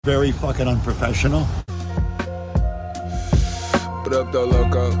Very fucking unprofessional. What up, though,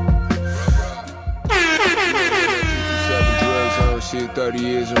 loco? 7 drugs on shit, 30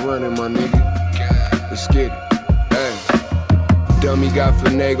 years and running, my nigga. Let's get it. Hey. Dummy got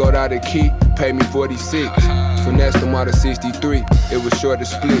finagled out of key, paid me 46. Finessed him out of 63, it was short to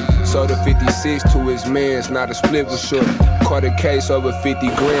split. Sold a 56 to his mans, not a split was short. Caught a case over 50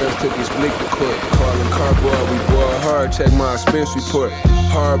 grams, took his blick to court. Calling cardboard, we boil hard, check my expense report.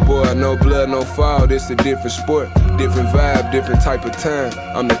 Hard boy, no blood, no foul, this a different sport. Different vibe, different type of time.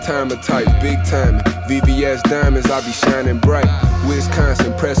 I'm the timer type, big timing. VVS diamonds, I be shining bright.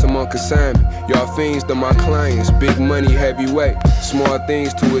 Wisconsin, press them on consignment. Y'all fiends to my clients, big money, heavyweight. Small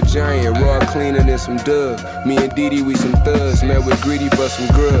things to a giant, raw cleaner than some dub. Me and Didi, we some thugs, met with Greedy but some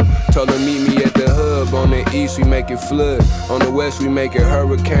grub. Told her meet me at the hub, on the east we make it flood. On the west we make it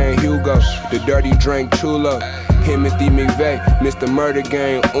Hurricane Hugo. The dirty drink Chulo. Timothy McVeigh, Mr. Murder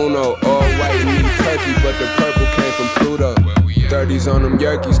Gang, Uno. All white meat turkey, but the purple came from Pluto. 30s on them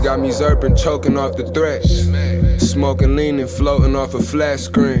yerkies, got me zerping, choking off the threats. Smoking, leaning, floating off a flat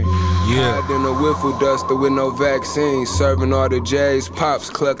screen. Yeah. Then a wiffle duster with no vaccine. Serving all the J's,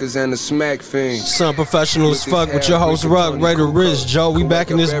 pops, cluckers, and the smack fiends. Some professional as fuck with your host, Rug, Ray the Riz, Joe. We back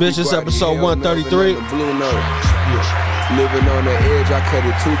in this bitch. It's episode 133. Living on the edge, I cut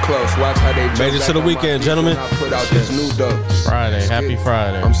it too close. Watch how they made it to the weekend, gentlemen. I put out this new dope. Friday, happy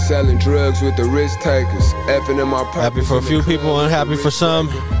Friday. I'm selling drugs with the risk takers. Effing in my purpose. Happy for a few people, unhappy for some.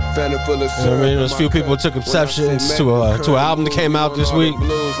 You know what I mean? There's a few people who took exceptions to an album that came out this week. You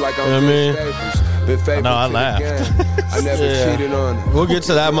know what I mean? No, I laughed. I never cheated on it. We'll get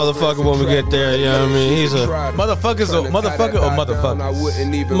to that motherfucker when we get there. You know what I mean? He's a motherfucker or motherfuckers?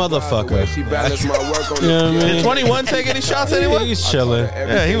 Motherfucker. You know what I mean? Did 21 take any shots anyway? He's chilling.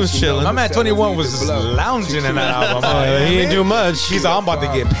 Yeah, he was chilling. My man 21 was just lounging in that album. He didn't do much. He's like, I'm about to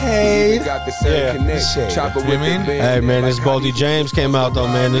get paid. Yeah. You mean? Hey man, this Boldy James came out though,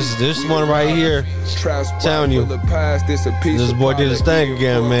 man. This one right here, telling you, this boy did his thing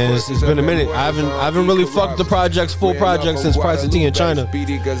again, man. It's been a minute. I haven't really fucked the full project since Price of Tea in China.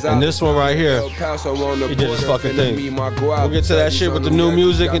 And this one right here, he did his fucking thing. We'll get to that shit with the new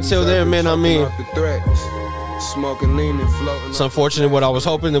music. Until then, man, I mean, it's unfortunate. What I was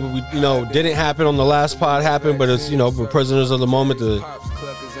hoping that we, didn't happen on the last pod happened, but it's, we're prisoners of the moment. The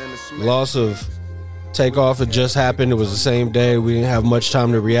loss of Takeoff had just happened. It was the same day. We didn't have much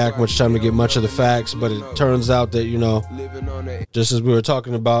time to react, much time to get much of the facts, but it turns out that, just as we were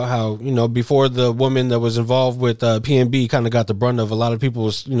talking about how, before the woman that was involved with PNB kind of got the brunt of a lot of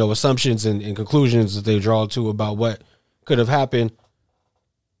people's, assumptions and conclusions that they draw to about what could have happened.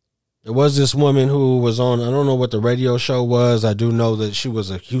 There was this woman who was on, I don't know what the radio show was. I do know that she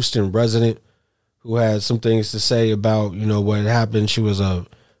was a Houston resident who had some things to say about, what happened. She was a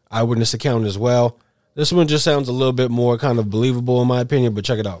eyewitness account as well. This one just sounds a little bit more kind of believable in my opinion, but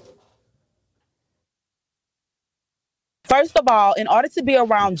check it out. First of all, in order to be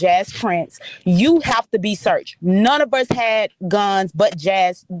around Jazz Prince, you have to be searched. None of us had guns, but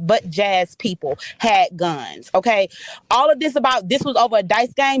Jazz people had guns. Okay. All of this was over a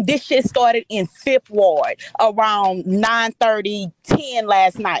dice game. This shit started in 5th Ward around 9:30, 10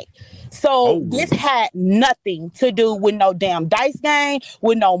 last night. So this had nothing to do with no damn dice game,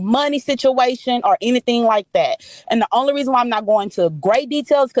 with no money situation or anything like that. And the only reason why I'm not going to great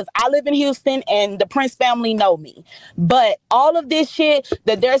details because I live in Houston and the Prince family know me. But all of this shit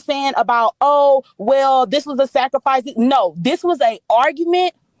that they're saying about, this was a sacrifice. No, this was an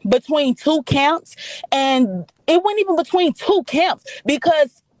argument between two camps. And it wasn't even between two camps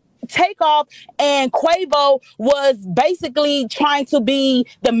because Takeoff and Quavo was basically trying to be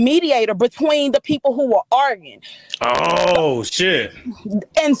the mediator between the people who were arguing. Oh, shit.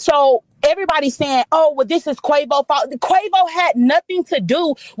 And so everybody's saying, this is Quavo's fault. Quavo had nothing to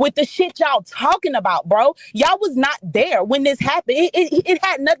do with the shit y'all talking about, bro. Y'all was not there when this happened. It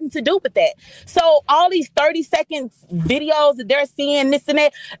had nothing to do with that. So all these 30-second videos that they're seeing, this and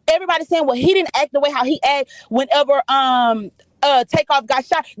that, everybody's saying, well, he didn't act the way how he acted whenever Takeoff got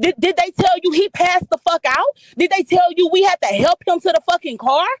shot. Did they tell you he passed the fuck out? Did they tell you we had to help him to the fucking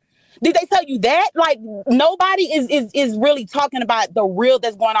car? Did they tell you that? Like, nobody is really talking about the real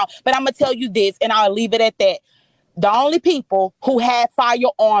that's going on. But I'm going to tell you this, and I'll leave it at that. The only people who had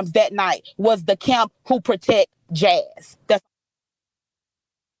firearms that night was the camp who protect Jazz.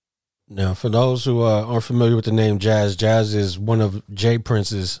 Now, for those who aren't familiar with the name Jazz, Jazz is one of Jay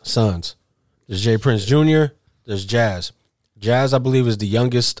Prince's sons. There's Jay Prince Jr., there's Jazz. Jazz, I believe, is the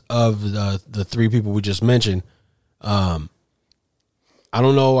youngest of the three people we just mentioned. I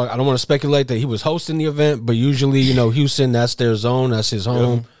don't know. I don't want to speculate that he was hosting the event, but usually, Houston, that's their zone. That's his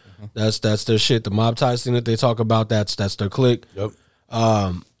home. That's their shit. The mob ties thing that they talk about, that's their clique. Yep.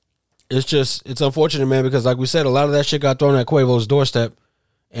 It's unfortunate, man, because like we said, a lot of that shit got thrown at Quavo's doorstep,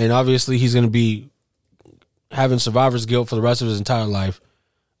 and obviously he's going to be having survivor's guilt for the rest of his entire life.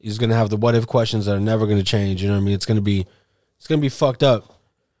 He's going to have the what if questions that are never going to change. You know what I mean? It's going to be fucked up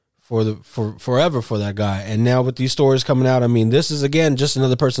for forever for that guy. And now with these stories coming out, I mean, this is again just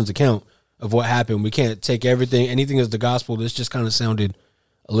another person's account of what happened. We can't take anything as the gospel. This just kind of sounded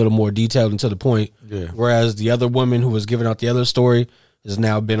a little more detailed and to the point. Yeah. Whereas the other woman who was giving out the other story has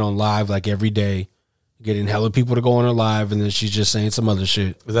now been on live like every day, getting hella people to go on her live, and then she's just saying some other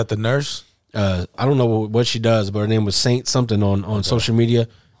shit. Was that the nurse? I don't know what she does, but her name was Saint something on social media.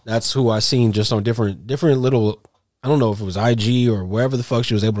 That's who I seen just on different little, I don't know if it was IG or wherever the fuck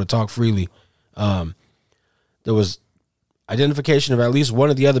she was able to talk freely. There was identification of at least one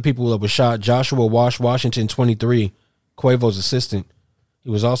of the other people that was shot, Joshua Washington, 23, Quavo's assistant. He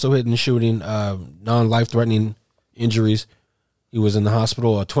was also hit in the shooting, non-life-threatening injuries. He was in the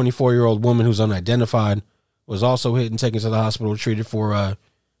hospital. A 24-year-old woman who's unidentified was also hit and taken to the hospital, treated for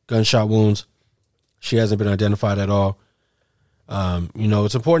gunshot wounds. She hasn't been identified at all.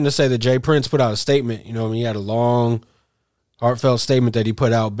 It's important to say that Jay Prince put out a statement. He had a long, heartfelt statement that he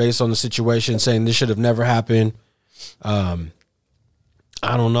put out based on the situation, saying this should have never happened. I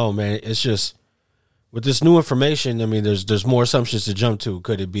don't know, man. It's just with this new information. I mean, there's more assumptions to jump to.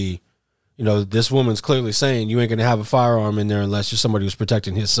 Could it be, this woman's clearly saying you ain't gonna have a firearm in there unless you're somebody who's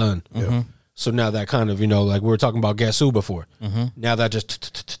protecting his son. Mm-hmm. So now that kind of, like we were talking about Guess Who before. Now that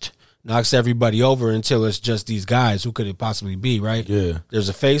just knocks everybody over until it's just these guys. Who could it possibly be, right? Yeah. There's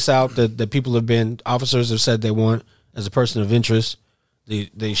a face out that officers have said they want as a person of interest.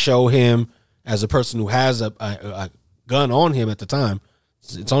 They show him as a person who has a gun on him at the time.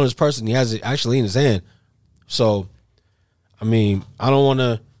 It's on his person. He has it actually in his hand. So, I mean, I don't want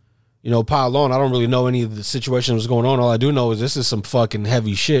to, pile on. I don't really know any of the situation that's going on. All I do know is this is some fucking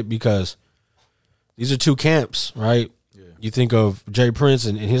heavy shit because these are two camps, right? Yeah. You think of Jay Prince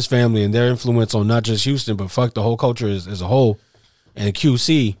and his family and their influence on not just Houston, but fuck the whole culture as a whole. And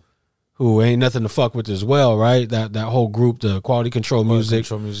QC, who ain't nothing to fuck with as well, right? That whole group, the Quality Control Music.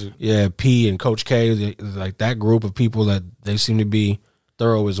 Yeah, P and Coach K, like that group of people that they seem to be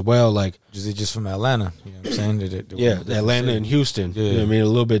thorough as well. Like, is it just from Atlanta? You know what I'm saying? Yeah, Atlanta and Houston. Yeah. You know what I mean? A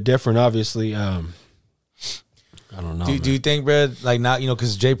little bit different, obviously. I don't know. Do you think, Brad, like now,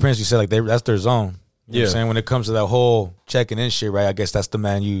 because Jay Prince, you said like that's their zone. You know what I'm saying? When it comes to that whole checking in shit, right? I guess that's the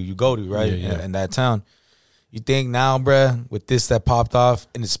man you go to, right? Yeah. In that town. You think now, bruh, with this that popped off,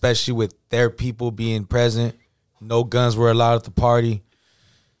 and especially with their people being present, no guns were allowed at the party.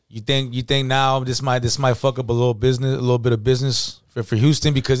 You think now this might fuck up a little bit of business for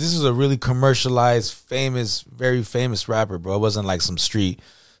Houston, because this is a really commercialized, famous, very famous rapper, bro. It wasn't like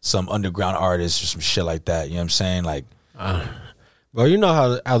some underground artist or some shit like that. You know what I'm saying? Like, bro, you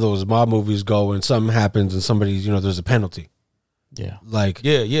know how those mob movies go when something happens and somebody's, there's a penalty. Yeah. Like,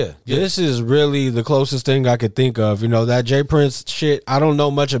 yeah. This is really the closest thing I could think of. That Jay Prince shit, I don't know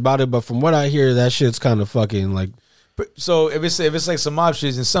much about it, but from what I hear, that shit's kind of fucking like. So if it's like some mob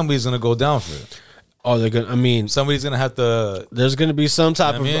shit, then somebody's gonna go down for it. Oh, they're gonna. I mean, somebody's gonna have to. There's gonna be some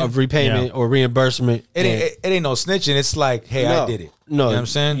type of repayment or reimbursement. It ain't no snitching. It's like, hey, I did it. No, you know what I'm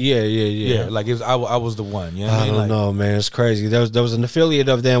saying? Yeah. Like I was the one. You know what I don't know, man. It's crazy. There was an affiliate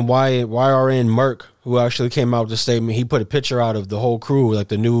of them, YRN Merc, who actually came out with a statement. He put a picture out of the whole crew, like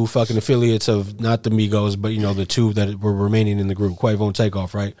the new fucking affiliates of not the Migos, but the two that were remaining in the group, Quavo and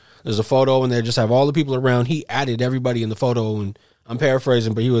Takeoff. Right? There's a photo, and they just have all the people around. He added everybody in the photo, and I'm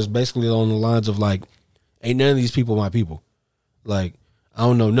paraphrasing, but he was basically on the lines of like, ain't none of these people my people. Like, I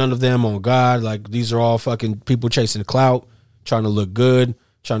don't know none of them on God. Like, these are all fucking people chasing clout, trying to look good,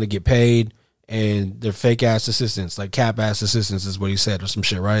 trying to get paid, and they're fake ass assistants, like cap ass assistants is what he said or some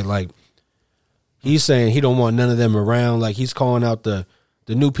shit, right? Like, he's saying he don't want none of them around. Like, he's calling out the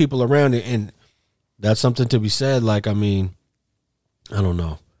new people around it, and that's something to be said. Like, I mean, I don't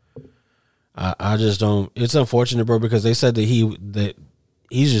know. I just don't. It's unfortunate, bro, because they said that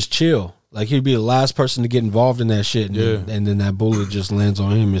he's just chill. Like, he'd be the last person to get involved in that shit, and then that bullet just lands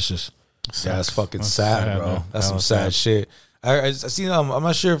on him. It's just, that's fucking sad, bro. Man. That's some sad shit. I seen. I'm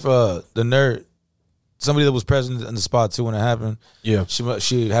not sure if the nerd, somebody that was present in the spot too when it happened. Yeah,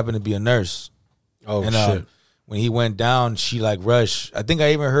 she happened to be a nurse. Oh, and, shit. When he went down, she like rushed. I think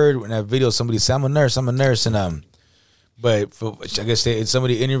I even heard in that video somebody say, I'm a nurse, and but I guess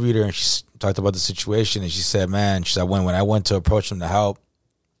somebody interviewed her and she talked about the situation, and she said, when I went to approach him to help,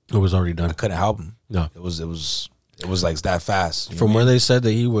 it was already done. I couldn't help him. No, it was it was like that fast. From where they said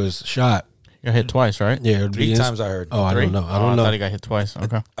that he was shot. He got hit twice, right? Yeah, it'd be 3 times I heard. Oh, I Three? don't know. I I don't know. thought he got hit twice.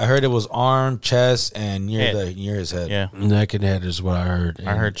 Okay. I heard it was arm, chest, and Head. near his head. Yeah. Neck and head is what I heard.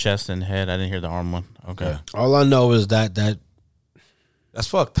 I heard chest and head. I didn't hear the arm one. Okay. All I know is that That's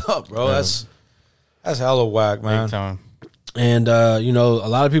fucked up, bro. That's hella whack, man. Big time. and you know, a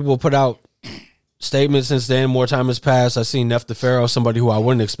lot of people put out statements since then. More time has passed. I seen Neff DeFaro, somebody who I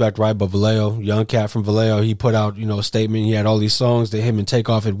wouldn't expect, right? But Vallejo, young cat from Vallejo, he put out, you know, a statement. He had all these songs that him and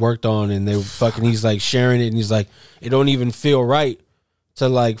Takeoff had worked on, and they were fucking. He's like sharing it, and he's like, it don't even feel right to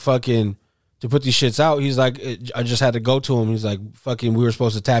like fucking to put these shits out. He's like, I just had to go to him. He's like, fucking, we were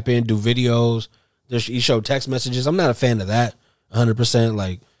supposed to tap in, do videos. He showed text messages. I'm not a fan of that, 100%.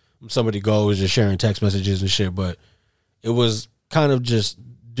 Like somebody goes just sharing text messages and shit, but it was kind of just.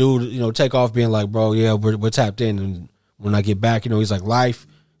 Dude, you know, Takeoff being like, bro, yeah, we're tapped in, and when I get back, you know, he's like, life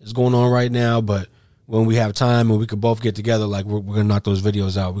is going on right now, but when we have time and we could both get together, like we're gonna knock those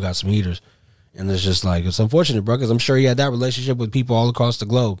videos out. We got some heaters, and it's just like it's unfortunate, bro, because I'm sure he had that relationship with people all across the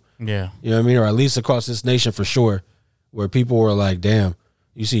globe. Yeah. You know what I mean, or at least across this nation for sure, where people were like, damn,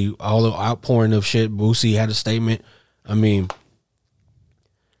 you see all the outpouring of shit. Boosie had a statement. I mean,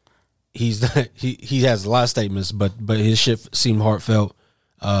 he has a lot of statements, but his shit seemed heartfelt.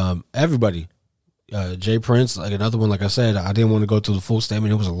 Everybody, Jay Prince, like another one. Like I said, I didn't want to go through the full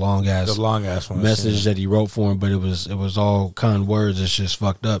statement. It was a long ass one message that he wrote for him, but it was all kind words. It's just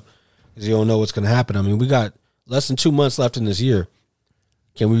fucked up because you don't know what's gonna happen. I mean, we got less than 2 months left in this year.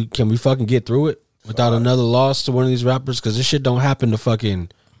 Can we fucking get through it without another loss to one of these rappers? Because this shit don't happen to fucking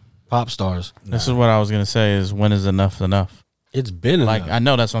pop stars. This is what I was gonna say: is when is enough enough? It's been Like enough. I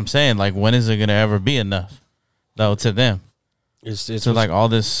know that's what I'm saying. Like when is it gonna ever be enough? Though to them, It's so like all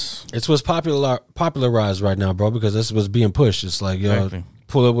this. It's what's popularized right now, bro, because this was being pushed. It's like, yo, Exactly.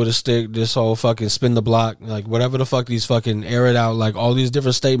 pull it with a stick, this whole fucking spin the block, like whatever the fuck these fucking air it out, like all these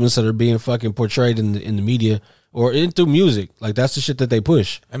different statements that are being fucking portrayed in the media or through music. Like that's the shit that they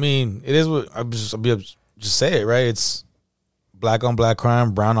push. I mean, it is what I'll just say it, right? It's black on black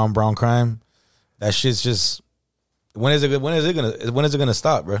crime, brown on brown crime. That shit's just when is it gonna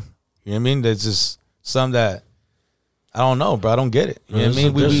stop, bro? You know what I mean? That's just something that I don't know, bro. I don't get it. You know what I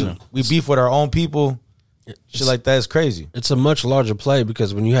mean? We beef with our own people. Shit like that is crazy. It's a much larger play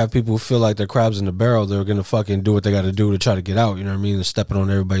because when you have people who feel like they're crabs in the barrel, they're gonna fucking do what they got to do to try to get out. You know what I mean? And stepping on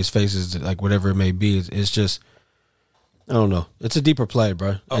everybody's faces, like whatever it may be. It's just, I don't know. It's a deeper play,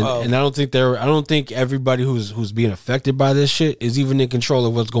 bro. And I don't think everybody who's being affected by this shit is even in control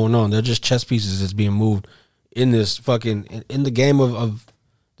of what's going on. They're just chess pieces that's being moved in this fucking in the game of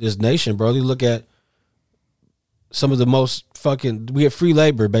this nation, bro. You look at some of the most fucking, we have free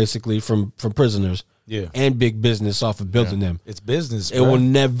labor basically from prisoners. Yeah. And big business off of building them. It's business, It bro. will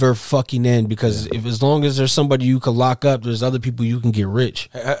never fucking end because if as long as there's somebody you can lock up, there's other people you can get rich.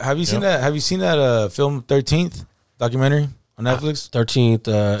 Have you seen that? Have you seen that film 13th documentary on Netflix? 13th,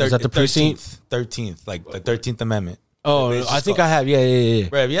 is that the precinct? 13th, like the 13th Amendment. Oh, It's I just think called- I have. Yeah.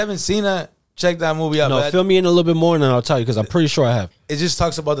 Bro, if you haven't seen that, check that movie out. No, But fill me in a little bit more and then I'll tell you because I'm pretty sure I have. it just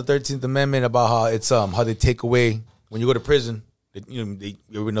talks about the 13th Amendment, about how it's how they take away when you go to prison. Everybody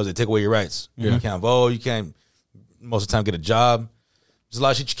knows they take away your rights. You can't vote. You can't most of the time get a job. There's a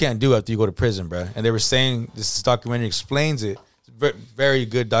lot of shit you can't do after you go to prison, bro. And they were saying this documentary explains it. It's a very, very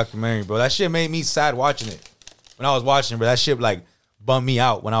good documentary, bro. That shit made me sad watching it. When I was watching it, bro, that shit like bummed me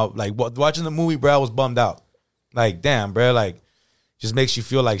out. When I like watching the movie, bro, I was bummed out. Like, damn, bro, like just makes you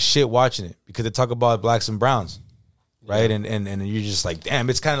feel like shit watching it because they talk about blacks and browns, right? And you're just like, damn,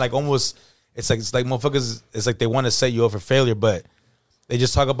 it's kind of like almost. It's like motherfuckers. It's like they want to set you up for failure, but they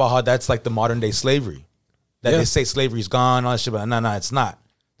just talk about how that's like the modern day slavery. That they say slavery's gone, all that shit, but no, it's not.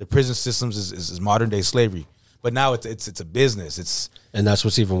 The prison systems is modern day slavery, but now it's a business. And that's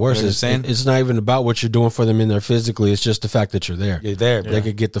what's even worse. You know what I'm saying? It's not even about what you're doing for them in there physically. It's just the fact that you're there. You're there, bro. They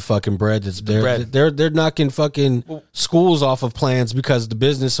could get the fucking bread that's there. bread. They're knocking fucking schools off of plans because the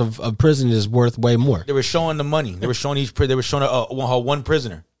business of prison is worth way more. They were showing the money. They were showing they were showing how one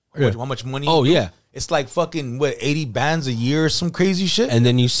prisoner. How much money? Oh, yeah. It's like fucking 80 bands a year or some crazy shit. And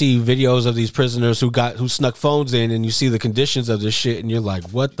then you see videos of these prisoners who snuck phones in, and you see the conditions of this shit, and you're like,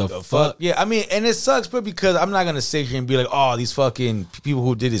 "What the fuck?" Yeah, I mean, and it sucks, but because I'm not gonna sit here and be like, "Oh, these fucking people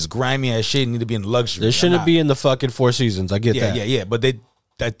who did this grimy ass shit need to be in luxury." They shouldn't be in the fucking Four Seasons. I get that. Yeah. But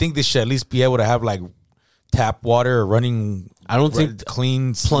I think they should at least be able to have like tap water or running. I don't think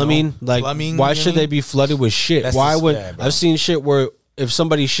clean plumbing. Like, plumbing. why should they be flooded with shit? That's Why just would bad, bro. I've seen shit where if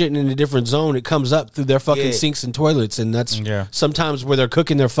somebody's shitting in a different zone, it comes up through their fucking Yeah. sinks and toilets, and that's Yeah. sometimes where they're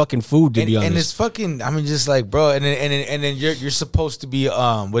cooking their fucking food. To be honest, And it's fucking. I mean, just like, bro, and then you're supposed to be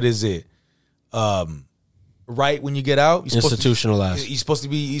what is it? right when you get out. You're Institutionalized. You're supposed to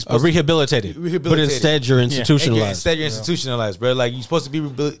be Rehabilitated. But instead you're institutionalized. Instead you're institutionalized, bro. Like you're supposed to be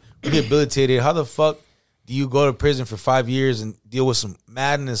rehabilitated. How the fuck do you go to prison for 5 years and deal with some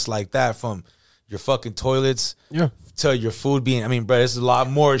madness like that from your fucking toilets? Yeah. To your food being, I mean, bro, this is a lot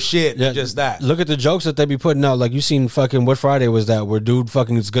more shit than just that. Look at the jokes that they be putting out. Like, you seen fucking, what Friday was that? Where dude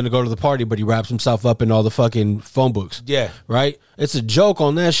fucking is going to go to the party, but he wraps himself up in all the fucking phone books. Yeah. Right? It's a joke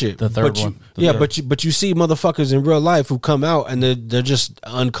on that shit. The third one. But you see motherfuckers in real life who come out and they're just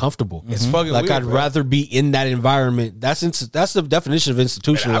uncomfortable. It's fucking like, weird, I'd bro. rather be in that environment. That's the definition of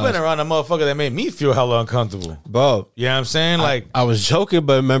institutionalized. I've been around a motherfucker that made me feel hella uncomfortable. Bro. You know what I'm saying? Like, I was joking,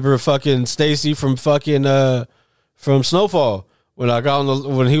 but remember fucking Stacy from fucking from Snowfall when I got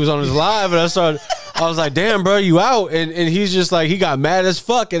when he was on his live and I was like, damn, bro, you out? And he's just like, he got mad as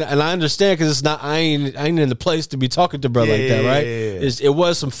fuck, and I understand because it's not I ain't in the place to be talking to bro like that, right? It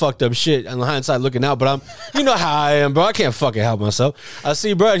was some fucked up shit in hindsight looking out, but you know how I am, bro. I can't fucking help myself. I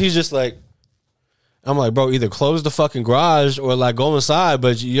see, bro, and he's just like, I'm like, bro, either close the fucking garage or like go inside,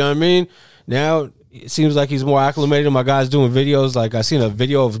 but you know what I mean? Now it seems like he's more acclimated. My guy's doing videos. Like, I seen a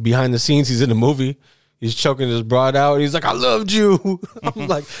video of behind the scenes. He's in the movie. He's choking his broad out. He's like, I loved you. I'm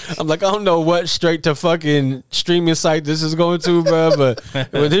like, I don't know what straight to fucking streaming site this is going to, bro. But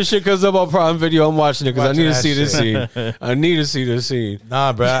when this shit comes up on Prime Video, I'm watching it because I need to see this scene. I need to see this scene.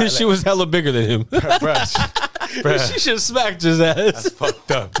 Nah, bro. She was hella bigger than him. Bruh. She should have smacked his ass. That's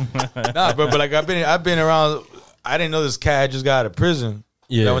fucked up. Nah, bro, but like I've been around. I didn't know this cat just got out of prison.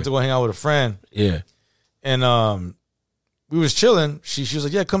 Yeah. I went to go hang out with a friend. Yeah. And we was chilling. She was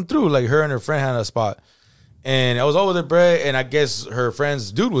like, yeah, come through. Like, her and her friend had a spot. And I was over there, bruh, and I guess her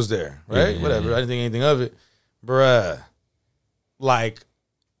friend's dude was there, right? Yeah, Whatever. yeah. I didn't think anything of it. Bruh. Like,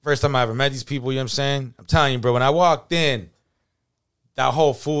 first time I ever met these people, you know what I'm saying? I'm telling you, bro, when I walked in,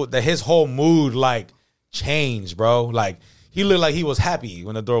 his whole mood, like, changed, bro. Like, he looked like he was happy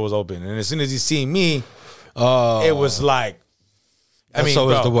when the door was open. And as soon as he seen me, it was like, That's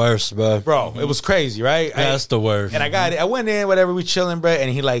always the worst, bro. Bro, it was crazy, right? That's the worst. And I went in, whatever, we chilling, bro,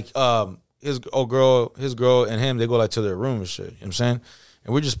 and he like, his girl and him, they go like to their room and shit. You know what I'm saying?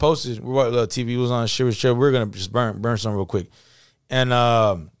 And we just posted, the TV was on, shit was chill. We're gonna just burn something real quick. And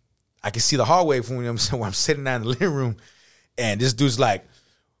I can see the hallway from, you know what I'm saying, where I'm sitting down in the living room, and this dude's like,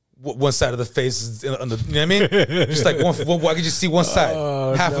 one side of the face is on the, you know what I mean? Just like one I can just see one side,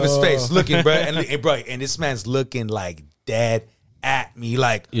 half of his face looking, bro. And this man's looking like dead at me,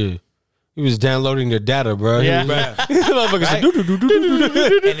 like, yeah. He was downloading their data, bro. Yeah. Motherfuckers said,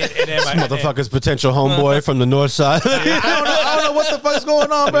 motherfucker's potential homeboy from the north side. I don't know what the fuck's going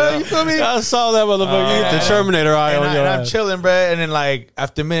on, bro. You feel me? I saw that motherfucker. You hit the Terminator eye on your I'm ass. chilling, bro. And then like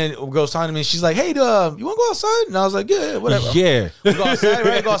after a minute, a girl's talking to me. She's like, "Hey, you want to go outside?" And I was like, "Yeah, whatever." Yeah. We go outside,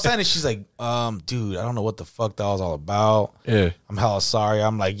 right? Go outside, and she's like, dude, I don't know what the fuck that was all about. Yeah. I'm hella sorry."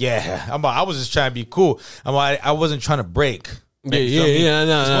 I'm like, "Yeah." I was just trying to be cool. I wasn't trying to break. Once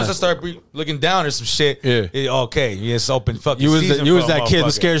I start looking down or some shit, it's open. Fuck you was that kid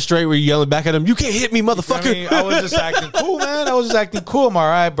in Scared Straight where you yelling back at him, "You can't hit me, motherfucker." I was just acting cool, man. I was just acting cool. I'm all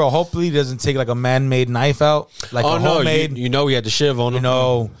right, bro. Hopefully he doesn't take like a man-made knife out, like a homemade. You know he had the shiv on him. You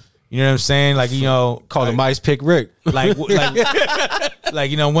know what I'm saying? Like, called him Ice Pick Rick. Like,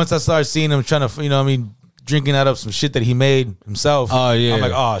 once I started seeing him trying to, drinking out of some shit that he made himself. Oh, yeah. I'm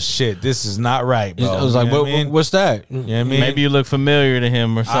like, oh shit, this is not right, bro. I was like, what's that? You know what I mean? Maybe you look familiar to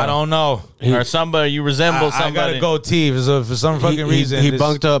him or something. I don't know. Or somebody, you resemble somebody. I got a goatee for some fucking reason. He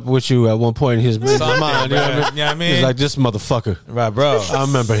bunked up with you at one point in his mind. You know what I mean? He's like, this motherfucker. Right, bro. I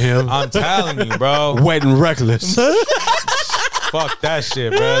remember him. I'm telling you, bro. Wet and reckless. Fuck that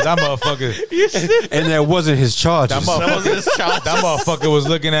shit, bro. That motherfucker. And that wasn't his charges. That motherfucker was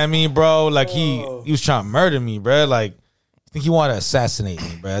looking at me, bro, like he was trying to murder me, bro. Like, I think he wanted to assassinate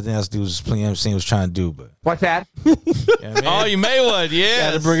me, bro. I think that's what he was playing. I'm saying he was trying to do, but what's that? Oh, you made one,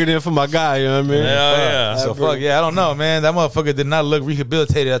 yeah. Had to bring it in for my guy. You know what I mean? Yeah. So fuck yeah, I don't know, man. That motherfucker did not look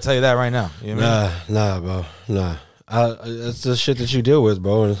rehabilitated. I'll tell you that right now. You know what I mean? Nah, bro. Nah. That's the shit that you deal with,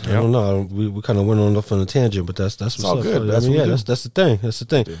 bro. And I don't know. We kind of went off on a tangent, but that's what's all up. good. That's the thing. That's the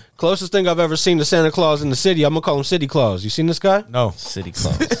thing. Closest thing I've ever seen to Santa Claus in the city. I'm gonna call him City Claus. You seen this guy? No. City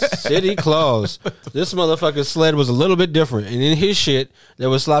Claus. City Claus. This motherfucker's sled was a little bit different, and in his shit, they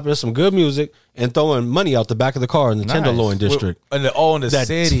was slapping some good music and throwing money out the back of the car in the Tenderloin district. In the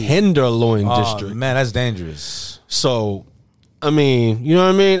city. Tenderloin district. Man, that's dangerous. So, I mean, you know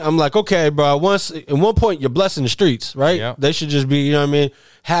what I mean? I'm like, okay, bro, at one point you're blessing the streets, right? Yep. They should just be, you know what I mean,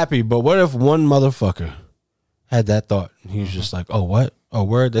 happy. But what if one motherfucker had that thought? And he was just like, oh, what? Oh,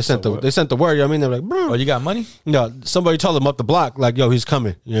 word? They sent the word, you know what I mean? They're like, bro. Oh, you got money? No, somebody told him up the block, like, yo, he's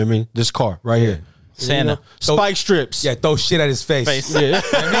coming. You know what I mean? This car right here. Santa. Spike strips. Yeah, throw shit at his face. Face. Yeah. You know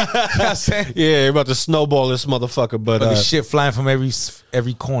what I'm saying? Yeah, about to snowball this motherfucker, but Fucking shit flying from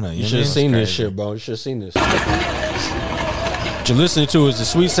every corner. you should have seen this shit, bro. You should have seen this. What you're listening to is the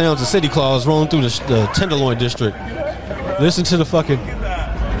sweet sounds of City Claus rolling through the Tenderloin district. Listen to the fucking.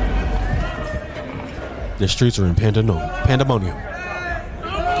 The streets are in pandemonium.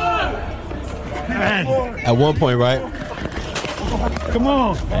 At one point, right? Come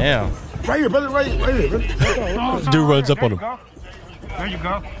on. Yeah. Right here, brother. Right here, brother. Dude runs up on him. There you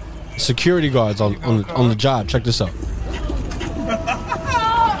go. Security guards on the job. Check this out.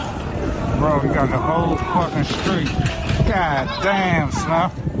 Bro, we got the whole fucking street. God damn,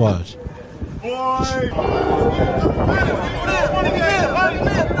 son. Watch.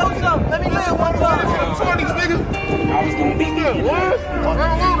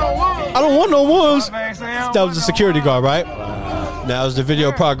 I don't want no ones. That was the security guard, right? Now, as the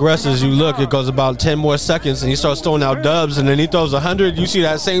video progresses, you look, it goes about 10 more seconds, and he starts throwing out dubs, and then he throws 100. You see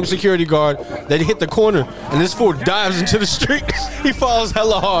that same security guard that hit the corner, and this fool dives into the street. He falls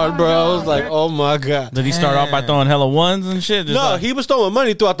hella hard, bro. I was like, oh my God. Did he start off by throwing hella ones and shit? Just No, like, he was throwing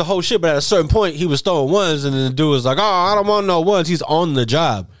money throughout the whole shit, but at a certain point, he was throwing ones, and then the dude was like, oh, I don't want no ones. He's on the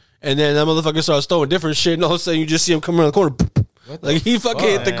job. And then that motherfucker starts throwing different shit, and all of a sudden, you just see him come around the corner. Like, he fucking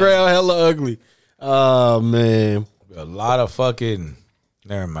hit the ground hella ugly. Oh, man. A lot of fucking.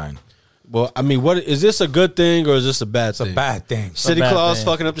 Never mind. Well, I mean, what is this a good thing or is this a bad thing? It's a bad thing. City bad Claus thing.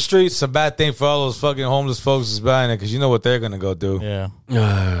 fucking up the streets. It's a bad thing for all those fucking homeless folks that's buying it because you know what they're gonna go do. yeah.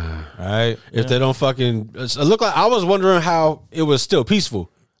 Right? If they don't fucking it looked like I was wondering how it was still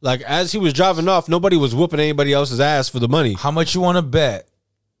peaceful. Like as he was driving off, nobody was whooping anybody else's ass for the money. How much you want to bet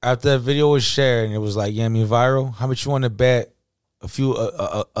after that video was shared and it was like, yeah, I mean, viral? How much you want to bet a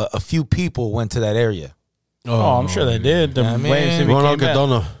few people went to that area? Oh, I'm sure they did. The Yeah, way man. CB Ronald came back.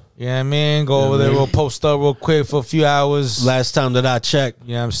 Cardona. Yeah, I mean, go over there, we'll post up real quick for a few hours. Last time that I checked,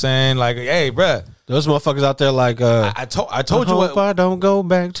 You know what I'm saying? Like, hey, bruh, those motherfuckers out there like I told you hope what. I don't go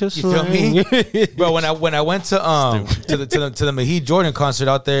back to You feel me, slang. bro? When I went to the Mahid Jordan concert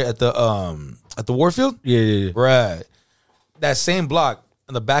out there at the Warfield, Yeah. bruh, that same block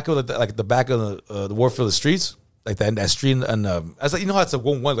in the back of the back of the Warfield the streets, like that street, and I was like, you know how it's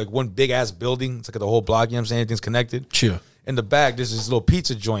like one big ass building, it's like the whole block. You know what I'm saying? Everything's connected. Chill. In the back, there's this little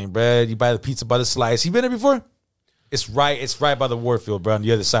pizza joint, bruh. You buy the pizza by the slice. You been there before? It's right by the Warfield, bro, on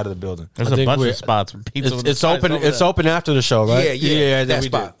the other side of the building. There's I a think bunch we're- of spots. With pizza with the It's slice open. over It's there. open after the show, right? Yeah, that that we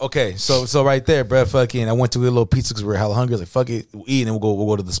spot. Okay, so right there, bro. Fucking, I went to get a little pizza because we were hella hungry. I was like, fuck it, we'll eat and we'll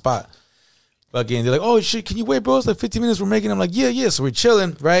go to the spot. Fucking, they're like, oh shit, can you wait, bro? It's like 15 minutes. We're making. I'm like, yeah. So we're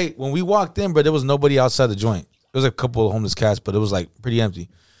chilling, right? When we walked in, bro, there was nobody outside the joint. There was a couple of homeless cats, but it was like pretty empty.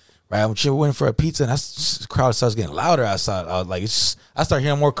 Right, I'm chilling, waiting for a pizza, and the crowd starts getting louder outside. I was like, I start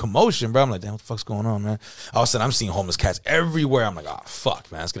hearing more commotion, bro. I'm like, damn, what the fuck's going on, man? All of a sudden, I'm seeing homeless cats everywhere. I'm like, oh fuck,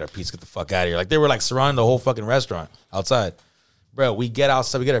 man, let's get our pizza, get the fuck out of here. Like they were like surrounding the whole fucking restaurant outside, bro. We get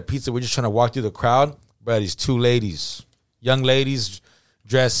outside, we get our pizza. We're just trying to walk through the crowd, bro. These two ladies, young ladies,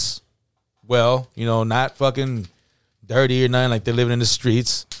 dress well, you know, not fucking dirty or nothing. Like they're living in the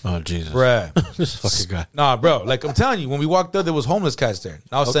streets. Oh Jesus, Bruh. this fucking guy. Nah, bro. Like I'm telling you, when we walked up, there was homeless cats there. And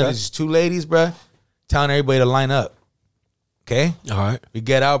all of a sudden, Okay. there's two ladies, bruh, telling everybody to line up. Okay? All right. We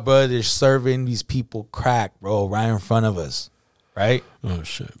get out, bro. They're serving these people crack, bro, right in front of us. Right? Oh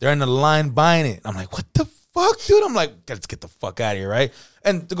shit. They're in the line buying it. I'm like, what the fuck, dude? I'm like, let's get the fuck out of here, right?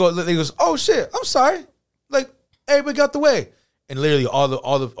 And they goes, oh shit, I'm sorry. Like, everybody got the way. And literally all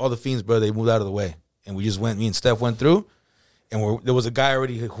the fiends, bro, they moved out of the way. And we just went, me and Steph went through. And there was a guy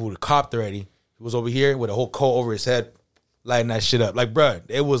already who was copped already. He was over here with a whole coat over his head, lighting that shit up. Like, bro,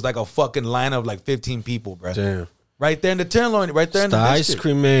 it was like a fucking line of like 15 people, bro. Damn. Right there in the Tenderloin, right there in The the ice district.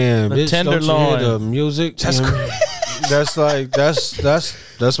 cream man, The bitch, Tenderloin. Don't you hear the music? That's That's like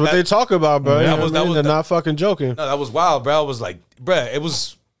that's what they talk about, bro. That You know was- what I mean? that They're was- not fucking joking. No, that was wild, bro. I was like, bro, it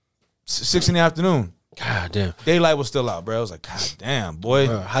was 6 in the afternoon. God damn. Daylight was still out, bro. I was like, God damn, boy.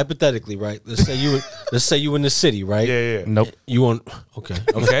 Hypothetically, right? Let's say you in the city, right? Yeah. Nope. You want okay?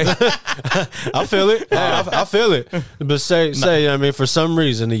 Okay. I feel it. I feel it. But say, I mean, for some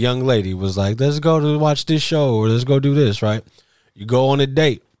reason, the young lady was like, "Let's go to watch this show, or let's go do this." Right? You go on a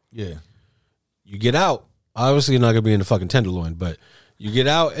date. Yeah. You get out. Obviously, you're not gonna be in the fucking Tenderloin, but you get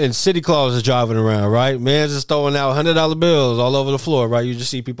out and City Claus is driving around, right? Man's just throwing out $100 bills all over the floor, right? You just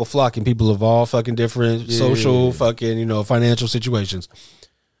see people flocking, people of all fucking different social, fucking, financial situations.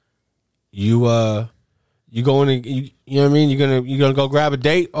 You going to, you know what I mean? You're gonna go grab a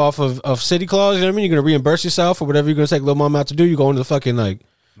date off of City Claus. You know what I mean? You're gonna reimburse yourself or whatever you're gonna take little mom out to do. You going to the fucking like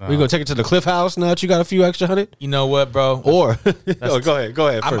We gonna take it to the Cliff House now that you got a few extra $100? You know what, bro? Or go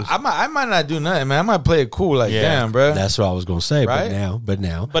ahead first. I might not do nothing, man. I might play it cool, like damn, bro. That's what I was gonna say. Right? But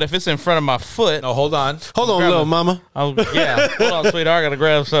now. But if it's in front of my foot, No, hold on. Hold on, little mama. hold on, sweetheart, I gotta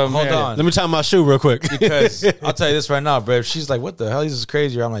grab something. Hold here. on. Let me tie my shoe real quick. Because I'll tell you this right now, bro. If she's like, what the hell? This is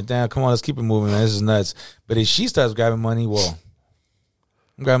crazy. I'm like, damn, come on, let's keep it moving, man. This is nuts. But if she starts grabbing money, well,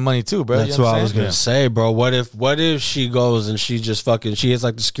 I'm grabbing money too, bro. That's You know what I I'm was saying? gonna say, bro. What if she goes and she just fucking she hits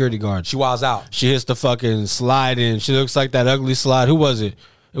like the security guard. She wilds out. She hits the fucking slide in. She looks like that ugly slide. Who was it?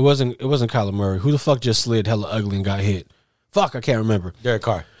 It wasn't Kyler Murray. Who the fuck just slid hella ugly and got hit? Fuck, I can't remember. Derek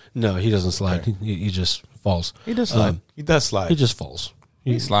Carr. No, he doesn't slide. He just falls. He does slide. He does slide. He just falls.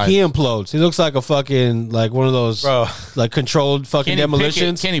 He slides. implodes. He looks like a fucking like one of those Bro. like controlled fucking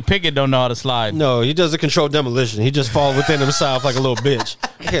demolitions. Kenny Pickett don't know how to slide. No, he does a controlled demolition. He just falls within himself like a little bitch.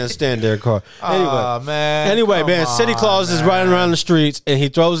 I can't stand Derek Carr. Aw, man. Anyway, Come man, City on, Claus is man. riding around the streets and he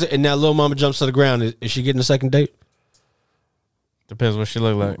throws it and that little mama jumps to the ground. Is she getting a second date? Depends what she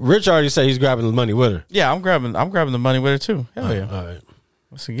look like. Rich already said he's grabbing the money with her. Yeah, I'm grabbing the money with her too. Hell yeah. All right.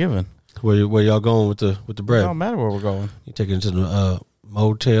 What's a given? Where y'all going with the It bread? don't matter where we're going. You taking it to the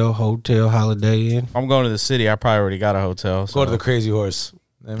motel, hotel, Holiday Inn? I'm going to the city. I probably already got a hotel. So Go to the Crazy Horse.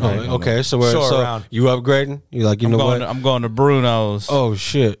 Okay, so Show around. you upgrading? You like I'm going to Bruno's. Oh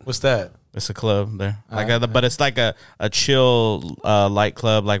shit! What's that? It's a club there. But it's like a chill light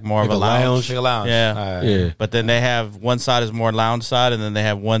club, like more Like of a a lounge? Like a lounge. Yeah. All right. Yeah, But then they have one side is more lounge side, and then they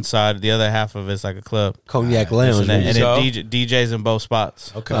have one side. The other half of it's like a club, cognac lounge. and man. it So? DJs in both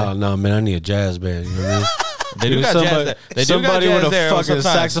spots. Okay. Oh no, man! I need a jazz band. You know what I mean? They do got jazz there. They do got somebody jazz with a there fucking sometimes.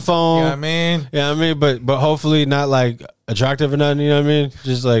 saxophone. You know what I mean? Yeah, I mean, but hopefully not like attractive or nothing. You know what I mean?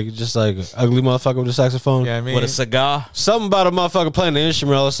 Just like ugly motherfucker with a saxophone. Yeah, I mean, With a cigar, Something about a motherfucker playing the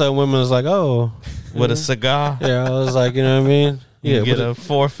instrument. All of a sudden, women was like, "Oh, with a cigar. yeah." I was like, you know what I mean? You Yeah, get but- a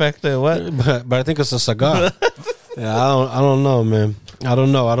four-factor. What? but I think it's a cigar. Yeah, I don't know, man. I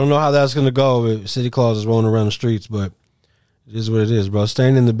don't know how that's gonna go if City Claus is rolling around the streets, but it is what it is, bro.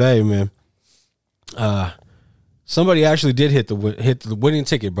 Staying in the Bay, man. Somebody actually did hit the winning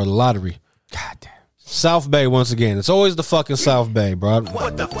ticket, bro. The lottery. God damn. South Bay once again. It's always the fucking South Bay, bro. These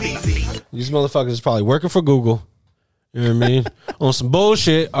motherfuckers is probably working for Google. You know what I mean? On some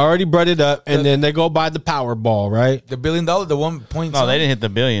bullshit, already brought it up, and then they go buy the Powerball, right? The $1 billion, the 1 point. No, they didn't hit the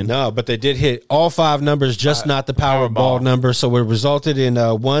billion. No, but they did hit all 5 numbers, just not the Powerball number. So it resulted in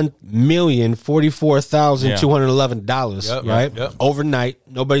 $1,044,211. Yep, right? yep. Overnight.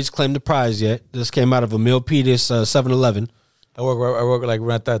 Nobody's claimed the prize yet. This came out of a Milpitas 7-Eleven. I work like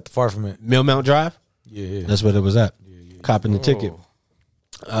right that far from it. Millmount Drive. Yeah. That's what it was at. Copping the ticket.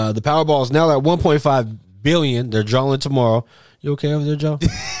 The Powerball is now at $1.5 billion. They're drawing tomorrow. You okay over there, Joe?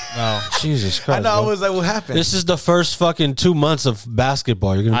 No. Jesus Christ. I know. bro. I was like, what happened? This is the first fucking 2 months of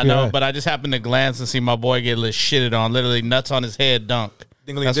basketball. You're gonna I be know, all right. but I just happened to glance and see my boy get shitted on. Literally nuts on his head dunk.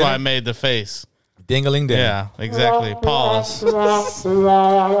 Ding-a-ling That's dinner? why I made the face. Ding-a-ling dinner. Yeah, exactly. Pause.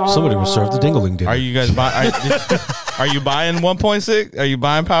 Somebody was served the dingling dinner. Are you guys buying? Are you buying 1.6? Are you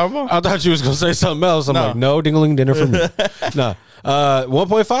buying Powerball? I thought you was gonna say something else. I'm No. like, no dingling dinner for me. No.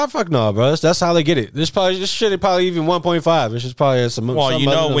 1.5? Fuck no, bro. That's how they get it. This shit is probably even 1.5. It's just probably some. Well, you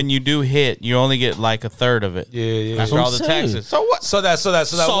somebody know, when you do hit, you only get like a third of it. Yeah. After what all I'm the saying. taxes. So what? So that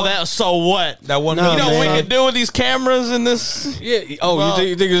So what? that one. No, You know man. what we can do with these cameras and this? Yeah. Oh, Well-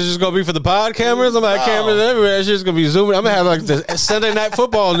 you think it's just gonna be for the pod cameras? I'm like No. cameras everywhere. That shit's gonna be zooming. I'm gonna have like the Sunday night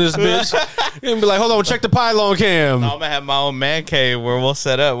football in this bitch. And be like, hold on, check the pylon cam. I'm gonna have my own man cave where we'll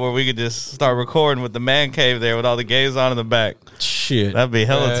set up where we could just start recording with the man cave there with all the gays on in the back. Shit. That'd be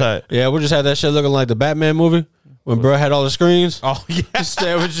hella tight. Yeah, we'll just have that shit looking like the Batman movie when bro had all the screens. Oh yeah.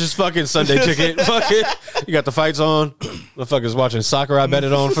 That was just fucking Sunday ticket. Fuck it. You got the fights on. Motherfuckers watching soccer. I bet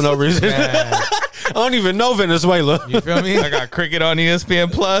it on for no reason. I don't even know Venezuela. You feel me? I got cricket on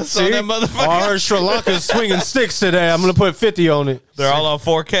ESPN Plus on that Oh, motherfucker. I heard Sri Lanka's swinging sticks today. I'm gonna put 50 on it. They're all on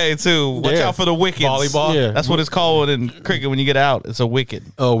 4K too. Watch Yeah. out for the wickets. Volleyball? Yeah. That's what it's called in cricket when you get out. It's a wicket.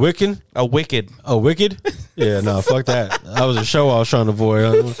 Oh, Wiccan? A wicked. Oh, Wicked? Yeah, no, fuck that. That was a show I was trying to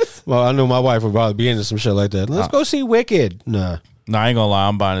avoid. Well, I knew my wife would probably be into some shit like that. Let's go see Wicked. Nah. No, I ain't gonna lie.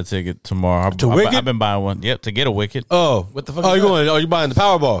 I'm buying a ticket tomorrow. Wicked? I've been buying one. Yep, to get a wicket. Oh, What the fuck Oh, is you that? going? Oh, you buying the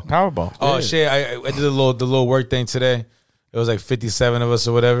Powerball? Powerball. Oh shit! I did the little work thing today. It was like 57 of us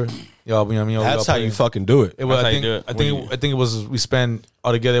or whatever. Y'all, you know what I mean? That's how you fucking do it. It was. That's how I you think. do it. I think it was. We spent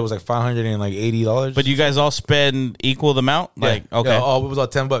altogether. It was like $580. But you guys all spend equal the amount? Like, okay. Yeah, oh, it was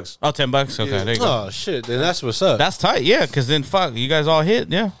like $10. Oh, $10. Okay, there you go. Oh shit! Then that's what's up. That's tight, yeah. Because then, fuck, you guys all hit,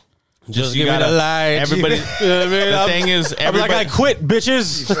 yeah. Just you give me gotta- the light. everybody- You know what I mean? The thing is, I'm like, I everybody. quit,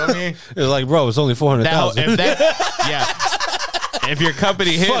 bitches. It's like, bro, it's only 400,000. If that, yeah. if your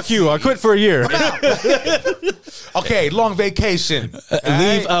company hits, Fuck you. I quit for a year. Okay, long vacation.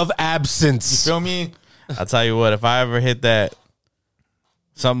 Leave of You absence. feel me? I'll tell you what. If I ever hit that,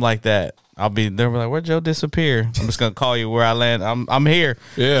 something like that, I'll be there. Like, where'd Joe disappear? I'm just gonna call you where I land. I'm here.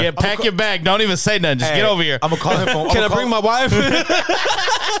 Yeah. Get pack your bag. Don't even say nothing. Just get over here. I'm gonna call him from. Can I bring my wife?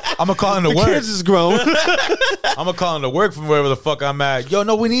 I'm gonna call him to The work. kids is grown. I'm gonna call him to work from wherever the fuck I'm at. Yo,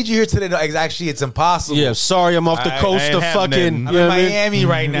 no, we need you here today. No, actually, it's impossible. Yeah, sorry, I'm off the I coast ain't of happening. fucking. I'm you in know what I mean? Miami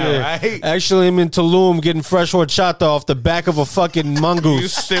right now. Yeah. Right? Actually, I'm in Tulum getting fresh horchata off the back of a fucking You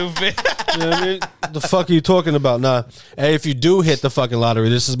mongoose. stupid. You know what I mean? The fuck are you talking about? Nah. Hey, if you do hit the fucking lottery,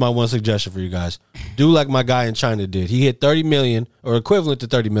 this is my one suggestion for you guys. Do like my guy in China did. He hit 30 million or equivalent to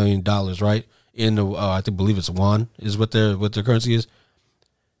 $30 million, right? In the I believe it's won is what their currency is.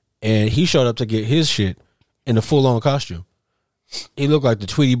 And he showed up to get his shit in a full on costume. He looked like the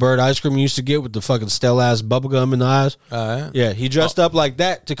Tweety Bird ice cream you used to get with the fucking stale ass bubblegum in the eyes. Yeah, he dressed up like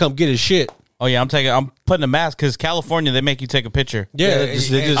that to come get his shit. Oh yeah, I'm putting a mask because California they make you take a picture. Yeah, they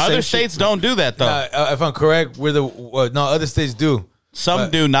did the Other same states shit. don't do that though. If I'm correct, no, other states do.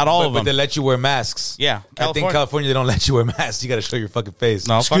 Some do, not all of But them. they let you wear masks. Yeah, I think California they don't let you wear masks. You got to show your fucking face.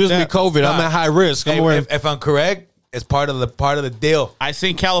 No, fuck Excuse me, that. COVID. I'm Nah. at high risk. I'm Hey, wearing. if I'm correct, it's part of the deal. I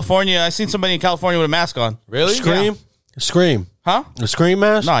seen somebody in California with a mask on. Really? Scream, scream, Huh? a scream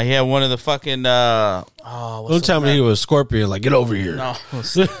mask. No, he had one of the fucking. Don't tell me he was Scorpion. Like, get over here. No, You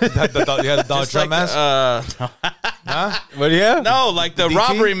had the Donald It's Trump like, mask. But yeah. no, like the DT?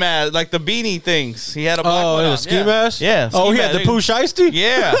 robbery mask, like the beanie things. He had a black Oh, one and on. a ski Yeah. mask. Yeah. Oh, ski he had the mask. Pooh Shiesty.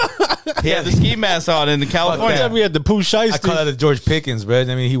 Yeah, he had the ski mask on in California. Tell me he had the Pooh I call that Shiesty. the George Pickens, bro. I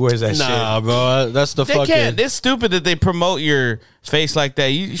mean, he wears that Nah, shit. bro, that's the They fucking. can't. It's stupid that they promote your face like that.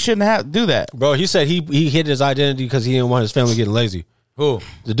 You shouldn't have to do that. Bro, he said he hid his identity because he didn't want his family getting lazy. Who?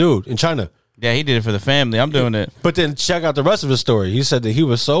 The dude in China. Yeah, he did it for the family. I'm doing it. But then check out the rest of his story. He said that he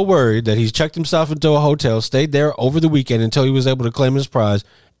was so worried that he checked himself into a hotel, stayed there over the weekend until he was able to claim his prize,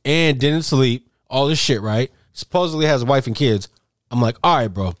 and didn't sleep. All this shit, right? Supposedly has a wife and kids. I'm like, all right,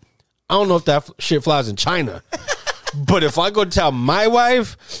 bro. I don't know if that shit flies in China. But if I go tell my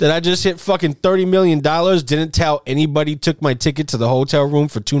wife that I just hit fucking $30 million, didn't tell anybody, took my ticket to the hotel room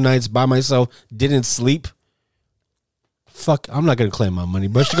for 2 nights by myself, didn't sleep, fuck, I'm not going to claim my money,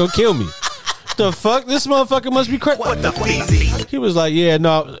 bro. She gonna kill me. The fuck? This motherfucker must be crazy. What the fuck? He was like, yeah,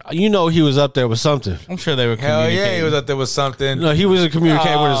 no, you know he was up there with something. I'm sure they were Hell communicating. yeah, he was up there with something. No, he was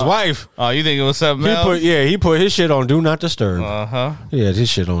communicating with his wife. Oh, you think it was something He else? he put his shit on do not disturb. Uh-huh. He had his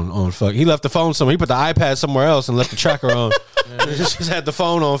shit on fuck. He left the phone somewhere. He put the iPad somewhere else and left the tracker on. He just had the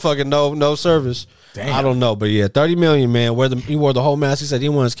phone on fucking no service. Damn. I don't know, but yeah, 30 million, man. He wore the whole mask. He said he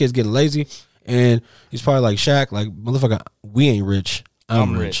didn't want his kids getting lazy, and he's probably like Shaq, like motherfucker. We ain't rich.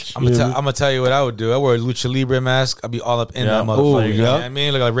 I'm rich. I'm gonna tell you what I would do. I wear a lucha libre mask. I'd be all up in that motherfucker. Ooh, You know yeah. what I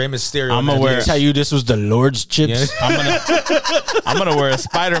mean, look like Rey Mysterio. I'm gonna wear- Tell you this was the Lord's chips. I'm gonna wear a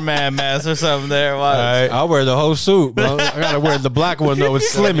Spider-Man mask or something there. Watch. I'll wear the whole suit, bro. I gotta wear the black one though.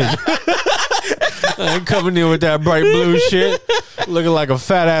 It's slimming. I ain't coming in with that bright blue shit, looking like a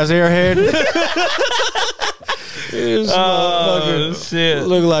fat ass airhead. This Oh motherfucker shit!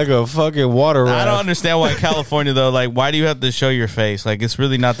 look like a fucking water I don't raft. understand why in California though. Like, why do you have to show your face? Like, it's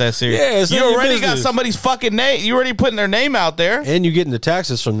really not that serious. Yeah, it's you none of your already got business. somebody's fucking name. You already putting their name out there. And you getting the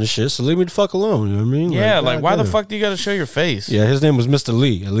taxes from this shit, so leave me the fuck alone. You know what I mean? Yeah, like why the goddamn. fuck do you got to show your face? Yeah, his name was Mr.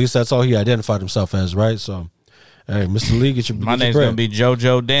 Lee. At least that's all he identified himself as, right? So, hey, Mr. Lee, get your My get your name's bread. gonna be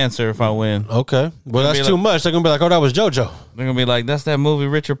JoJo Dancer if I win. Okay, well that's be too like- much. They're gonna be like, oh, that was JoJo. They're gonna be like, that's that movie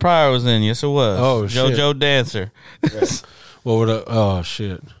Richard Pryor was in. Yes, it was. Oh, shit. JoJo Dancer. What would I? Oh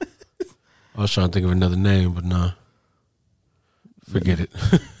shit! I was trying to think of another name, but nah. Forget it.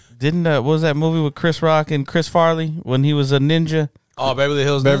 Didn't what was that movie with Chris Rock and Chris Farley when he was a ninja? Oh, Beverly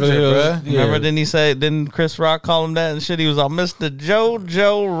Hills Beverly Ninja, Hills. bruh. Yeah. Remember? Didn't he say? Didn't Chris Rock call him that and shit? He was all Mr.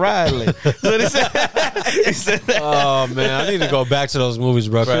 JoJo Riley. That's what he said. He said that. Oh man, I need to go back to those movies,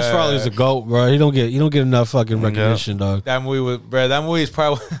 bro. Chris Bruh. Farley's a goat, bro. He don't get enough fucking recognition, dog. That movie was, bruh. That movie is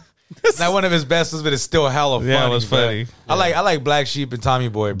probably not one of his best, but it's still hella funny. Yeah, it was bruh. funny. I like Black Sheep and Tommy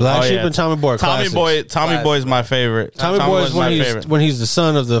Boy. Bruh. Black Oh, Sheep yeah. and Tommy Boy. are Tommy classics. Boy. Tommy Classic. Boy's my favorite. Tommy Boy is Boy's my when favorite. he's the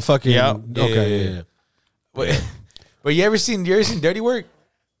son of the fucking. Yep. Okay, Yeah. yeah. But you ever seen Dirty Work?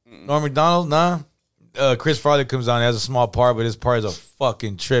 Norm Macdonald? Nah. Chris Farley comes on. He has a small part, but his part is a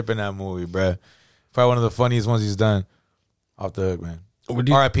fucking trip in that movie, bruh. Probably one of the funniest ones he's done. Off the hook, man.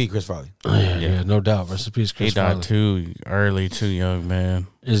 R.I.P. Chris Farley. Oh, yeah, no doubt. Rest in peace, He Chris died Farley. too early, too young, man.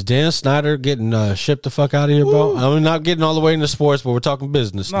 Is Dan Snyder getting shipped the fuck out of here, bro? I'm not getting all the way into sports, but we're talking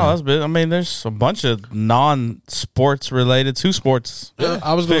business. No, now. that's big. I mean, there's a bunch of non-sports related to sports.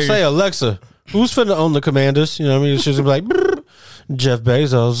 I was gonna say, Alexa, who's finna own the Commanders? You know what I mean? She's gonna be like, "Brrr." Jeff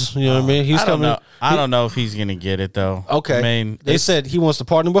Bezos. You know what I mean? He's I don't coming. know. I don't know if he's gonna get it though. Okay. I mean, they said he wants to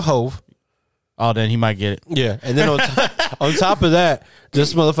partner with Hove. oh, then he might get it. Yeah, and then on top of that,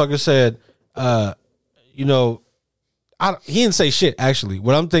 this motherfucker said, you know, he didn't say shit. Actually,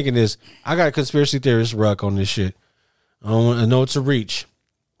 what I'm thinking is, I got a conspiracy theorist ruck on this shit. I know it's a reach,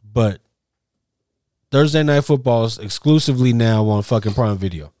 but Thursday Night Football is exclusively now on fucking Prime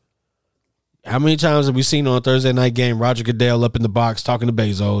Video. How many times have we seen on a Thursday night game Roger Goodell up in the box talking to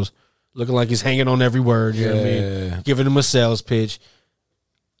Bezos, looking like he's hanging on every word, you know what I mean? Giving him a sales pitch.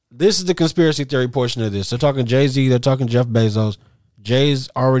 This is the conspiracy theory portion of this. They're talking Jay-Z, they're talking Jeff Bezos. Jay's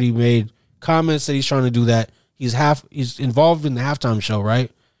already made comments that he's trying to do that. He's involved in the halftime show,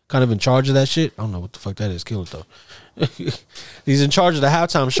 right? Kind of in charge of that shit. I don't know what the fuck that is. Kill it though. He's in charge of the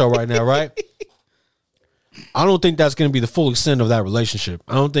halftime show right now, right? I don't think that's going to be the full extent of that relationship.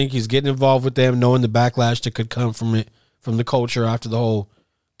 I don't think he's getting involved with them, knowing the backlash that could come from it, from the culture after the whole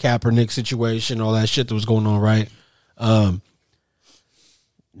Kaepernick situation, all that shit that was going on, right?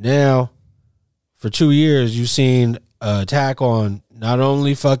 Now, for 2 years, you've seen an attack on not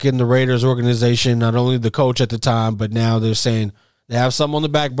only fucking the Raiders organization, not only the coach at the time, but now they're saying they have some on the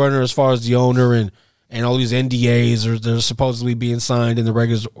back burner as far as the owner and all these NDAs or they're supposedly being signed in the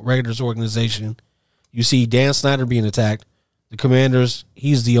Raiders organization. You see Dan Snyder being attacked. The Commanders,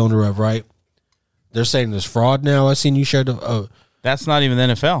 he's the owner of, right? They're saying there's fraud now. I seen you shared That's not even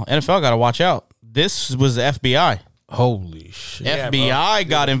the NFL. NFL got to watch out. This was the FBI. Holy shit. FBI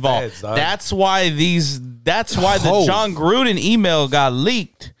got involved. Feds, dog. That's why the John Gruden email got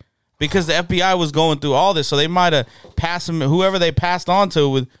leaked because the FBI was going through all this. So they might have passed him, whoever they passed on to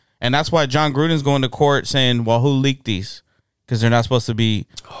with, and that's why John Gruden's going to court saying, well, who leaked these? Because they're not supposed to be,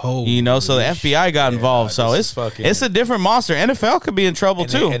 so the FBI got involved. So it's a different monster. NFL could be in trouble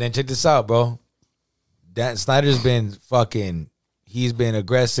too. And then check this out, bro. Dan Snyder's been he's been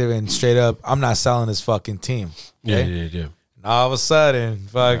aggressive and straight up, I'm not selling this fucking team. Okay? Yeah. And all of a sudden,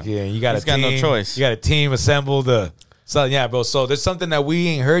 fucking, you got He's a got team. no choice. You got a team assembled. Bro. So there's something that we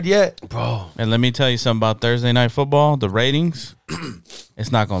ain't heard yet, Bro. And let me tell you something about Thursday Night Football. The ratings,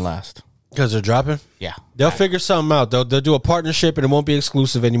 it's not going to last. Because they're dropping? Yeah. They'll figure something out. They'll do a partnership and it won't be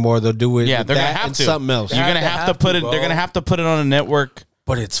exclusive anymore. They'll do it. Yeah, with they're going to that have and to. something else. You're going to have to put it. bro. They're going to have to put it on a network.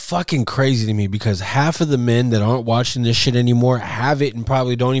 But it's fucking crazy to me because half of the men that aren't watching this shit anymore have it and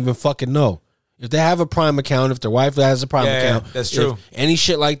probably don't even fucking know. If they have a Prime account, if their wife has a Prime account, that's true. Any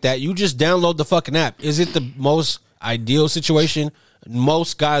shit like that, you just download the fucking app. Is it the most ideal situation?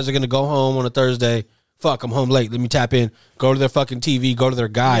 Most guys are going to go home on a Thursday. Fuck, I'm home late. Let me tap in, go to their fucking TV, go to their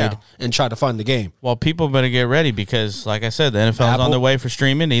guide, and try to find the game. Well, people better get ready because, like I said, the NFL's Apple? on their way for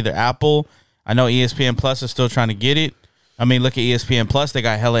streaming. Either Apple, I know ESPN Plus is still trying to get it. I mean, look at ESPN Plus. They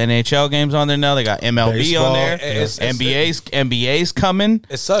got hella NHL games on there now. They got MLB Baseball. on there. It's- NBA's coming.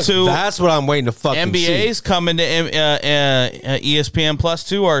 It sucks. That's what I'm waiting to fucking see. NBA's coming to ESPN Plus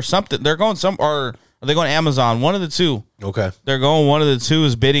too, or something. They're going or are they going to Amazon? One of the two. Okay. They're going. One of the two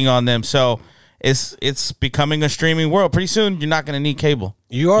is bidding on them. So it's becoming a streaming world. Pretty soon, you're not going to need cable.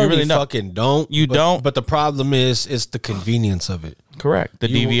 You already really fucking don't. You don't. But the problem is, it's the convenience of it. Correct. The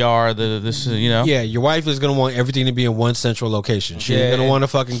DVR. This. Yeah, your wife is gonna want everything to be in one central location. She ain't gonna want to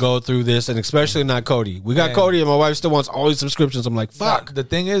fucking go through this, and especially not Cody. We got Cody, and my wife still wants all these subscriptions. I'm like, fuck. The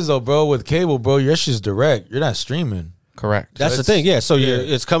thing is, though, bro, with cable, bro, your shit's direct. You're not streaming. Correct. That's the thing, yeah. So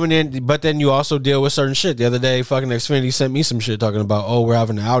it's coming in, but then you also deal with certain shit. The other day, fucking Xfinity sent me some shit talking about, we're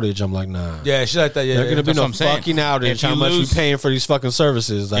having an outage. I'm like, nah. Yeah, shit like that. Yeah, There's gonna be That's no what I'm saying. fucking outage. If How you much we lose- paying for these fucking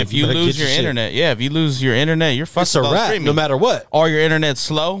services? Like, if you better lose get your shit. internet, if you lose your internet, you're fucked. It's a wrap, no matter what. Or your internet's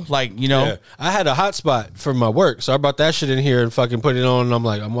slow, Yeah. I had a hotspot for my work, so I brought that shit in here and fucking put it on. And I'm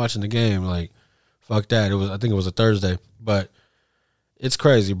like, I'm watching the game. Like, fuck that. I think it was a Thursday, but it's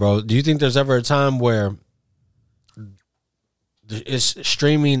crazy, bro. Do you think there's ever a time where it's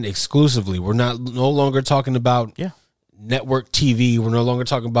streaming exclusively? We're no longer talking about network TV. We're no longer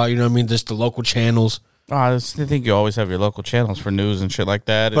talking about, you know what I mean, just the local channels. I think you always have your local channels for news and shit like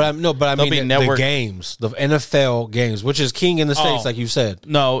that. But I mean the network games, the NFL games, which is king in the States, like you said.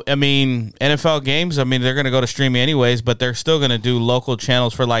 No, I mean NFL games. I mean they're going to go to streaming anyways, but they're still going to do local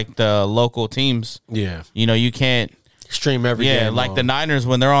channels for like the local teams. Yeah, you can't stream every game. Yeah, like the Niners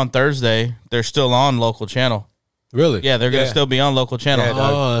when they're on Thursday, they're still on local channel. Really? Yeah, they're going to still be on local channel.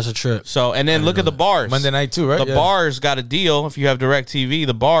 Yeah, that's a trip. So and then look at the bars. Monday night too, right? The bars got a deal. If you have DirecTV,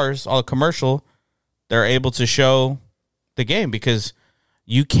 the bars, all the commercial, they're able to show the game because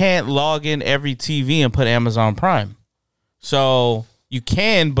you can't log in every TV and put Amazon Prime. So You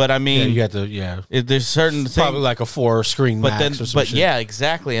can, but I Yeah, mean, you got to. there's certain things. Probably like a 4-screen But max then, or some shit. yeah,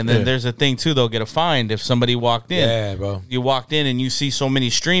 exactly. And then Yeah. there's a thing too. They'll get a fine if somebody walked in. Yeah, bro. You walked in and you see so many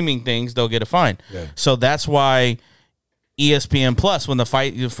streaming things, they'll get a fine. Yeah. So that's why ESPN Plus, when the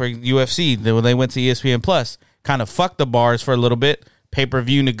fight for UFC, when they went to ESPN Plus, kind of fucked the bars for a little bit.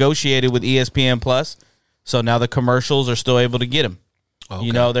 Pay-per-view negotiated with ESPN Plus, so now the commercials are still able to get them. Okay.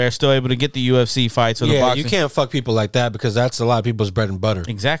 You know, they're still able to get the UFC fights or the Yeah, boxing. you can't fuck people like that because that's a lot of people's bread and butter.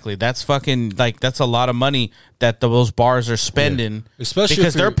 Exactly. That's fucking like that's a lot of money that those bars are spending, Especially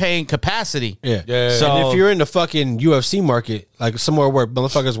because if they're you're- paying capacity. Yeah. Yeah. So And if you're in the fucking UFC market, like somewhere where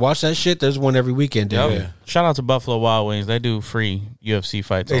motherfuckers watch that shit, there's one every weekend. Yep. Dude. Shout out to Buffalo Wild Wings. They do free UFC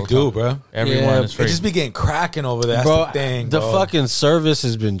fights. They all the do, time. bro. Everyone Yeah, is free. It just be getting cracking over there. That's Bro, the thing. the bro. fucking service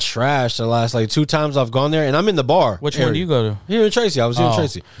has been trashed the last like 2 times I've gone there, and I'm in the bar. Which one do you go to? Here in Tracy. I was here in Oh,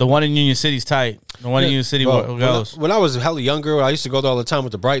 Tracy. the one in Union City's tight. The one in Union City Bro, goes. when I was hella younger, I used to go there all the time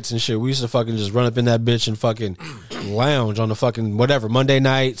with the Brights and shit. We used to fucking just run up in that bitch and fucking lounge on the fucking whatever, Monday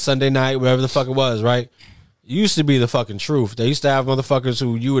night, Sunday night, whatever the fuck it was, right? It used to be the fucking truth. They used to have motherfuckers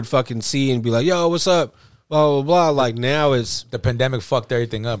who you would fucking see and be like, yo, what's up? Blah, blah, blah. Like now it's. The pandemic fucked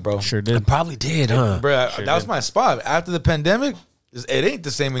everything up, bro. Sure It did. probably did, huh? Bro, that was my spot. After the pandemic, it ain't the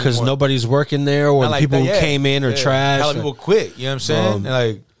same anymore. Because nobody's working there, or Not the like people that, who yeah. came in or Yeah. trash. Hella people quit. You know what I'm saying? And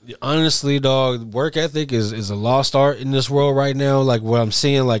like, Honestly, dog, work ethic is a lost art in this world right now. Like what I'm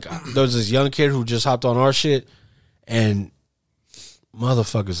seeing, like there's this young kid who just hopped on our shit, and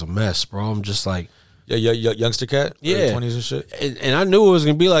motherfucker's a mess, bro. I'm just like, youngster cat, Yeah. 20s and shit. and I knew it was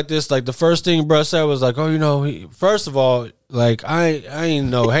gonna be like this. Like the first thing bruh said was like, oh, you know, first of all, like I ain't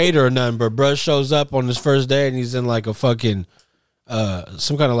no hater or nothing, but bruh shows up on his first day and he's in like a fucking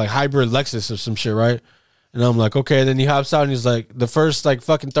some kind of like hybrid Lexus or some shit, right? And I'm like, okay. Then he hops out and he's like, the first like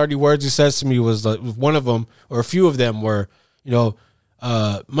fucking 30 words he says to me was like, one of them or a few of them were, you know,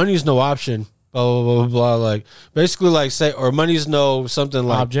 money's no option. Blah, blah, blah, blah, blah. Like basically like say, or money's no something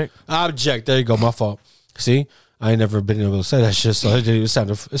like object. There you go. My fault. See, I ain't never been able to say that shit. So it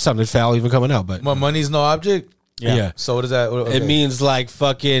sounded foul even coming out, but My money's no object. yeah. So what is that? Okay. It means like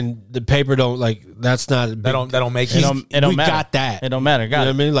fucking the paper don't like that's not a big, that don't make It it. don't we matter. got that. It don't matter. You Got know what I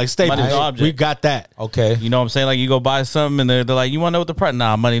it. mean? Like Staples, Money's no object. we got that. Okay. You know what I'm saying? Like you go buy something and they're like, you want to know what the price?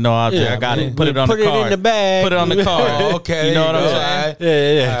 Nah, money no object. Yeah, I got man. it. Put it on Put the it card. in the bag. Put it on the card. Oh, okay. You know what I'm there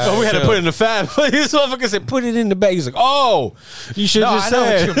saying? Yeah. So we had to sure. put it in the fab. This motherfucker said, "Put it in the bag." He's like, "Oh, you should No, just I know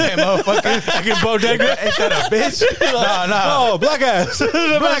say what you meant, motherfucker. like a bodega." Ain't that a bitch? No. Oh, black ass.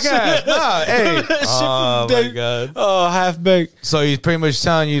 Black ass. Nah, hey. Oh my god. Oh, half baked. So he's pretty much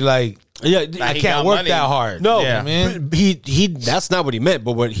telling you like, Yeah, I he can't got work money. that hard. No, Yeah. man. but he that's not what he meant.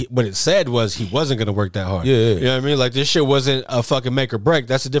 But what it said was he wasn't going to work that hard. Yeah. You know what I mean? Like this shit wasn't a fucking make or break.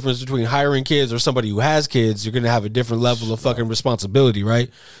 That's the difference between hiring kids or somebody who has kids. You're going to have a different level of fucking responsibility, right?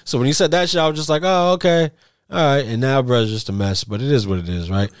 So when he said that shit, I was just like, oh, okay. All right, and now bro's just a mess, but it is what it is,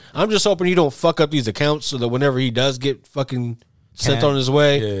 right? I'm just hoping he don't fuck up these accounts so that whenever he does get fucking sent on his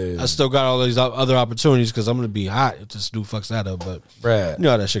way, Yeah. I still got all these other opportunities because I'm going to be hot if this dude fucks that up, but Brad. you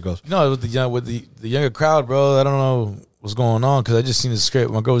know how that shit goes. No, with the younger crowd, bro. I don't know what's going on because I just seen the script.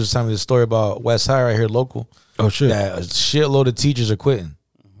 My girl was just telling me this story about West High right here, local. Oh, shit. That a shitload of teachers are quitting.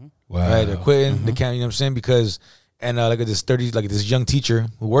 Wow. Right, they're quitting. They can't. You know what I'm saying? Because like this young teacher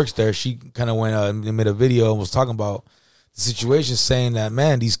who works there, she kind of went and made a video and was talking about the situation, saying that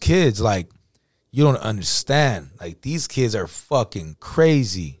man, these kids like you don't understand. Like these kids are fucking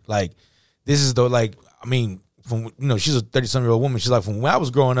crazy. Like this is from she's a 30-some-year-old woman. She's like, from when I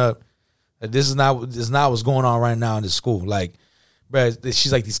was growing up, this is not what's going on right now in the school. Like, bruh,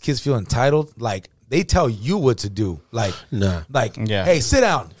 she's like, these kids feel entitled. Like they tell you what to do. Like, Nah. like, Yeah. hey, sit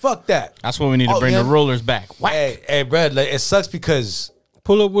down. Fuck that. That's what we need to bring the rulers back. Whack. Hey, Brad, like, it sucks because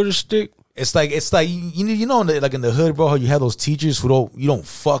Pull up with a stick. it's like you know like in the hood, bro, how you have those teachers who you don't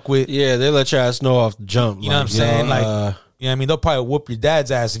fuck with. Yeah, they let your ass know off the jump. You know what I'm saying? Like, you know what I mean? They'll probably whoop your dad's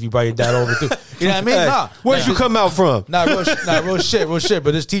ass if you brought your dad over too. You know what I mean? hey, Nah, where'd you come out from? Nah, real shit.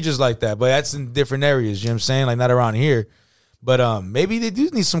 But there's teachers like that. But that's in different areas. You know what I'm saying? Like not around here. But maybe they do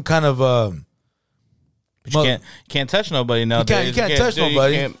need some kind of But you can't touch nobody nowadays. You can't touch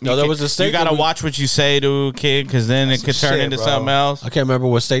nobody. No, there was a You state got to that we- watch what you say to a kid because then it could turn shit, into bro. something else. I can't remember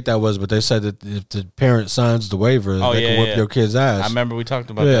what state that was, but they said that if the parent signs the waiver, Oh, they yeah, can whip yeah. your kid's ass. I remember we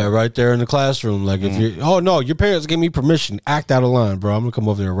talked about Yeah, that. right there in the classroom. Like if you, oh no, your parents gave me permission. Act out of line, bro. I'm gonna come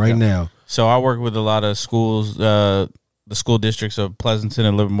over there right now. So I work with a lot of schools, the school districts of Pleasanton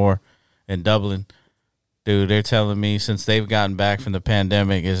and Livermore and Dublin. Dude, they're telling me since they've gotten back from the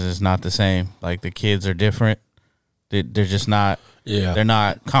pandemic, is not the same. Like the kids are different. They're just not. Yeah. They're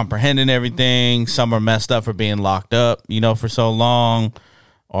not comprehending everything. Some are messed up for being locked up, for so long.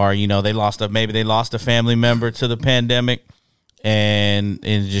 Or, maybe they lost a family member to the pandemic and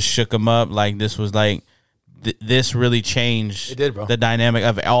it just shook them up. Like this was like, this really changed the dynamic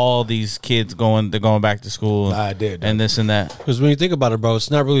of all these kids going back to school. It did. And this and that. Because when you think about it, bro,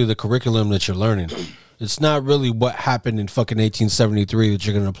 it's not really the curriculum that you're learning. It's not really what happened in fucking 1873 that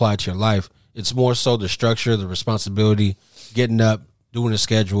you're going to apply to your life. It's more so the structure, the responsibility, getting up, doing a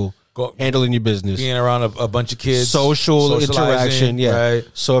schedule, handling your business. Being around a bunch of kids. Social interaction, yeah. Right.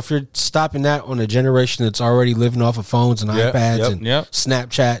 So if you're stopping that on a generation that's already living off of phones and iPads and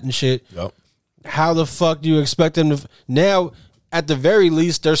Snapchat and shit, how the fuck do you expect them to... Now, at the very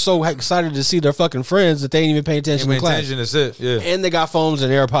least, they're so excited to see their fucking friends that they ain't even paying attention to class. That's it, yeah. And they got phones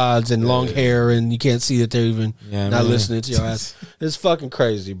and AirPods and long hair, and you can't see that they're even not listening to your ass. It's fucking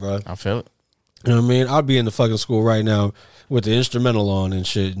crazy, bro. I feel it. You know what I mean? I'll be in the fucking school right now with the instrumental on and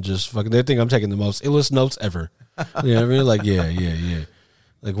shit, and just fucking... They think I'm taking the most illest notes ever. You know what I mean? Like, yeah.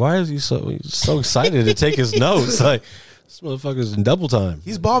 Like, why is he so excited to take his notes? Like... This motherfucker's in double time.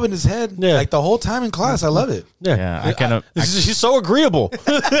 He's bobbing his head like the whole time in class. I love it. Yeah, he's so agreeable.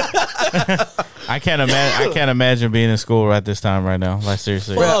 I can't imagine being in school at this time right now. Like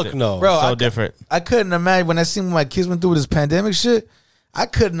seriously, fuck no, bro. So different. I couldn't imagine when I seen when my kids went through this pandemic shit. I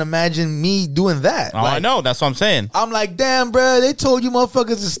couldn't imagine me doing that. Oh, I know. That's what I'm saying. I'm like, damn, bro. They told you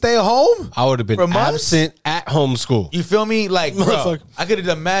motherfuckers to stay home. I would have been absent at home school. You feel me? Like, bro, I could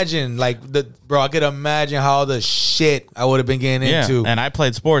imagine, I could imagine how the shit I would have been getting into. And I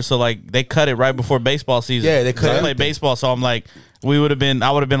played sports, so like they cut it right before baseball season. Yeah, they cut it. I played baseball, so I'm like, I would have been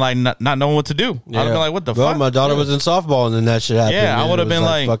like not knowing what to do. I would have been like, what the fuck? My daughter was in softball, and then that shit happened. Yeah, I would have been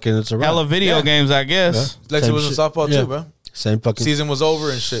like fucking hella video games, I guess. Lexi was in softball too, bro. Same fucking season was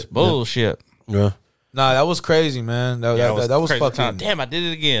over and shit. Bullshit. Yeah. Nah, that was crazy, man. That was fucking. Time. Damn, I did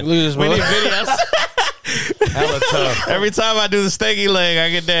it again. Look at this, we need videos. Hella tough. Every time I do the steaky leg, I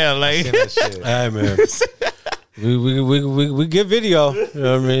get down. Like, hey man, we get video. You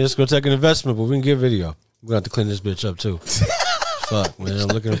know what I mean? It's gonna take an investment, but we can get video. We're gonna have to clean this bitch up too. Fuck,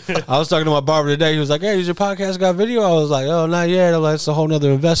 man. I was talking to my barber today. He was like, "Hey, does your podcast got video?" I was like, "Oh, not yet." I'm like, "It's a whole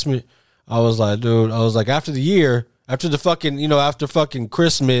nother investment." I was like, "Dude," I was like, after the year. After the fucking, after fucking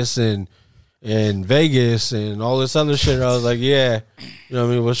Christmas and Vegas and all this other shit, I was like, yeah, you know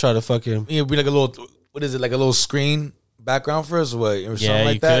what I mean? We'll try to fucking... It'd be like a little, what is it, like a little screen background for us or what? Or something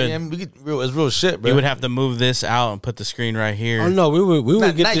like that? Yeah, it's real shit, bro. You would have to move this out and put the screen right here. Oh, no, we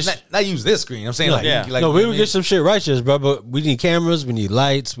would get this... Not use this screen. I'm saying we would get some shit righteous, bro, but we need cameras, we need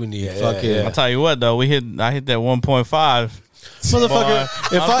lights, we need fucking... I'll tell you what, though, I hit that 1.5...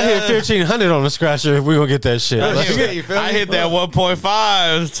 Motherfucker, if I hit 1,500 on the scratcher, we gonna get that shit. I hit that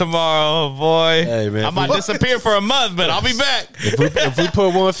 1.5 tomorrow, boy. Hey man, I might disappear for a month, but I'll be back. If we put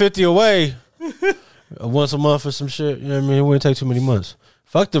 150 away once a month for some shit, you know what I mean? It wouldn't take too many months.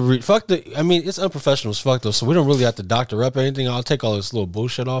 Fuck the. I mean, it's unprofessional as fuck though, so we don't really have to doctor up anything. I'll take all this little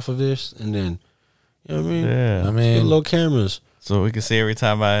bullshit off of this, and then you know what I mean? Yeah, I mean, get little cameras. So we can see every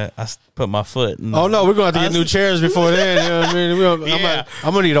time I put my foot in. Oh no, we're gonna have to get new chairs before then. You know what I mean?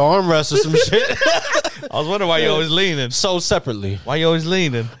 I'm gonna need an armrest or some shit. I was wondering why you always leaning. Sold separately. Why you always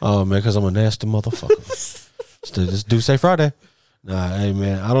leaning? Oh man, because I'm a nasty motherfucker. Just do say Friday. Nah, hey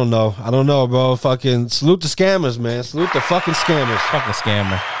man, I don't know, bro. Fucking salute the scammers, man. Salute the fucking scammers. Fucking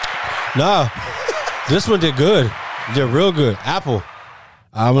scammer. Nah, this one did good. Did real good. Apple.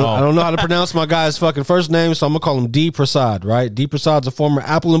 I don't know how to pronounce my guy's fucking first name, so I'm going to call him D. Prasad, right? D. Prasad's a former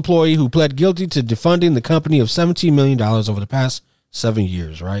Apple employee who pled guilty to defunding the company of $17 million over the past 7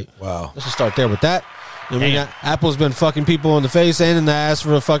 years, right? Wow. Let's just start there with that. I mean, Apple's been fucking people in the face and in the ass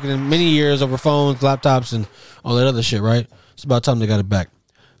for fucking many years over phones, laptops, and all that other shit, right? It's about time they got it back.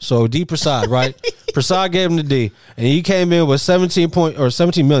 So D. Prasad, right? Prasad gave him the D, and he came in with 17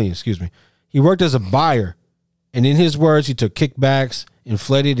 million, excuse me. He worked as a buyer, and in his words, he took kickbacks,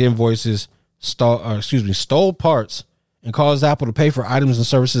 inflated invoices, stole parts, and caused Apple to pay for items and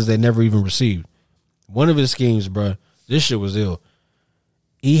services they never even received. One of his schemes, bro, this shit was ill.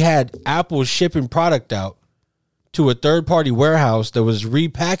 He had Apple shipping product out to a third-party warehouse that was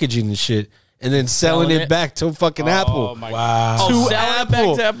repackaging the shit and then selling it back to fucking Apple. Wow. To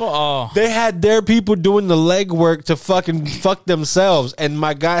Apple. Back to Apple? Oh. They had their people doing the legwork to fucking fuck themselves, and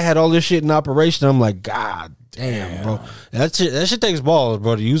my guy had all this shit in operation. I'm like, God damn, bro. That shit takes balls,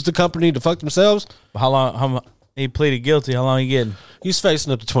 bro. To use the company to fuck themselves. How long he pleaded guilty? How long he getting? He's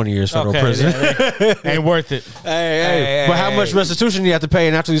facing up to 20 years federal prison. Ain't worth it. Hey. But how much restitution do you have to pay?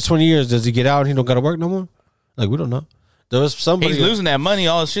 And after these 20 years, does he get out and he don't got to work no more? Like, we don't know. There was somebody. He's losing that money.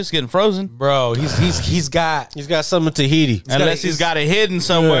 All his shit's getting frozen. Bro, he's got some in Tahiti. Unless he's got it hidden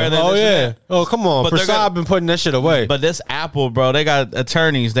somewhere. Then Oh this and yeah. that. Oh come on. But they're Prasad been putting that shit away. But this Apple, bro, they got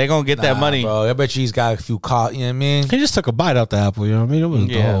attorneys. They gonna get that money. bro. I bet you he's got a few caught. You know what I mean? He just took a bite out the apple. You know what I mean? It wasn't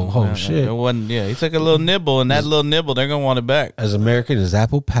the whole man, shit. It wasn't. Yeah, he took a little nibble, and that little nibble, they're gonna want it back. As American as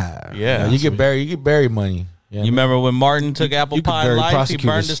apple pie. Yeah, You get bury money. You remember when Martin took apple you could pie bury life? He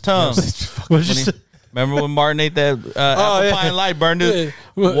burned his tongue. What'd you say? Remember when Martin ate that apple pie and light, burned his?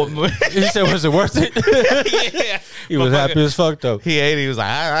 He said, "Was it worth it?" Yeah. He was happy as fuck though. He ate it. He was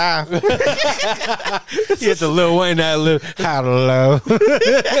like, He had the Lil Wayne that little how to love.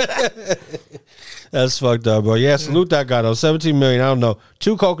 That's fucked up, bro. Yeah, salute that guy though. 17 million. I don't know.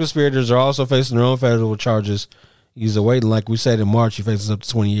 2 co-conspirators are also facing their own federal charges. He's awaiting, like we said in March, he faces up to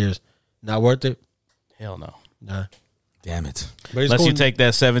 20 years. Not worth it. Hell no. Nah. Damn it. But Unless you take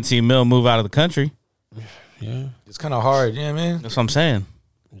that 17 mil, move out of the country. yeah, It's kind of hard. You know what I mean? That's what I'm saying.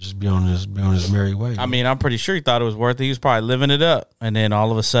 just be on his merry way. I mean, I'm pretty sure he thought it was worth it. He was probably living it up, and then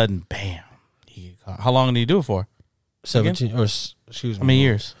all of a sudden, bam. How long did he do it for? 17 or excuse me. How many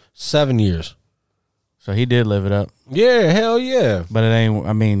years? 7 years. So he did live it up, Yeah, hell yeah. but it ain't.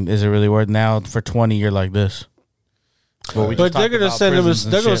 I mean, is it really worth now for 20? You're like this. But they're gonna send him.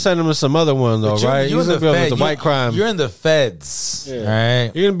 They're gonna send him to some other one though, right? You're He's in gonna be up with the Fed. white crime. You're in the feds. All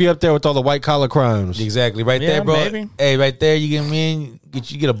right. You're gonna be up there with all the white collar crimes. Exactly. Right Yeah, there, bro. maybe. Hey, right there, you get me in.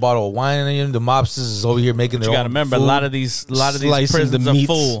 You get a bottle of wine and then the mobsters is over here making their You own got to remember, food. a lot of these Slicing prisons the are meats.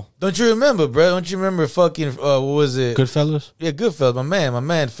 full. Don't you remember, bro? Don't you remember fucking what was it? Goodfellas. Yeah, Goodfellas. My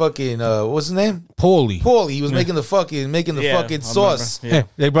man, fucking what's his name? Paulie. Paulie. He was making the fucking Yeah, I sauce. remember. Yeah. Hey,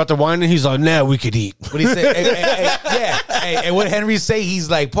 they brought the wine and he's like, now we could eat. What he say? And what Henry say? He's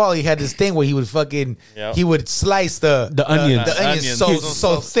like Paulie had this thing where he would fucking Yep. he would slice the onions. the onions Onions.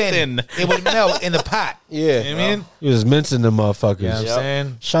 so thin it would melt in the pot. Yeah. You know what I mean? He was mincing them motherfuckers. You know what I'm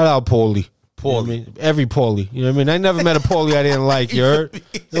saying? Shout out Paulie. You know what I mean? Every Paulie. You know what I mean? I never met a Paulie I didn't like, you heard?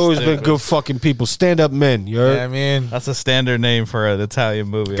 They've always been good fucking people. Stand up men, you You know heard? what I mean? That's a standard name for an Italian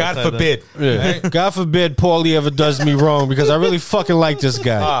movie. God forbid. Yeah. God forbid Paulie ever does me wrong because I really fucking like this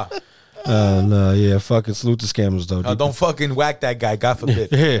guy. No, yeah, fucking salute the scammers though. dude. Don't fucking whack that guy. God forbid.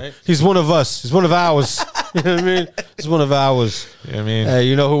 Yeah, he's one of us. He's one of ours. You know what I mean? He's one of ours. You know what I mean? Hey,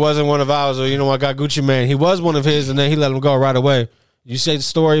 you know who wasn't one of ours? Or you know, I got Gucci Man. He was one of his, and then he let him go right away. You say the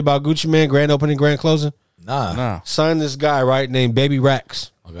story about Gucci Man, grand opening, grand closing? Nah. Signed this guy, right, named Baby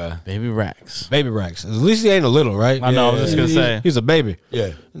Rax. Okay. Baby Rax. Baby Rax. At least he ain't a little, right? I know, I was just gonna say. He's a baby.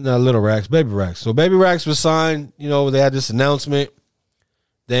 Yeah. Not little Rax, Baby Rax. So Baby Rax was signed. You know, they had this announcement.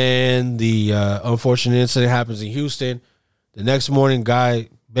 Then the unfortunate incident happens in Houston. The next morning,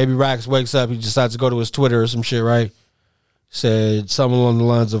 Baby Rax wakes up. He decides to go to his Twitter or some shit, right? Said something along the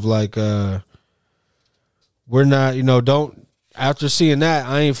lines of like, we're not, don't, after seeing that,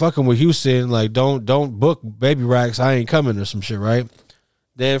 I ain't fucking with Houston. Like, don't book Baby Rax. I ain't coming or some shit, right?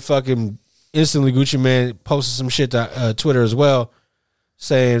 Then fucking instantly Gucci Man posted some shit to Twitter as well,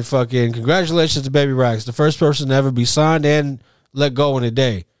 saying fucking congratulations to Baby Rax, the first person to ever be signed and let go in a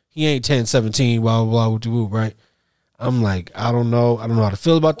day. He ain't 10, 17, blah, blah, blah, blah, right? I'm like, I don't know how to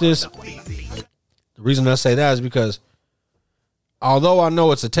feel about this. The reason I say that is because although I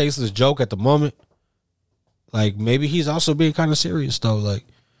know it's a tasteless joke at the moment, like maybe he's also being kind of serious though. Like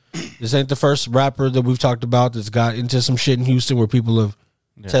this ain't the first rapper that we've talked about that's got into some shit in Houston where people have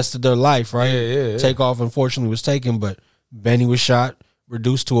tested their life, right? Yeah. Takeoff unfortunately was taken, but Benny was shot,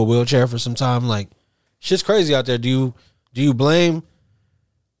 reduced to a wheelchair for some time. Like shit's crazy out there. Do you blame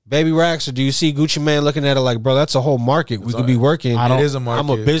Baby Rax or do you see Gucci Man looking at it like, bro, that's a whole market we could be working? It is a market. I'm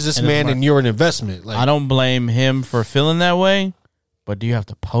a businessman and you're an investment. Like I don't blame him for feeling that way, but do you have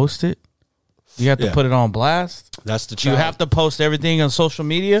to post it? Do you have to put it on blast? That's the Do you have to post everything on social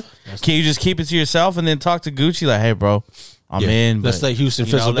media? Can you just keep it to yourself and then talk to Gucci like, hey, bro, I'm in. Let's but, let Houston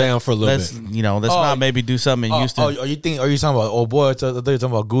you know, fizzle down for a little let's, bit. let's not maybe do something in Houston. Are you talking about? I thought you were talking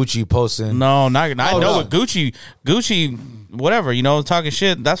about Gucci posting. No, not. I know no. what Gucci, whatever. Talking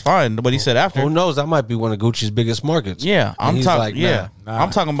shit. That's fine. What he said after. Who knows? That might be one of Gucci's biggest markets. Yeah, And I'm he's talking. like, yeah, nah. I'm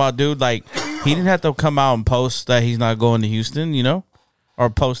talking about dude. Like he didn't have to come out and post that he's not going to Houston. Or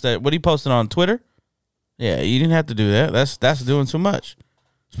post that. What he posted on Twitter. Yeah, you didn't have to do that. That's doing too much,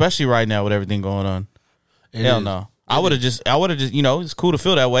 especially right now with everything going on. Hell no. I would have just. It's cool to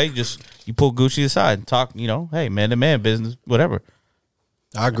feel that way. Just you pull Gucci aside and talk. Hey, man to man business, whatever.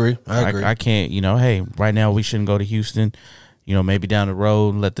 I agree. I can't, hey, right now we shouldn't go to Houston. Maybe down the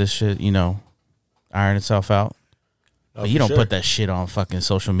road, let this shit, iron itself out. But you don't put that shit on fucking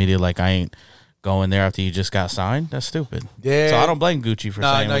social media like I ain't go in there after you just got signed. That's stupid. Yeah. So I don't blame Gucci for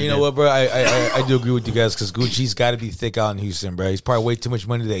saying. No, what he you know did. what, bro? I do agree with you guys because Gucci's got to be thick out in Houston, bro. He's probably way too much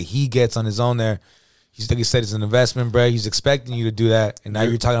money that he gets on his own there. He's like he said, it's an investment, bro. He's expecting you to do that, and now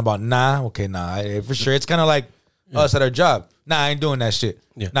you're talking about for sure. It's kind of like us at our job. Nah, I ain't doing that shit.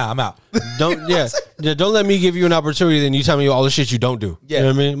 Yeah. Nah, I'm out. Don't don't let me give you an opportunity, then you tell me all the shit you don't do. Yeah. You know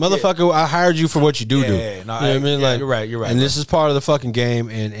what I mean? Motherfucker, I hired you for what you do do. Yeah, no, you know what I mean? yeah, Like, you're right, And bro. this is part of the fucking game.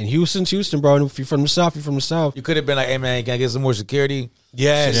 And Houston's Houston, bro. And if you're from the South, you're from the South. You could have been like, hey man, can I get some more security?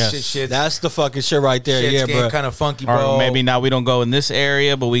 Yes. Shit. That's the fucking shit right there. Shit's Yeah, getting bro. kind of funky, bro. Or maybe now we don't go in this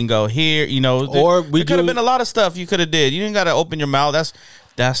area, but we can go here. You know, Or we there could have do- been a lot of stuff you could have did. You didn't got to open your mouth.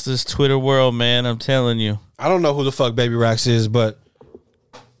 That's this Twitter world, man. I'm telling you. I don't know who the fuck Baby Rax is, but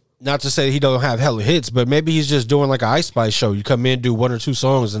not to say he don't have hella hits, but maybe he's just doing like an Ice Spice show. You come in, do 1 or 2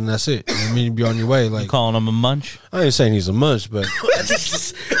 songs, and that's it. You know what I mean, you be on your way. Like, Calling him a munch. I ain't saying he's a munch, but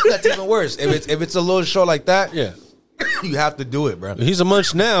that's even worse. If it's a little show like that, yeah, you have to do it, bro. he's a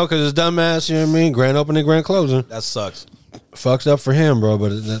munch now because his dumbass. You know what I mean? Grand opening, grand closing. That sucks. Fucks up for him, bro.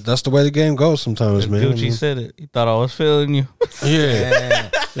 But that's the way the game goes sometimes, man. Gucci said it. He thought I was feeling you. Yeah,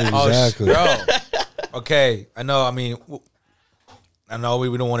 exactly. Bro. Okay, I know. I mean, I know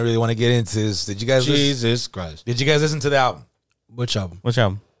we don't really want to get into this. Did you guys? Jesus Christ! Did you guys listen to the album? Which album? Which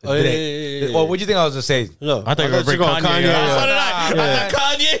album? Oh, yeah. Well, what do you think I was gonna say? No, I thought you were you going Kanye. Yeah. So did I. I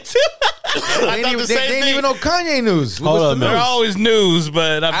thought Kanye too. They didn't even know Kanye news. Hold What's on, the man. They're news? always news,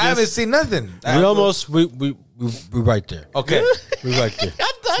 but I haven't seen nothing. We right there. Okay. We right there.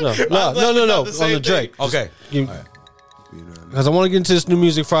 No. about On the the same Drake. Okay. Because I want to get into this new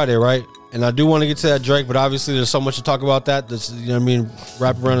music Friday, right? And I do want to get to that Drake, but obviously there's so much to talk about that. That's, you know what I mean,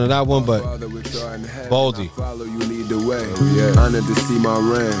 wrap around to that one. But Baldy. Follow you, lead the way. Honored to see my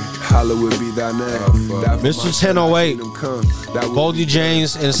reign. Hollywood be thy name. Mr. 1008, Baldy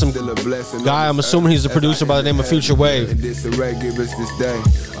James, and some guy, I'm assuming he's the producer by the name of Future Wave. This is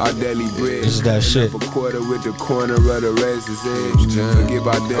that shit. I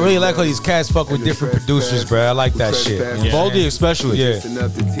really like how these cats fuck with different producers, bro. I like that shit. Baldy especially. Yeah.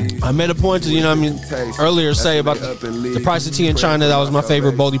 I made a point to, you know what I mean, earlier say about the price of tea in China. That was my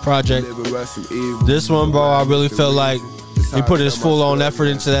favorite Baldy project. This one, bro, I really feel like he put his full on effort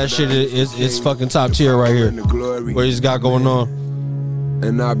into that shit. It's fucking top tier right here. What he's got going on.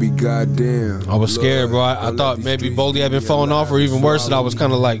 And I be goddamn. I was scared, bro. I thought maybe Baldy had been falling off, or even worse, that I was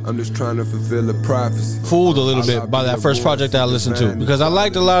kind of like I'm just trying to fulfill the prophecy. fooled a little bit by that first project that I listened to, because I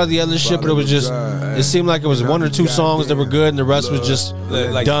liked a lot of the other shit, but it was just, it seemed like it was 1 or 2 songs that were good, and the rest was just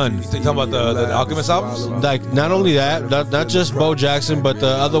done. You talking about the Alchemist albums? Like, not only that, not just Bo Jackson, but the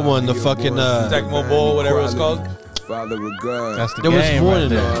other one, the fucking Tecmo Bowl, whatever it's called. Father of God. That's the there was game more right than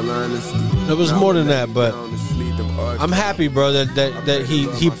there. that. There was more than that, but I'm happy, bro, that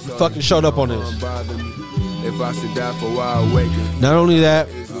he fucking showed up on this. If I should die for a while awaken. Not only that,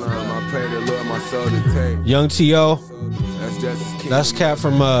 Islam, I pray the Lord my soul to take. Young T.O., That's Justice King. that's Cat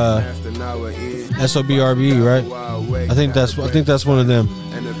from After now we're in. SOBRB, right? I think that's one of them.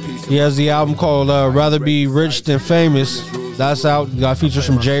 And a piece of He has the album called Rather Be Rich Than Famous. That's out. Got features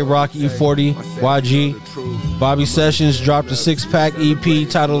from J-Rock, E40, YG. Bobby Sessions dropped a 6-pack EP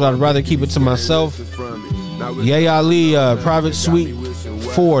titled I'd Rather Keep It To Myself. Ye Ali, Private Suite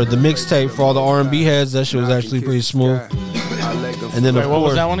 4, the mixtape for all the R&B heads. That shit was actually pretty smooth. And then, Wait, of what was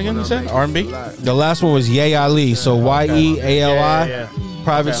course, that one again? You said R&B. the last one was Ye Ali. So YEALI,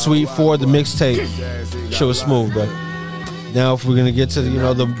 Private Suite 4, the mixtape. Shit was smooth, bro. Now, if we're gonna get to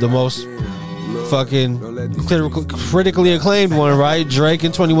the most fucking critically acclaimed one, right? Drake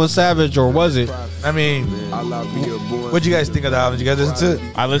and 21 Savage, or was it? I mean, what'd you guys think of the album? Did you guys listen to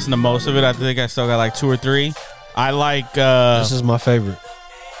it? I listened to most of it. I think I still got like 2 or 3. I like This is my favorite.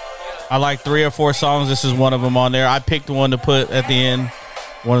 I like 3 or 4 songs. This is one of them on there. I picked one to put at the end.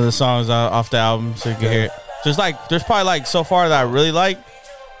 One of the songs off the album, so you can hear it. There's probably like so far that I really like.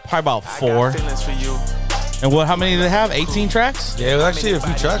 Probably about 4. And how many did they have? 18 tracks? Yeah, it was actually a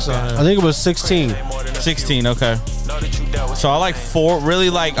few tracks on I there. think it was 16. 16. Okay. So I like 4. Really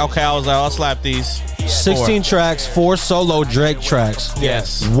like. Okay, I was like, I'll slap these. 16 tracks, 4 solo Drake tracks.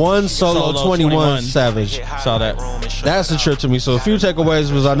 Yes. 1 solo, Solo 21 Savage. Saw that. That's the trip to me. So a few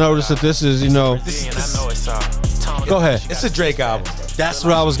takeaways was I noticed that this is, go ahead. It's a Drake album. That's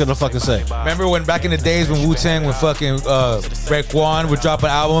what I was gonna fucking say. Remember when back in the days when Wu-Tang, when fucking Raekwon would drop an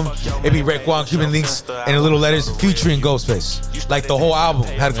album, it'd be Raekwon, Cuban Links, and the little letters featuring Ghostface. Like the whole album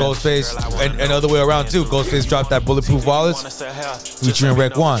had Ghostface, and other way around too. Ghostface dropped that Bulletproof Wallets featuring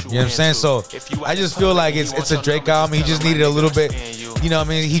Raekwon. You know what I'm saying? So I just feel like it's a Drake album. He just needed a little bit. you know what I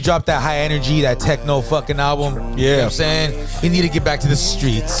mean? He dropped that high energy, that techno fucking album. You know what I'm saying? He need to get back to the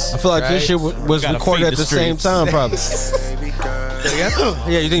streets. I feel like this shit was Gotta recorded feed at the the same streets. time, probably.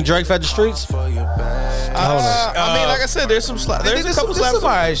 Yeah, you think Drake fed the streets? I mean, like I said, there's a couple slaps. some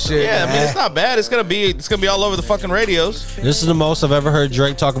alright shit. Yeah, I mean, man. it's not bad. It's gonna be all over the fucking radios. This is the most I've ever heard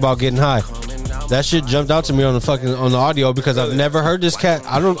Drake talk about getting high. That shit jumped out to me on the audio because I've never heard this cat.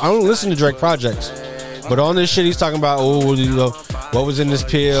 I don't listen to Drake projects, but on this shit he's talking about what was in this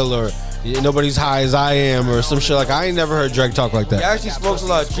pill or nobody's high as I am or some shit like I ain't never heard Drake talk like He that. actually smokes a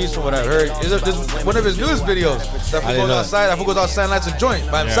lot of trees from what I heard. This one of his newest videos. That fool goes outside. That fool goes outside and lights a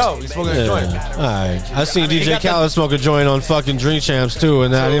joint by himself. He's smoking a joint. All right, I seen DJ Khaled smoke a joint on fucking Drink Champs too,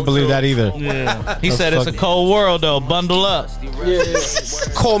 and I didn't believe that either. Yeah. He said it's a cold world though. Bundle up.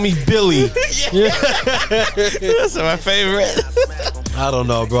 Call me Billy. That's my favorite. I don't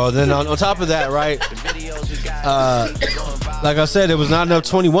know, bro. Then on top of that, right? Like I said, there was not enough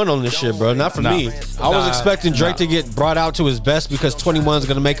 21 on this shit, bro. Not for me. I was expecting Drake to get brought out to his best because 21 is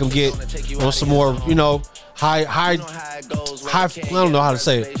gonna make him get on some more, high. I don't know how to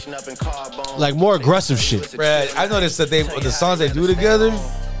say it. Like more aggressive shit. Bruh, I noticed that the songs they do together,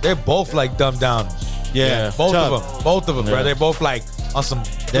 they're both like dumbed down. Yeah, Both of them, bro. They're both like on some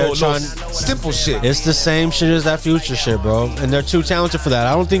They're little trying- simple shit. It's the same shit as that Future shit, bro. And they're too talented for that.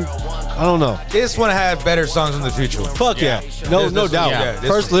 I don't know. This one had better songs in the future. Fuck yeah. No This doubt. one, yeah, this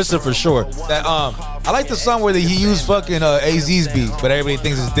First one. listen for sure. That I like the song where he used fucking AZ's beat, but everybody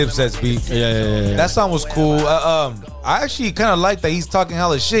thinks it's Dipset's beat. Yeah. That song was cool. I actually kind of like that he's talking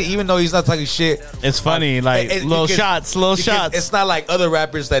hella shit, even though he's not talking shit. It's funny, like little shots. It's not like other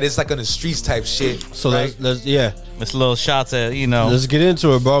rappers that it's like on the streets type shit. So right? let's It's little shots at Let's get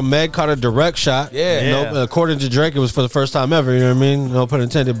into it, bro. Meg caught a direct shot. Yeah. No, according to Drake, it was for the first time ever. You know what I mean? No pun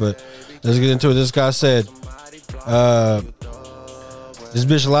intended. But let's get into it. This guy said, "This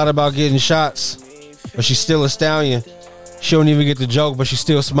bitch lied about getting shots, but she's still a stallion. She don't even get the joke, but she's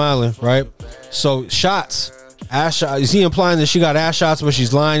still smiling, right? So shots, ass shot. Is he implying that she got ass shots, but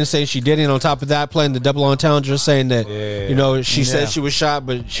she's lying and saying she didn't? On top of that, playing the double entendre, saying that she said she was shot,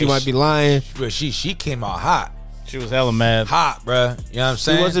 but she might be lying. She came out hot. She was hella mad. Hot, bruh. You know what I'm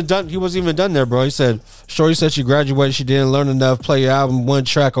saying? He wasn't done. He wasn't even done there, bro. He said, "Shorty said she graduated. She didn't learn enough. Play your album one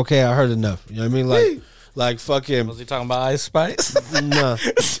track. Okay, I heard enough." You know what I mean? Like fucking. Was he talking about Ice Spice? Nah.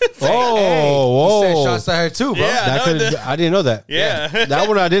 He Whoa. said shots at her too, bro. Yeah. I didn't know that. Yeah. That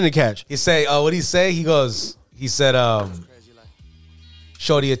one I didn't catch. He say, what'd he say? He said,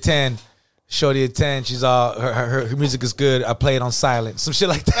 Shorty a 10. Shorty a 10. She's all her music is good. I play it on silent. Some shit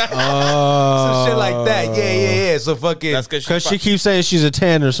like that. Some shit like that. Yeah. So fucking. That's good. Because she keeps saying she's a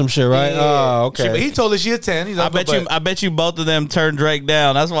 10 or some shit, right? Oh, okay. But he told her she a 10. He's I like, bet you both of them turned Drake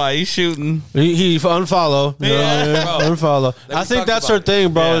down. That's why he's shooting. He unfollow. You know what I mean? Unfollow. I think that's her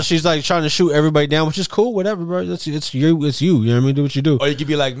thing, bro. Yeah. She's like trying to shoot everybody down, which is cool. Whatever, bro. It's you. It's you. You know what I mean? Do what you do. Or you could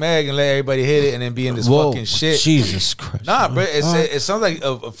be like Meg and let everybody hit it and then be in this fucking shit. Jesus Christ. Nah, bro. It sounds like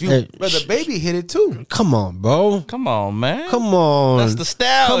a few. Hey, Bro, the baby hit it too. Come on, bro. Come on, man. Come on. That's the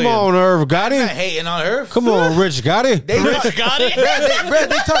stallion. Come on, Irv. Got I'm not it? hating on her. Come on, Rich. Got it? Rich got it.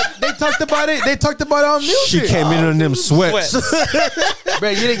 They talked about it. They talked about it on music. She came in on them sweats. Bro,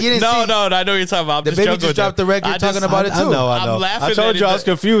 you didn't see. No, I know what you're talking about. I'm The just baby joking just with dropped that. the record talking about it I too. know. I'm laughing I told at you I it. was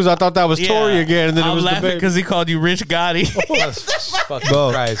confused. I thought that was Tory again, and then it I'm was the laughing baby. because he called you Rich Gotti. Fucking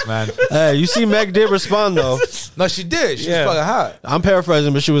Bro. Christ, man. Hey, you see Meg did respond, though. No, she did. She's Yeah. fucking hot. I'm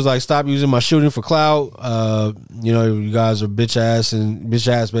paraphrasing, but she was like, "Stop using my shooting for clout. You guys are bitch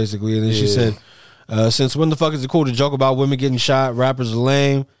ass basically." And then she said, "Since when the fuck is it cool to joke about women getting shot? Rappers are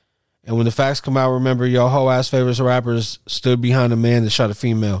lame. And when the facts come out, remember your whole ass favorite rappers stood behind a man that shot a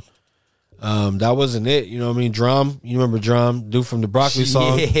female." That wasn't it. You know what I mean? Drum. You remember Drum? Dude from the Broccoli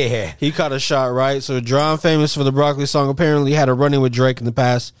song. Yeah. He caught a shot, right? So Drum, famous for the Broccoli song, apparently had a run-in with Drake in the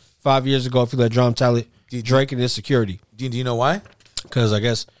past 5 years ago. If you let Drum tell it, Drake and his security. Do you know why? Because I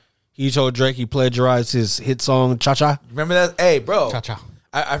guess he told Drake he plagiarized his hit song Cha Cha. Remember that? Hey, bro. Cha-cha.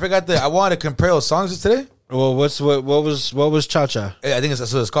 I forgot I wanted to compare those songs today. Well, what was Cha Cha? I think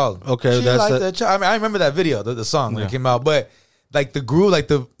that's what it's called. Okay, She that's liked it. that cha- I mean, I remember that video, the song when it came out, but like the groove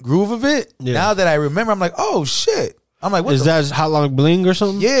of it. Yeah. Now that I remember, I'm like, oh shit. I'm like, what Is that Hot Long Bling or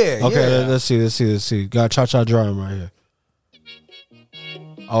something? Yeah. Okay, yeah. let's see. Got Cha Cha Drum right here.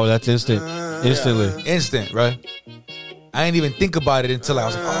 Oh, that's instant. Instantly. Instant, right? I didn't even think about it until I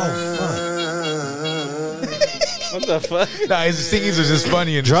was like, oh fuck. What the fuck? Nah, his singings are just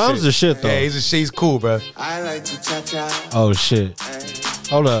funny and Drums shit. are shit, though. Yeah, he's cool, bro. I like to cha-cha. Oh shit.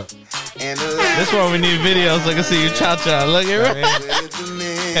 Hold up. This one we need videos so I can see you cha-cha. Look at it.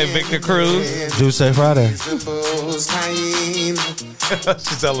 Hey, Victor Cruz. Do say Friday. She's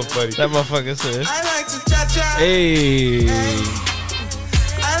hella funny. That motherfucker said. Hey.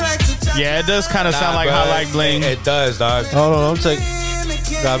 Yeah, it does kind of sound like Hot Like Bling. It does, dog. Hold on, I'm taking.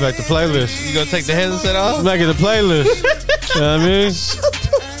 Got back the playlist. You gonna take the headset off? Back in the playlist. You know what I mean?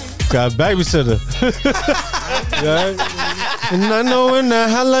 Got babysitter. Right? And I know when that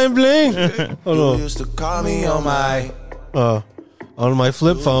hotline bling. Hold on. Used to call me on my On my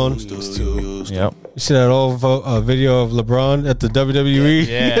flip phone. Yep. You see that old video of LeBron at the WWE?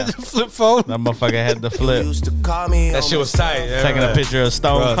 Yeah. The flip phone. That motherfucker had the flip. used to call me That shit was tight. Yeah, Taking a picture of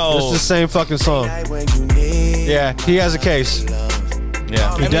Stone It's Cold. the same fucking song. when you need Yeah, he has a case.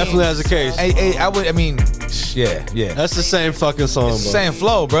 Yeah. He definitely has a case. Hey, I mean, yeah. That's the same fucking song, It's the bro. same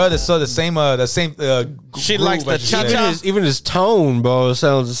flow, bro. The same. She groove, likes the I should say. cha-cha. Even his tone, bro,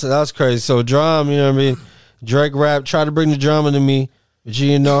 that's crazy. So drum, you know what I mean? Drake rap, try to bring the drama to me, but you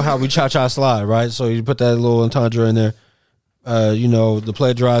didn't know how we cha-cha slide, right? So you put that little entendre in there. The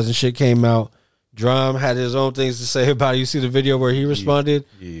plagiarizing shit came out. Drum had his own things to say about it. You see the video where he responded?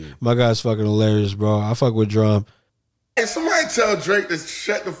 Yeah. My guy's fucking hilarious, bro. I fuck with Drum. Hey, somebody tell Drake to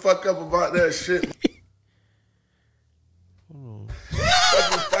shut the fuck up about that shit.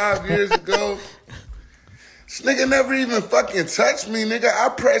 Fucking 5 years ago, this nigga never even fucking touched me, nigga. I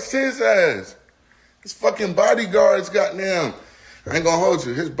pressed his ass. His fucking bodyguards, goddamn. I ain't gonna hold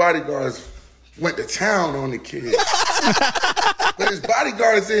you. His bodyguards went to town on the kid. But his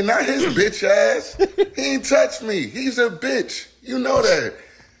bodyguards did, not his bitch ass. He ain't touched me. He's a bitch. You know that.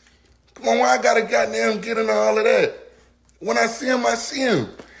 Come on, why I gotta goddamn get into all of that? When I see him, I see him.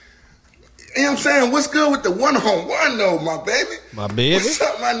 You know what I'm saying? What's good with the one-on-one, though, my baby? My baby? What's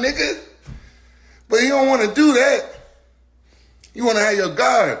up, my nigga? But you don't want to do that. You want to have your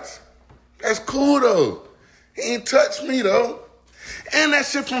guards. That's cool, though. He ain't touched me, though. And that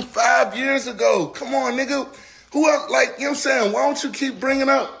shit from 5 years ago. Come on, nigga. Who else, like, you know what I'm saying? Why don't you keep bringing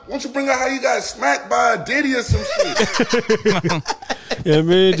up, why don't you bring up how you got smacked by a Diddy or some shit? You know what I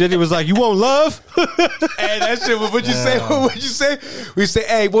mean? Diddy was like, you want love? Hey, that shit. What'd you say? What'd you say? We say,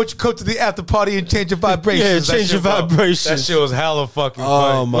 hey, won't you come to the after party and change your vibrations? Yeah, change your vibrations. That shit was hella fucking Oh,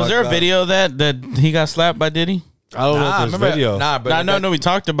 funny. my Was there a God. video of that he got slapped by Diddy? I don't know if there's video. Nah, but No, we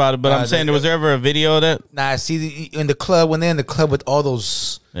talked about it, but I'm saying, was there ever a video of that? Nah, see, in the club, when they're in the club with all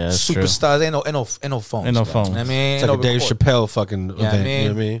those Yeah, that's true. superstars, ain't no phones. Ain't no bro. phones. I mean, It's like a Dave Chappelle fucking Yeah, I event. mean- You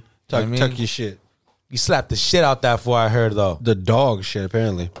know what I mean? I mean- Tuck your shit. You slapped the shit out that for I heard though. The dog shit,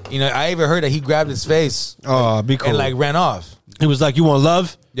 apparently. You know, I even heard that he grabbed his face Oh, be cool. and like ran off. He was like, you want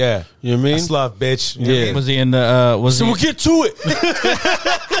love? Yeah, You know what I mean? that's love, bitch. You know what I Yeah. mean? Was he in the So we'll get to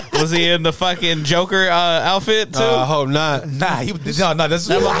it. was he in the fucking Joker outfit too? I hope not. Nah, no. This that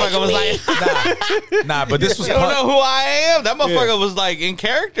motherfucker was like, nah, but this was you don't know who I am. That motherfucker was like in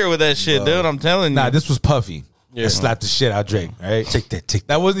character with that shit, dude. I'm telling you. Nah, this was Puffy. Yeah, slapped the shit out of Drake. Right, Take that.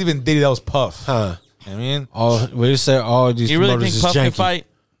 that wasn't even Diddy. That was Puff. Huh. I mean, What do you say? All these you really promoters think is Puff can janky. fight?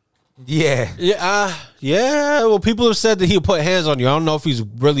 yeah. Yeah. Well, people have said that he'll put hands on you. I don't know if he's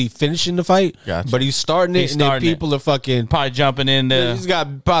really finishing the fight, Gotcha. but he's starting it, He's and then starting it. people are fucking. Probably jumping in there. He's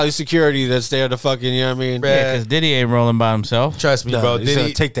got probably security that's there to fucking. You know what I mean? Yeah, because Diddy ain't rolling by himself. Trust me, No, bro. he's Diddy,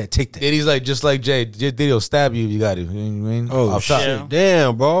 gonna take that. Diddy's like just like Jay. Diddy will stab you if you got to. You know what I mean? Oh Off top. shit! Yeah.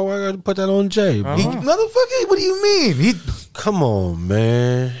 Damn, bro. Why I gotta put that on Jay? Bro? He, motherfucker, what do you mean? He Come on,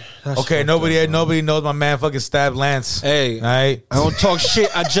 man. That's okay? fucked Nobody up, bro. nobody knows my man fucking stabbed Lance. Hey, all right. I don't talk shit.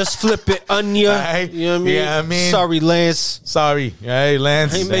 I just flip it on you. Right. You know what I mean? Yeah, I mean- Sorry, Lance. Sorry, hey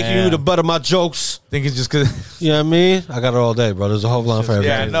Lance. I ain't making you the butt of my jokes. think it's just because. You know what I mean? I got it all day, bro. There's a whole line for everything.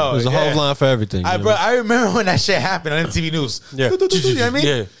 Yeah, I know, There's a yeah. whole line for everything. I you know bro, what I remember when that shit happened on MTV News. Yeah. You know what I mean?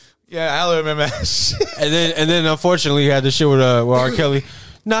 Yeah. Yeah, I remember that shit. I mean? And then unfortunately, he had this shit with R. Kelly.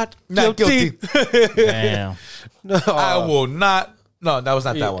 Not guilty. Damn. No, I will not. No, that was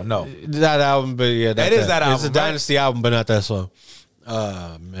not that one. No, that album, but yeah, That is that It's a album, right? Dynasty album, but not that song.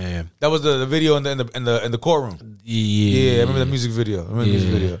 Man, that was the video in the courtroom. yeah, Yeah, I remember the music video. I remember the music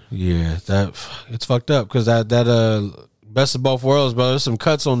video. Yeah, that it's fucked up because that Best of Both Worlds, bro. There's some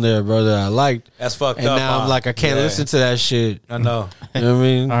cuts on there, bro, that I liked. That's fucked and up. now I'm like, I can't Yeah. listen to that shit. I know. You know what I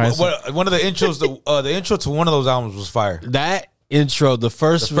mean? All right, so One of the intros, the intro to one of those albums was fire. That intro, the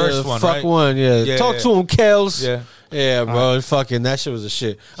first one, fuck right? one, yeah. Yeah, Talk yeah. to him, Kels. Yeah. Yeah, bro. Fucking that shit was a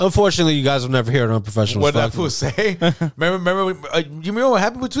shit. Unfortunately, you guys will never hear it on Professional. What did that fool say? remember, you remember what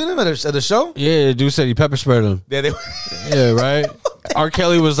happened between them at the show? Yeah, the dude said he pepper sprayed him. Yeah, they. Yeah, right. R.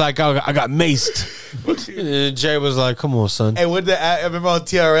 Kelly was like, I got maced. And Jay was like, come on, son. Hey, I remember on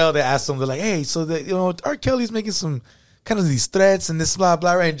TRL they asked him, they're like, hey, so that R. Kelly's making some kind of these threats and this blah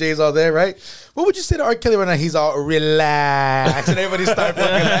blah, right? And Jay's all there, right? What would you say to R. Kelly right now? He's all relax, and everybody started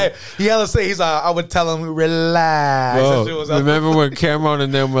fucking laughing. He hella say he's all, I would tell him relax. Bro, That shit was remember when Cameron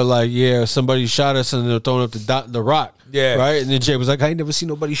and them were like, yeah, somebody shot us and they're throwing up the rock. Yeah. Right? And then Jay was like, I ain't never seen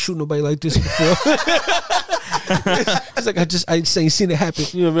nobody shoot nobody like this before. He's like, I ain't seen it happen.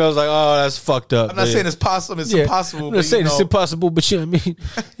 You know what I mean? I was like, oh, that's fucked up. I'm not saying it's possible. It's impossible. I'm not saying it's impossible, but you know what I mean?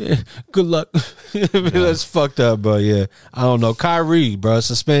 Yeah, good luck. That's fucked up, bro. Yeah. I don't know. Kyrie, bro,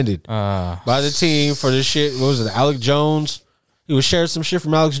 suspended by the team for this shit. What was it? Alex Jones? He was sharing some shit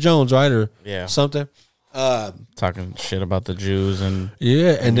from Alex Jones, right? Or something. Talking shit about the Jews and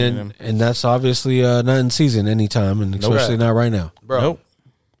and that's obviously not in season anytime, and especially not right now, bro. Nope.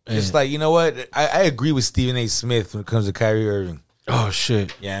 It's like, you know what? I agree with Stephen A. Smith when it comes to Kyrie Irving. Oh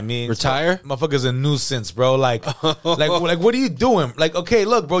shit! Yeah, I mean, retire, motherfucker's a nuisance, bro. Like, like, what are you doing? Like, okay,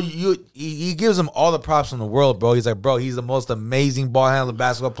 look, bro, he gives him all the props in the world, bro. He's like, bro, he's the most amazing ball handler,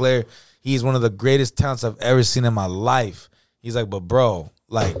 basketball player. He's one of the greatest talents I've ever seen in my life. He's like, but bro,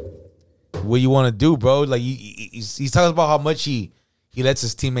 like, what you want to do, bro? Like, he's talking about how much he lets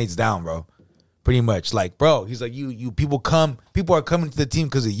his teammates down, bro. Pretty much, like, bro, he's like, people are coming to the team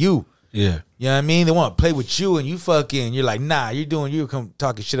because of you. Yeah. You know what I mean? They want to play with you, and you're like, nah, you come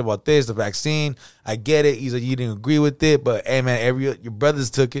talking shit about this, the vaccine. I get it. He's like, you didn't agree with it, but hey, man, your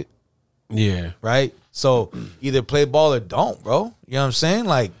brothers took it. Yeah. Right? So either play ball or don't, bro. You know what I'm saying?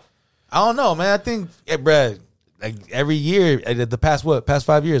 Like, I don't know, man. I think, bro, like every year, the past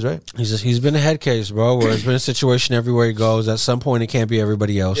 5 years, right? He's been a head case, bro, where it's been a situation everywhere he goes. At some point, it can't be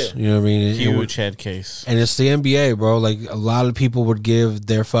everybody else. Yeah. You know what I mean? Huge head case. And it's the NBA, bro. Like, a lot of people would give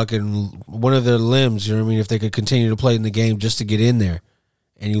their fucking one of their limbs, you know what I mean, if they could continue to play in the game just to get in there.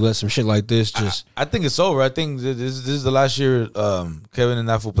 And you let some shit like this just... I think it's over. I think this is the last year Kevin and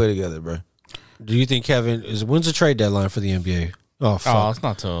Naf will play together, bro. Do you think when's the trade deadline for the NBA? Oh, fuck. Oh, it's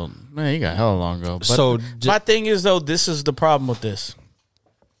not till, man, you got hella long ago. But so my thing is, though, this is the problem with this.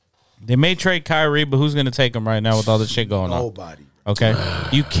 They may trade Kyrie, but who's going to take him right now with all this shit going on? Nobody. Okay?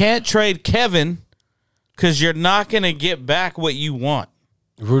 You can't trade Kevin because you're not going to get back what you want.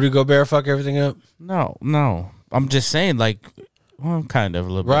 Rudy Gobert fuck everything up? No. I'm just saying, like, well, kind of a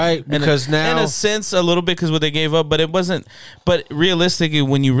little bit. Right, because now... In a sense, a little bit because what they gave up, but it wasn't... But realistically,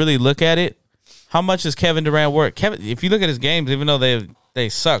 when you really look at it, how much is Kevin Durant worth? Kevin, if you look at his games, even though they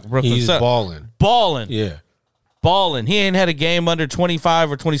suck, Brooklyn he's suck. Balling. Yeah. Balling. He ain't had a game under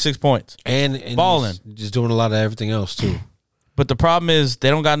 25 or 26 points. And balling. Just doing a lot of everything else, too. But the problem is they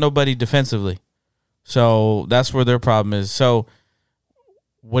don't got nobody defensively. So that's where their problem is. So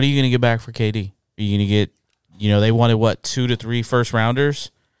what are you going to get back for KD? Are you going to get, they wanted, 2 to 3 first rounders?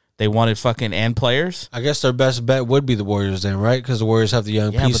 They wanted fucking and players? I guess their best bet would be the Warriors then, right? Because the Warriors have the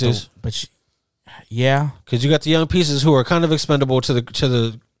young pieces. Yeah, because you got the young pieces who are kind of expendable to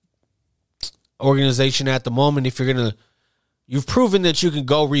the organization at the moment. If you've proven that you can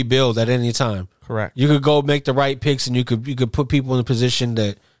go rebuild at any time. Correct. You could go make the right picks, and you could put people in a position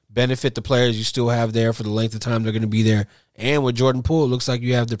that benefit the players you still have there for the length of time they're going to be there. And with Jordan Poole, it looks like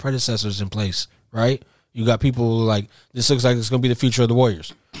you have the predecessors in place, right? You got people like, this looks like it's going to be the future of the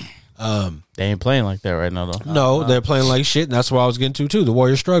Warriors. They ain't playing like that right now, though. No, they're playing like shit, and that's what I was getting to too. The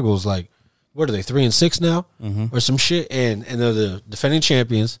Warriors struggles, like. What are they, 3-6 now? Mm-hmm. Or some shit? And they're the defending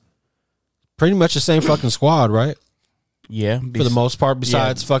champions. Pretty much the same fucking squad, right? Yeah. For the most part,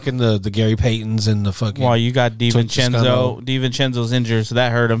 besides fucking the Gary Paytons and the fucking... Well, you got DiVincenzo. DiVincenzo's injured, so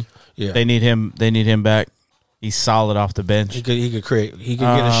that hurt him. Yeah. They need him back. He's solid off the bench. He could create. He could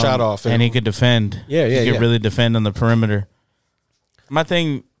get a shot off. And he could defend. Yeah. He could really defend on the perimeter. My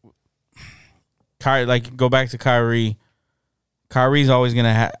thing... go back to Kyrie... Kyrie's always going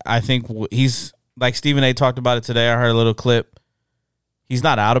to have, I think he's, like Stephen A. talked about it today. I heard a little clip. He's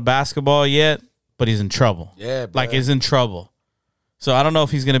not out of basketball yet, but he's in trouble. Yeah, bro. Like, he's in trouble. So I don't know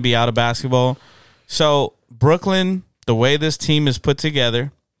if he's going to be out of basketball. So Brooklyn, the way this team is put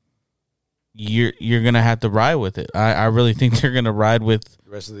together, you're going to have to ride with it. I really think they're going to ride with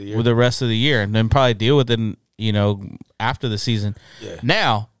the rest of the year. With the rest of the year, and then probably deal with it, after the season. Yeah.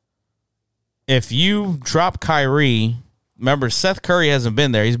 Now, if you drop Kyrie... Remember, Seth Curry hasn't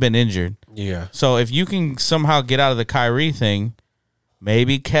been there. He's been injured. Yeah. So if you can somehow get out of the Kyrie thing,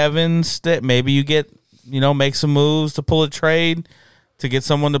 maybe maybe you get, make some moves to pull a trade to get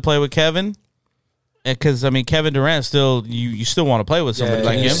someone to play with Kevin. Because, Kevin Durant still, you still want to play with somebody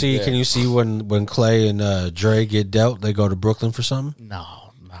like him. Can you see when Clay and Dre get dealt, they go to Brooklyn for something? No.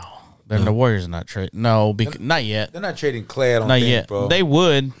 Then the Warriors are not trading. No, not yet. They're not trading Clay. I don't Not think, yet. bro. They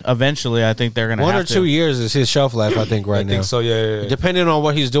would eventually. I think they're going to 1 have or 2 years is his shelf life, I think, right now. I think so. Yeah. Depending on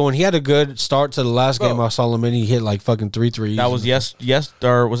what he's doing, he had a good start to the last game I saw him in. He hit like fucking 3 threes. That was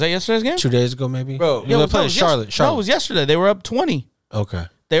or was that yesterday's game? 2 days ago, maybe. Bro, they were playing Charlotte. No, it was yesterday. They were up 20. Okay.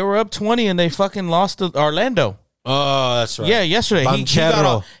 They were up 20 and they fucking lost to Orlando. Oh, that's right. Yeah, yesterday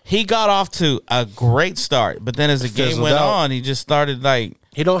he got off to a great start, but then as the game went on, he just started like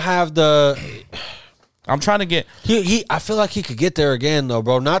he don't have the. I'm trying to get he. I feel like he could get there again though,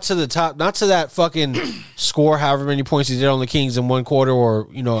 bro. Not to the top, not to that fucking score. However many points he did on the Kings in one quarter, or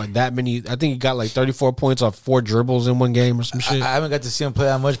that many. I think he got like 34 points off 4 dribbles in one game or some shit. I haven't got to see him play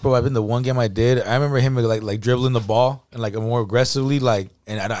that much, bro. I've been the one game I did. I remember him like dribbling the ball and like more aggressively, like.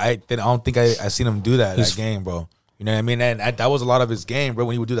 And I don't think I seen him do that game, bro. You know what I mean? And that was a lot of his game, bro.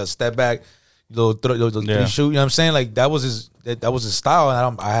 When he would do that step back, shoot. You know what I'm saying? Like that was his style.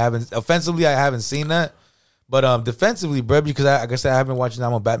 And I haven't offensively, I haven't seen that. But defensively, bro, because I guess I haven't watched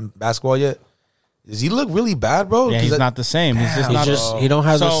him on basketball yet. Does he look really bad, bro? Yeah, he's not the same. He's just not. He don't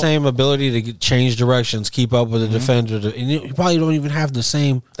have the same ability to change directions, keep up with the defender. And you probably don't even have the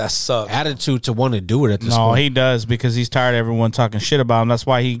same attitude to want to do it at this point. No, he does because he's tired of everyone talking shit about him. That's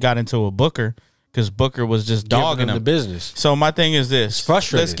why he got into a Booker because Booker was just dogging him. The business. So my thing is this: it's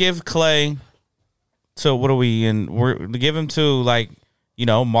frustrating. Let's give Clay. So what are we in? We're to give him to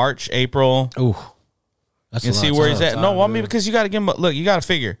March, April. Ooh, that's and see where he's at. No, I mean because you got to give him. Look, you got to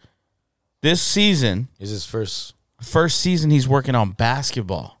figure. This season is his first season he's working on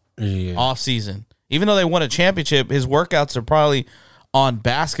basketball off season. Even though they won a championship, his workouts are probably on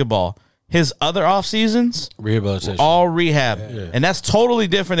basketball. His other off seasons, rehabilitation, all rehab, and that's totally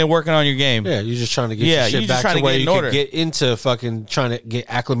different than working on your game. Yeah, you're just trying to get your shit back to where you can get into fucking trying to get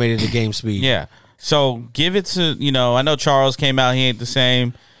acclimated to game speed. Yeah, so give it to I know Charles came out, he ain't the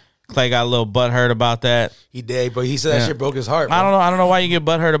same. Clay got a little butthurt about that. He did, but he said that shit broke his heart. Bro. I don't know why you get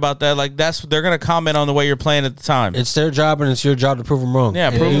butthurt about that. Like they're gonna comment on the way you're playing at the time. It's their job and it's your job to prove them wrong.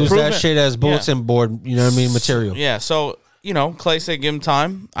 Yeah, use that shit as bulletin board. You know what I mean? Material. Yeah. So Clay said give him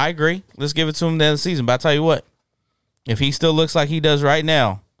time. I agree. Let's give it to him the end of the season. But I tell you what, if he still looks like he does right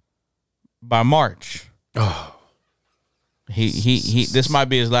now, by March, he this might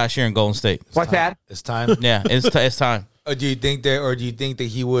be his last year in Golden State. What's that? It's time. Yeah, it's time. Do you think that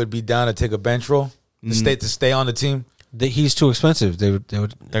he would be down to take a bench role to stay on the team? He's too expensive. They're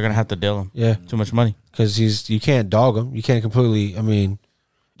gonna have to deal him. Yeah, too much money because you can't dog him. You can't completely. I mean,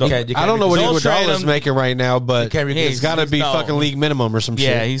 I don't know what Iguodala's making right now, but it's got to be fucking league minimum or some shit.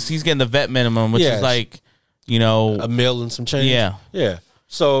 Yeah, he's getting the vet minimum, which is like $1 million and some change. Yeah, yeah.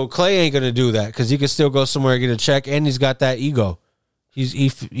 So Clay ain't gonna do that because he can still go somewhere and get a check, and he's got that ego.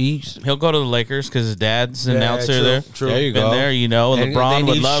 He'll go to the Lakers because his dad's an announcer there. True. There you go. Been there, and LeBron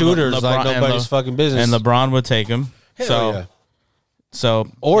would love shooters LeBron, like nobody's fucking business, and LeBron would take him.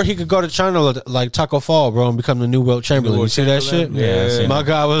 So, or he could go to China like Taco Fall, bro, and become the new Wilt Chamberlain. You see that shit? Yeah. My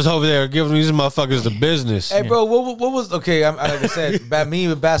guy was over there giving these motherfuckers the business. Hey, bro, what was okay? Like I said, me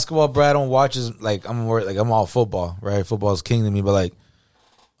with basketball, bro, I don't watch as like I'm all football, right? Football is king to me, but like,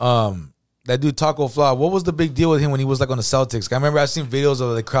 that dude Taco Fall, what was the big deal with him when he was like on the Celtics? I remember I seen videos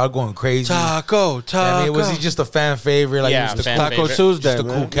of the crowd going crazy. Taco. I mean, was he just a fan favorite? Like, yeah, Taco Tuesday, just a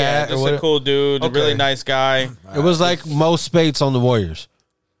cool cat, just a cool dude, a really nice guy. It was like Mo Spates on the Warriors.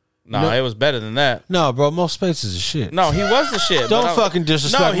 No, it was better than that. No, bro, Mo Spates is a shit. No, he was the shit. Don't fucking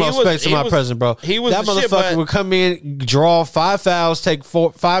disrespect Mo Spates in my presence, bro. He was that the motherfucker shit, would come in, draw 5 fouls, take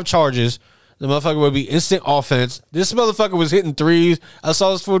 5 charges. The motherfucker would be instant offense. This motherfucker was hitting threes. I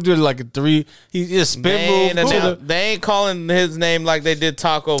saw this fool do like a 3. He just spin move. They ain't calling his name like they did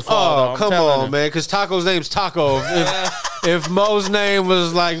Taco Fall. Oh, come on, man. Because Taco's name's Taco. If Mo's name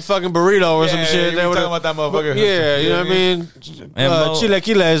was like fucking Burrito or some shit, they would talking about that motherfucker. Yeah, you know what I mean?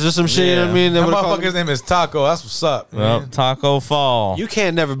 Chilequiles or some shit. You know what I mean? That motherfucker's name is Taco. That's what's up. Well, Taco Fall. You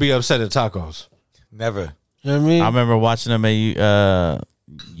can't never be upset at tacos. Never. You know what I mean? I remember watching him at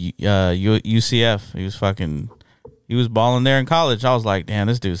UCF. He was balling there in college. I was like, damn,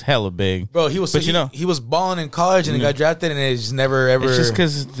 this dude's hella big. Bro, he was he was balling in college and he got drafted and it just never ever. It's just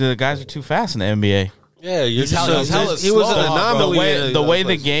because the guys are too fast in the NBA. Yeah, he was an anomaly. The way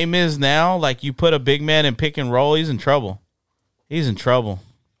the game is now, like you put a big man in pick and roll, he's in trouble. He's in trouble.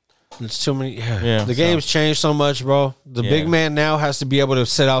 It's too many. Yeah, the game's changed so much, bro. The big man now has to be able to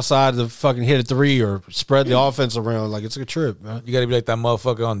sit outside to fucking hit a 3 or spread the offense around. Like, it's a trip, man. You got to be like that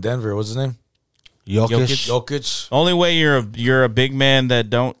motherfucker on Denver. What's his name? Jokic. Only way you're a big man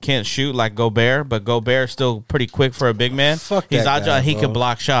that can't shoot like Gobert, but Gobert's still pretty quick for a big man. Fuck he's that guy, he bro. can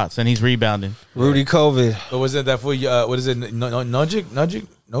block shots and he's rebounding. Rudy COVID. But was it that for what is it?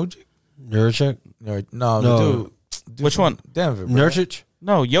 Nojic? Nurkic? No, No. dude Which one? Denver. Bro. Nurkic?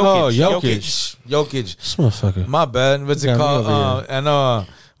 No, Jokic. Oh, Jokic. This motherfucker. My bad. What's it Got me called? over I know.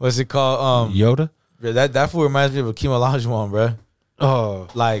 What's it called? Yoda? That fool reminds me of Akeem Olajuwon, bro. Oh,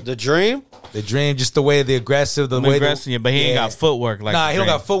 Like the Dream? the Dream, just the way the aggressive, the way Aggressive, but he ain't got footwork like Nah, the he don't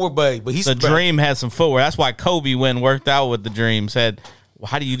Dream. got footwork, but he's The Dream had some footwork. That's why Kobe went and worked out with the Dream. Said, well,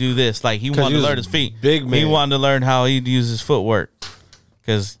 "How do you do this?" Like he wanted he to was learn his feet. big man. He wanted to learn how he'd use his footwork.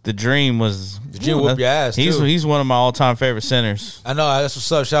 Because the Dream was Whoop your ass. He's too. he's one of my all time favorite centers. I know that's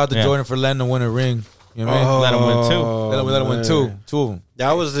what's up. Shout out to Yeah. Jordan for letting him win a ring. You know what I mean? Let him win two. Let him win two of them.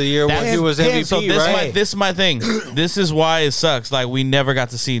 That was the year when he was MVP, So this right? this is my thing. This is why it sucks. Like we never got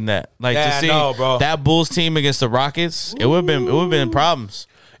to see that. Like Yeah, to I see know, bro. that Bulls team against the Rockets, it would have been problems.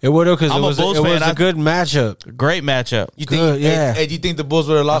 It would have because I'm it a was Bulls it was fan. a good matchup. Great matchup. You think? Good, yeah. Hey, do you think the Bulls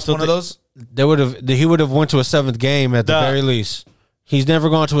would have lost still one of those? They would have. He would have went to a seventh game at the Duh. very least. He's never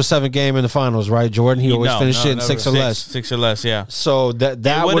gone to a seventh game in the finals, right, Jordan? He always No, finished it in never. 6 or less. Six or less, yeah. So that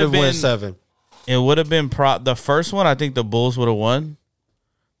It would would've have won been- 7. It would have been the first one. I think the Bulls would have won.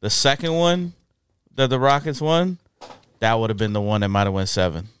 The second one that the Rockets won, that would have been the one that might have won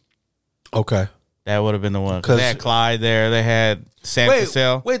 7. Okay. That would have been the one because they had Clyde there. They had Sam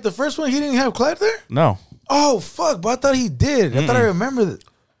Cassell. Wait, the first one he didn't have Clyde there? No, Oh fuck! But I thought he did. I thought I remembered.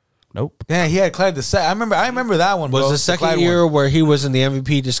 nope. Yeah, he had Clyde the set. I remember that one. Was bro. the second Clyde year one. where he was in the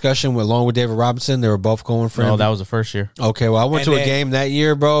MVP discussion along with David Robinson? They were both going for No, him. that was the first year. Okay, well, I went And to a then- game that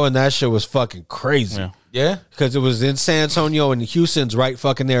year, bro, and that shit was fucking crazy. Yeah. Yeah. Because it was in San Antonio and Houston's right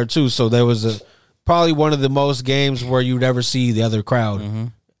fucking there too. So there was probably one of the most games where you'd ever see the other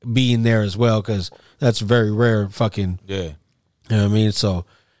crowd being there as well. Because that's very rare. Fucking, Yeah. you know what I mean? So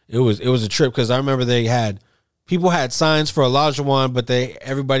it was a trip because I remember people had signs for Olajuwon, but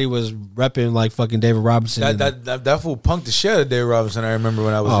everybody was repping like fucking David Robinson. That fool punked the shit out of David Robinson. I remember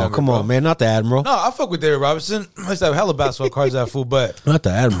when I was. Oh, younger, come bro. on, man! Not the Admiral. No, I fuck with David Robinson. I used to have hella basketball cards that fool, but Not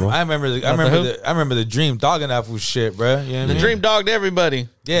the Admiral. I remember the Dream dogging that fool shit, bro. You know what I The mean? Dream dogged everybody.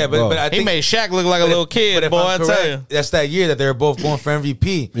 Yeah, Bro. but I He think made Shaq look like a little kid, if boy. I'm I tell correct, you. that's that year that they were both going for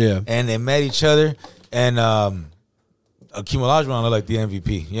MVP. Yeah. and they met each other, and Akeem Olajuwon looked like the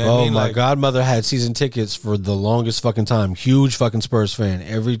MVP. You know what I mean? My Like, godmother had season tickets for the longest fucking time. Huge fucking Spurs fan.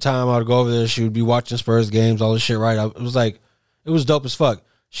 Every time I'd go over there, she would be watching Spurs games, all this shit, right? It was dope as fuck.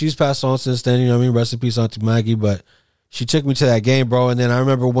 She's passed on since then, you know what I mean? Rest in peace, Auntie Maggie. But she took me to that game, bro. And then I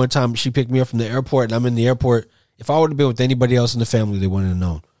remember one time she picked me up from the airport, and I'm in the airport. If I would have been with anybody else in the family, they wouldn't have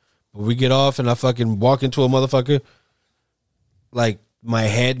known. But we get off, and I fucking walk into a motherfucker, like my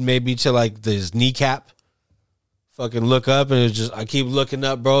head maybe to like this kneecap. Fucking look up, and it's just I keep looking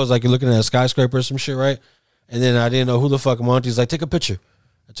up, bro. It's like you're looking at a skyscraper or some shit, right? And then I didn't know who the fuck I'm on. He's like, take a picture.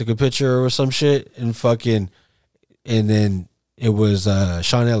 I took a picture or some shit, and then it was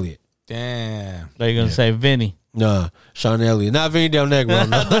Sean Elliott. damn. They're you gonna say Vinny. Nah, Sean Elliott, not Vinny Del Negro.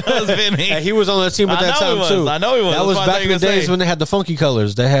 No. That was Vinny. Hey, he was on that team at I that know he time was. too. I know he was. That That's was what I back thought in you the were gonna days say. when they had the funky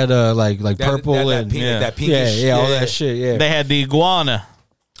colors. They had like purple and that pinkish. yeah, all that shit. Yeah, They had the iguana.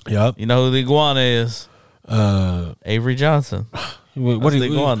 Yep. You know who the iguana is? Avery Johnson. What the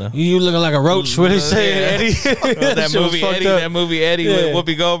you iguana. You looking like a roach? What he saying, Yeah. Eddie? that shit was movie fucked Eddie. up. That movie Eddie Yeah. with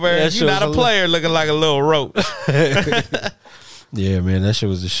Whoopi Goldberg. That You're shit not a was player looking like a little roach. Yeah, man, that shit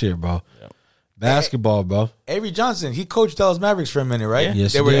was the shit, bro. Basketball, bro. Avery Johnson, he coached Dallas Mavericks for a minute, right? Yeah.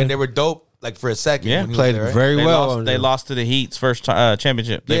 Yes, they he were did. and they were dope like for a second. Yeah. when he was Played there, right? very They well. lost. on They there. lost to the Heat's first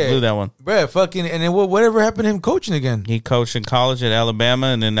championship. They blew that one. Bruh, fucking, and then whatever happened to him coaching again? He coached in college at Alabama,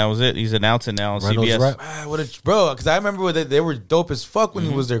 and then that was it. He's announcing now on Reynolds CBS. rap. Bro, because I remember they were dope as fuck when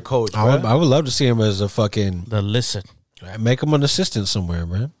he was their coach. I would bruh. love to see him as a fucking The listen. make him an assistant somewhere,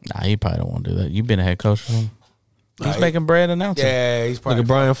 man. Nah, he probably don't want to do that. You've been a head coach for him. He's making bread announcing. Yeah, he's Look probably at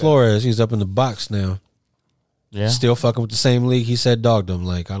Brian Flores. He's up in the box now. Yeah. Still fucking with the same league. He said dogged him.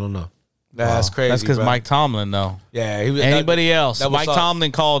 Like, I don't know. That's crazy. That's because bro. Mike Tomlin, though. Yeah, he was Anybody else? that was Mike all-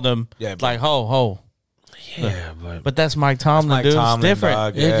 Tomlin called him. Yeah, bro. like, ho. Yeah, But that's Mike Tomlin, Mike dude. Tomlin, It's different.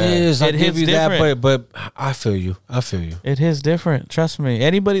 dog. it Yeah. is. I It give hits you that, different. but I feel you. It is different. Trust me.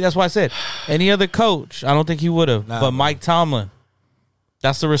 Anybody, that's why I said, any other coach, I don't think he would have. Nah, but bro. Mike Tomlin,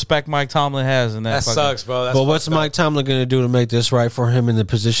 that's the respect Mike Tomlin has. And That sucks, bro. That's But what's fucked up. Mike Tomlin going to do to make this right for him in the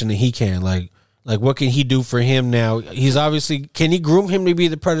position that he can? Like what can he do for him now? He's obviously, can he groom him to be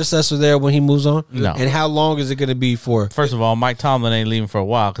the predecessor there when he moves on? No. And how long is it going to be for? First of all, Mike Tomlin ain't leaving for a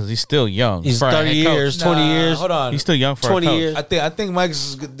while because he's still young. He's for a 30 head coach. years, 20 years. Hold on. He's still young for 20 a coach. years. I think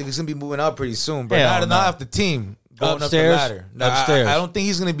Mike's gonna be moving up pretty soon, but Hell not no. off the team. Going Upstairs? up the ladder. No, Upstairs. I don't think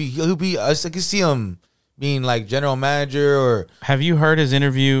he's gonna be. He'll be. I can see him being like general manager or. Have you heard his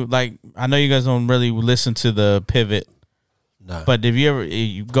interview? Like, I know you guys don't really listen to the Pivot Nah. But if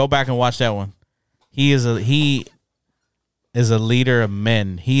you go back and watch that one, he is a leader of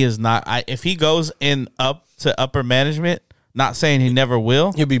men. He is not. If he goes up to upper management, not saying he never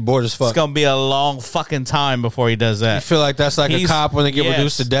will, he'll be bored as fuck. It's gonna be a long fucking time before he does that. You feel like that's like a cop when they get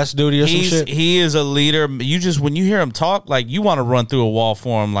reduced to desk duty or some shit? He is a leader. When you hear him talk, like you want to run through a wall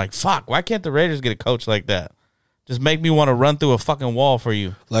for him. Like fuck, why can't the Raiders get a coach like that? Just make me want to run through a fucking wall for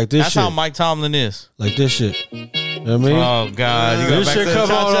you. Like this That's shit. how Mike Tomlin is. Like this shit. You know what I mean? Oh God, you go this back shit to come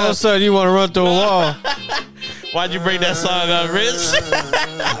the on, all of cha-cha? a sudden you want to run through a wall. Why'd you bring that song up, Rich?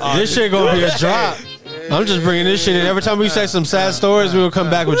 This shit gonna be a drop. I'm just bringing this shit in. Every time we say some sad stories, we will come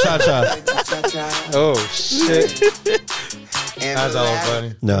back with cha-cha. Oh, shit. That's all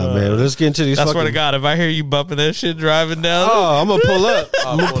funny. No, man. Let's get into these I fucking... swear to God, if I hear you bumping that shit driving down. Oh, I'm going to pull up.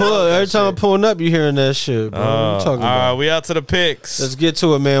 Every time I'm pulling up, you hearing that shit, bro. What are you talking about? All right, we out to the picks. Let's get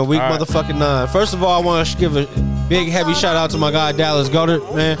to it, man. Week All right. motherfucking 9. First of all, I want to give a big, heavy shout out to my guy, Dallas Goddard,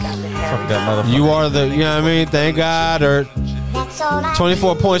 man. Fuck that motherfucker. You are the, you know what I mean? Thank God. Or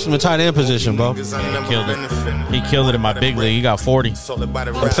 24 points from the tight end position, bro. He killed it. He killed it in my big league. He got 40.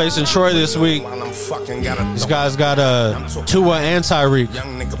 I'm facing Troy this week. This guy's got Tua and Tyreek.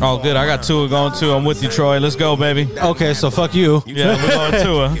 Oh, good. I got Tua going too. I'm with you, Troy. Let's go, baby. Okay, so fuck you. Yeah, we're going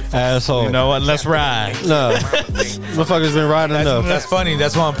Tua. Asshole. You know what? Let's ride. No. Motherfucker's been riding enough. That's funny.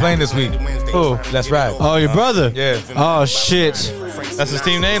 That's why I'm playing this week. Who? Let's ride. Oh, your brother? Yeah. Oh, shit. That's his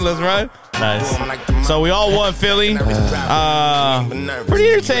team name. Let's ride. Nice. So we all won Philly.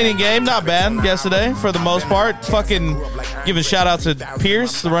 Pretty entertaining game. Not bad yesterday for the most part. Fucking giving shout out to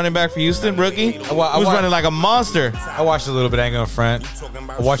Pierce, the running back for Houston, rookie. Who's running like a monster. I watched a little bit. I ain't gonna front.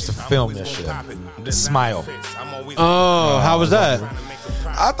 I watched the film. That shit. Smile. Oh, how was that?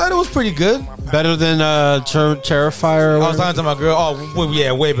 I thought it was pretty good. Better than Terrifier? I was talking to my girl. Oh, well,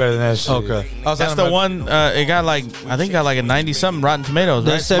 yeah, way better than that shit. Okay. That's the one. It got like I think it got like a 90-something Rotten Tomatoes.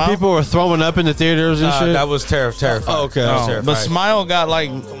 They right? said Smile? people were throwing up in the theaters and shit. That was terrifying. Oh, okay. That was Oh, terrifying. but Smile got like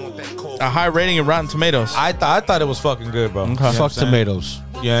a high rating in Rotten Tomatoes. I thought it was fucking good, bro. Okay. Fuck tomatoes.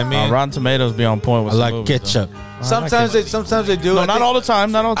 You know what I mean? Rotten Tomatoes be on point with I some like movies, ketchup. Sometimes they do. No, I not think- all the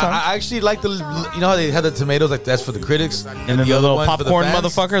time. Not all the time. I actually like you know how they had the tomatoes, like that's for the critics, and then the other little ones for the popcorn fans?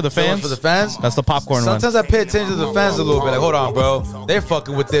 motherfucker, the ones fans? for the fans. That's the popcorn one. Sometimes I pay attention to the fans a little bit. Like, hold on, bro, they're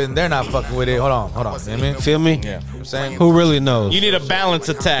fucking with it and they're not fucking with it. Hold on. You know what I mean? Feel me? Yeah. You know what I'm saying? Who really knows? You need a balance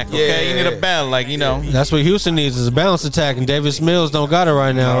attack, okay? You need a balance, like, you know. That's what Houston needs is a balance attack, and Davis Mills don't got it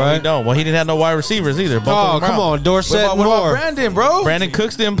right now, He right? don't. Well, he didn't have no wide receivers either. Both of Oh, them come out. on. Dorsett What and about Moore. Brandon, bro? Brandon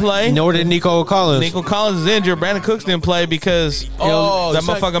Cooks didn't play. Nor did Nico Collins. Nico Collins is injured. Brandon Cooks didn't play because Oh, that he's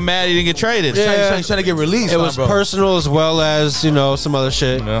trying- motherfucker mad he didn't get traded. He's trying to get released. It was bro. personal as well as, you know, some other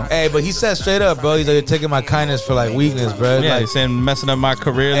shit. Yeah. Hey, but he said straight up, bro. He's like, you're taking my kindness for like weakness, bro. Yeah, Like, he's saying messing up my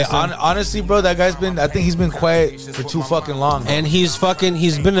career. hey, honestly, bro, that guy's been. I think he's been quiet for too fucking long. Bro. And he's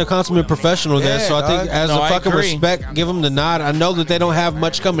been a consummate professional there. Yeah, So I think dog. as No, a I fucking agree. respect, give him the nod. I know that they don't have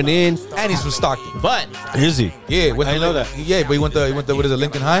much coming in. And he's from Stockton. but Is he? Yeah, I know that. Yeah, but he went to what is it,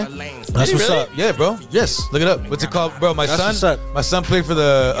 Lincoln High? That's what's up. Yeah, bro. Yes, look it up. What's it called, bro? That's what's up. My son played for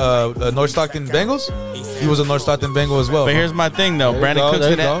the North Stockton Bengals. He was a North Stockton Bengal as well. but bro. here's my thing though. There you Brandon go, Cooks there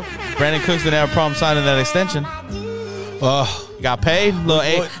you didn't have a problem signing that extension. Oh, He got paid.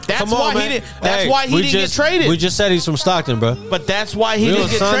 That's come on, why man. he didn't. That's Hey, why he we didn't just- get traded. We just said he's from Stockton, bro. But that's why he We didn't will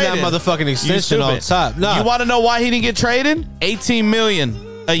get sign that traded. motherfucking You extension on stupid. top. Nah. You want to know why he didn't get traded? $18 million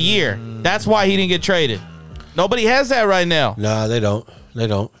a year. That's why he didn't get traded. Nobody has that right now. Nah, they don't. They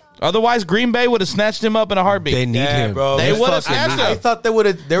don't. Otherwise, Green Bay would have snatched him up in a heartbeat. They need him, bro. They would have fucking snatched need him. I thought they were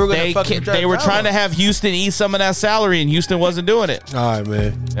going to fucking. They were trying to have Houston eat some of that salary, and Houston wasn't doing it. All right,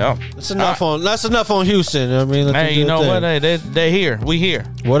 man. Yeah. That's enough on Houston. I mean, let them Hey, do you their know thing. what? Hey, they're here. We here.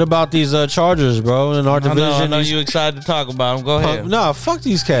 What about these Chargers, bro? In our I division, know these- you excited to talk about them. Go ahead. No, fuck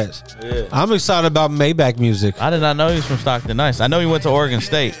these cats. I'm excited about Maybach music. I did not know he was from Stockton. Nice. I know he went to Oregon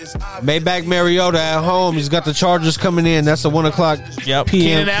State. Maybach Mariota at home. He's got the Chargers coming in. That's a 1 o'clock Yep.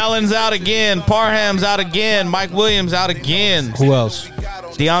 p.m. Keenan Allen's out again. Parham's out again. Mike Williams out again. Who else?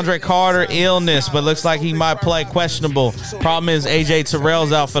 DeAndre Carter, illness, but looks like he might play questionable. Problem is AJ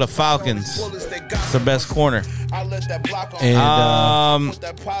Terrell's out for the Falcons. It's the best corner. And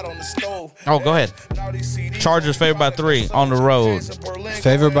Oh, go ahead. Chargers favored by 3 on the road.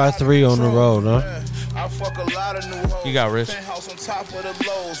 favored by 3 on the road, huh? You got Rich.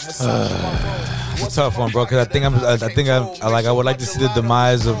 It's a tough one, bro. Because I would like to see the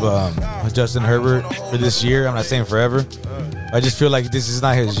demise of Justin Herbert for this year. I'm not saying forever. I just feel like this is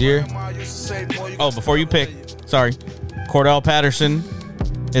not his year. Oh, before you pick, sorry, Cordell Patterson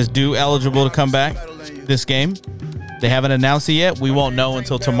is due eligible to come back this game. They haven't announced it yet. We won't know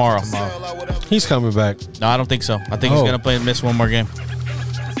until tomorrow. He's coming back. No, I don't think so. I think he's gonna miss one more game.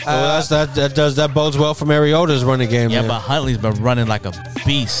 Well, that bodes well for Mariota's running game. Yeah, man. but Huntley's been running like a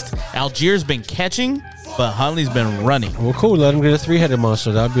beast. Algiers been catching, but Huntley's been running. Well, cool. Let him get a 3-headed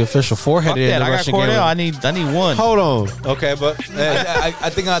monster. That would be official. 4-headed in Fuck that. the I got rushing Cordell. game. I need one. Hold on. Okay, but I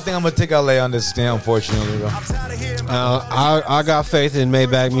think I'm gonna take LA on this stand, unfortunately, bro. I got faith in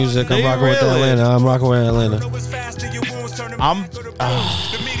Maybach music. Do I'm you rocking with really? Atlanta. I'm rocking with Atlanta.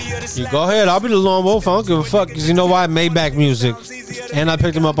 You go ahead. I'll be the lone wolf. I don't give a fuck. Because you know why? Maybach music. And I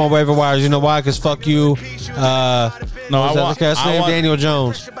picked him up on waiver wires. You know why? Because fuck you. No, what's that guy's name? Daniel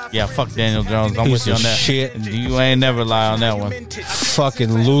Jones. Yeah, fuck Daniel Jones. I'm Piece with you of on that. shit. You ain't never lie on that one.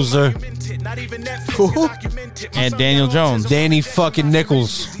 Fucking loser. And Daniel Jones. Danny fucking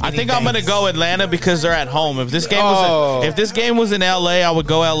Nichols. I think I'm gonna go Atlanta because they're at home. If this game was in LA, I would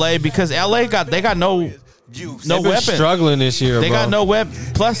go LA because LA got no They've been weapon. struggling this year. They bro. got no weapon.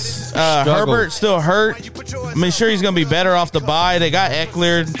 Plus, Herbert still hurt. I mean, sure he's gonna be better off the bye. They got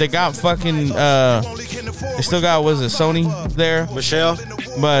Eckler. They got fucking. They still got Sony there, Michelle.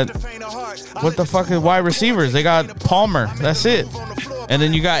 But what the fuck is wide receivers? They got Palmer. That's it. And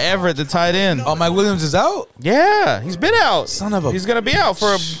then you got Everett, the tight end. Oh, Mike Williams is out? Yeah, he's been out. Son of a. He's gonna be out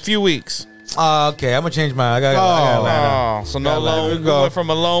for a few weeks. Okay, I'm gonna change mine. I got Atlanta. Oh, so no lone. We went from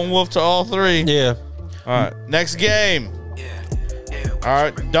a lone wolf to all three. Yeah. All right, next game. All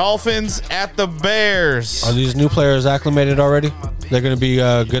right, Dolphins at the Bears. Are these new players acclimated already? They're going to be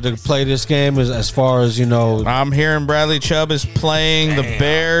good to play this game as far as, you know. I'm hearing Bradley Chubb is playing. The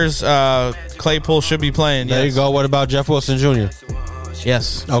Bears, Claypool should be playing. There you go. What about Jeff Wilson Jr.?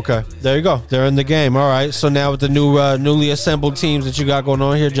 Yes. Okay. There you go. They're in the game. All right. So now with the newly assembled teams that you got going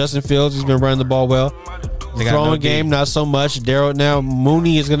on here, Justin Fields, he's been running the ball well. Throwing game, not so much. Daryl now.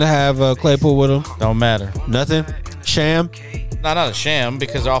 Mooney is going to have Claypool with him. Don't matter. Nothing. Sham. Not a sham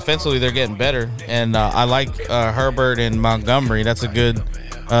because offensively they're getting better, and I like Herbert and Montgomery. That's a good.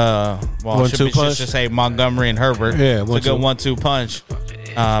 Just say Montgomery and Herbert. Yeah, it's a good 1-2 punch.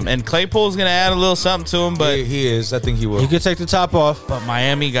 And Claypool's gonna add a little something to him, but he is. I think he will. He could take the top off. But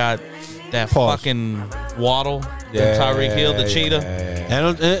Miami got that fucking Waddle, and Tyreek Hill, the cheetah.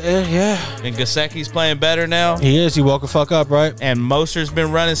 And Gesicki's playing better now. He is. He woke the fuck up, right? And Moster's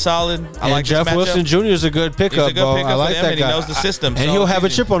been running solid. I and like Jeff this Wilson Jr. is a good pickup, He's a good bro. pickup I like for them, that and guy. he knows the system. And so he'll have a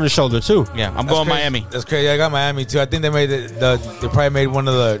chip on his shoulder too. Yeah, I'm going Miami. That's crazy. I got Miami too. I think they made they probably made one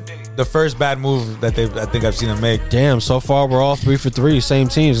of the first bad move that I think I've seen them make. Damn, so far we're all 3 for 3, same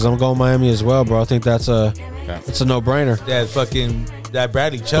teams. I'm going Miami as well, bro. I think it's a no-brainer. Yeah, fucking that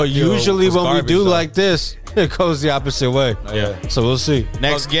Bradley Chubb. But usually when we do though. like this, it goes the opposite way. Yeah. So we'll see.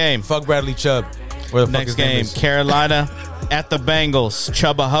 Next game. Fuck Bradley Chubb. Where the fuck Next his name game. is. Carolina at the Bengals.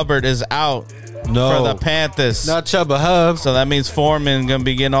 Chubba Hubbard is out for the Panthers. Not Chubba Hubbs. So that means Foreman gonna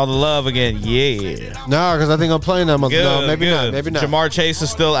be getting all the love again. Yeah. No, because I think I'm playing them. Good, No, maybe good. not. Maybe not. Jamar Chase is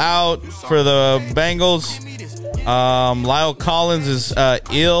still out for the Bengals. Lyle Collins is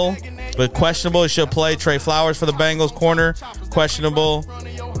ill, but questionable. He should play. Trey Flowers for the Bengals corner, questionable.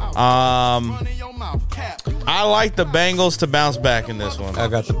 I like the Bengals to bounce back in this one. I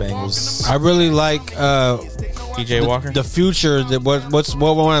got the Bengals. I really like PJ Walker. The future. That what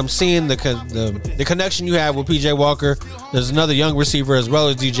I'm seeing the connection you have with PJ Walker. There's another young receiver as well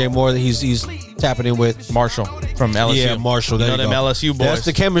as DJ Moore that he's tapping in with. Marshall from LSU. Yeah, Marshall. There you know you them go. LSU boys. That's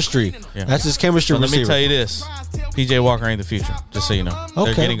the chemistry. Yeah. That's his chemistry. But let me receiver. tell you this: PJ Walker ain't the future. Just so you know.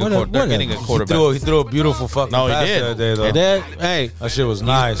 Okay, they're getting a quarterback. He threw a beautiful fucking No, he pass did. the other day, though. And that, hey, that shit was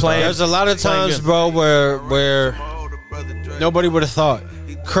nice. playing- there's a lot of playing times, good. bro, where nobody would have thought.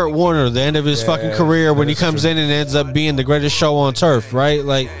 Kurt Warner, the end of his fucking career, when he comes in and ends up being the greatest show on turf, right?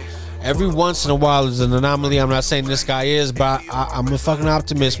 Like, every once in a while is an anomaly. I'm not saying this guy is, but I'm a fucking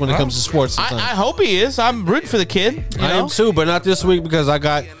optimist when it comes to sports. I Sometimes. hope he is. I'm rooting for the kid. You I know? am too, but not this week because I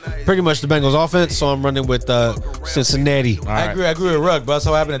got pretty much the Bengals offense, so I'm running with Cincinnati. I agree with Rugg, but that's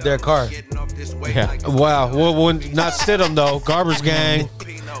what happened to Derek Carr. Yeah. Wow. Well, not Stidham, though. Garbage gang.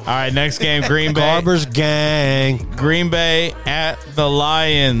 All right, next game, Green Bay. Garbage gang. Green Bay at the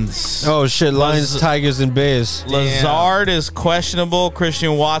Lions. Oh, shit. Lions, Tigers, and Bears. Lazard is questionable.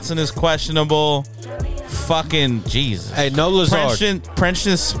 Christian Watson is questionable. Fucking Jesus. Hey, no Lazard.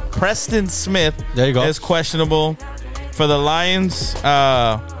 Preston Smith There you go. is questionable. For the Lions,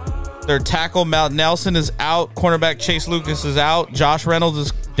 their tackle, Mount Nelson, is out. Cornerback Chase Lucas is out. Josh Reynolds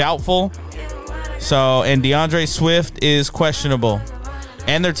is doubtful. So, and DeAndre Swift is questionable.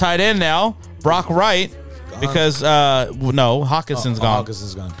 And their tight end now, Brock Wright, because Hawkinson's gone.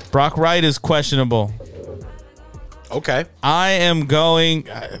 Hawkinson's gone. Brock Wright is questionable. Okay. I am going.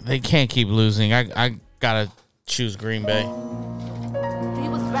 They can't keep losing. I gotta choose Green Bay. He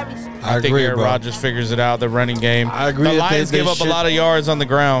was very I think agree, Aaron bro. Rodgers figures it out. The running game. I agree The that Lions they give up should- a lot of yards on the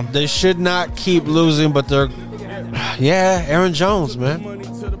ground. They should not keep losing, but they're Aaron Jones, man.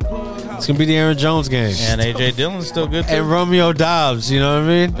 It's gonna be the Aaron Jones game. And AJ Dillon's still good too. And Romeo Dobbs, you know what I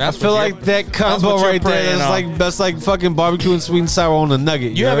mean? That's I feel what you're- like that that's combo what you're right there. praying That's like fucking barbecue and sweet and sour on the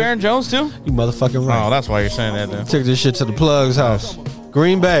nugget. You have heard? Aaron Jones too? You motherfucking right. Oh, that's why you're saying that then. Took this shit to the plug's house.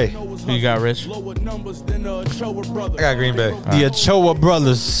 Green Bay. Who you got, Rich? I got Green Bay. The Ochoa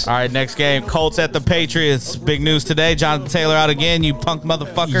brothers. All right, next game. Colts at the Patriots. Big news today. Jonathan Taylor out again, you punk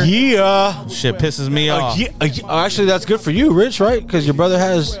motherfucker. Yeah. Shit pisses me off. Actually, that's good for you, Rich, right? Because your brother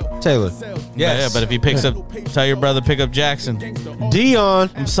has Taylor. Yeah, but if he picks up, tell your brother pick up Jackson. Dion.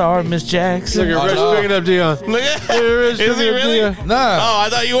 I'm sorry, Miss Jackson. Look at Rich picking up Dion. Look at Rich Is he picking up really? Dion. Nah. Oh, I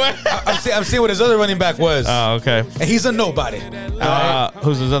thought you were. I'm seeing what his other running back was. Oh, okay. And he's a nobody.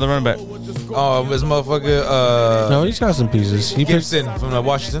 Who's his other running back? Oh, this motherfucker, No, he's got some pieces. He picked, Gibson from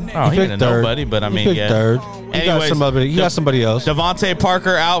Washington. Oh, he picked ain't a third. nobody, but I He mean, picked yeah. third. He got somebody else. Devontae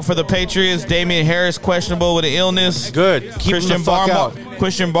Parker out for the Patriots. Damian Harris questionable with an illness. Good. Keep him the fuck out.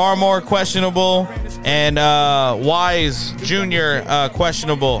 Christian Barmore questionable, and Wise Jr.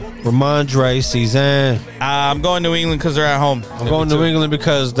 Questionable. Ramondre Cezanne. I'm going New England because they're at home. I'm going to New England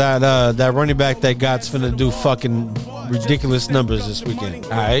because that running back they got's finna do fucking ridiculous numbers this weekend.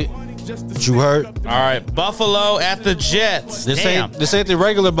 All right. What you heard? All right, Buffalo at the Jets. This Damn. ain't the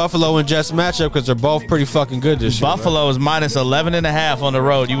regular Buffalo and Jets matchup because they're both pretty fucking good this year. Buffalo is minus 11.5 on the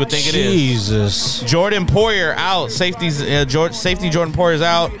road. You would think it is. Jesus. Jordan Poyer out. Safety Jordan Poyer's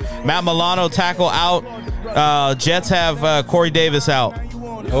out. Matt Milano tackle out. Jets have Corey Davis out.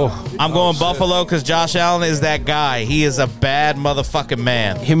 Oh, I'm going Buffalo because Josh Allen is that guy. He is a bad motherfucking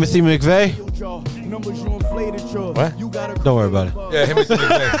man. Timothy McVeigh. What? Don't worry about it. Yeah, him and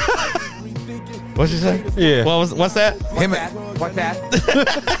McVay. What'd you say? Yeah. What's that? Him. What's that?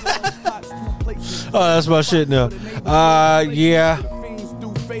 Oh, that's my shit now. Yeah.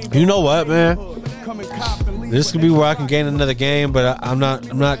 You know what, man? This could be where I can gain another game, but I'm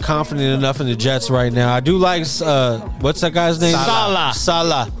not confident enough in the Jets right now. I do like what's that guy's name?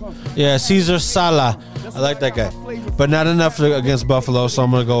 Salah. Yeah, Caesar Salah. I like that guy, but not enough against Buffalo, so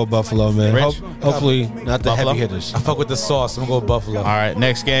I'm gonna go with Buffalo, man. Rich? Hopefully, not the Buffalo? heavy hitters. I fuck with the sauce. I'm gonna go with Buffalo. All right,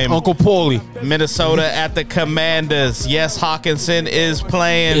 next game. Uncle Paulie. Minnesota at the Commanders. Yes, Hawkinson is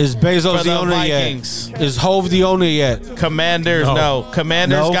playing. Is Bezos for the owner Vikings. yet? Is Hove the owner yet? Commanders, no.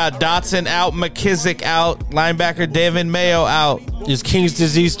 Commanders No? got Dotson out, McKissick out, linebacker Devin Mayo out. Is King's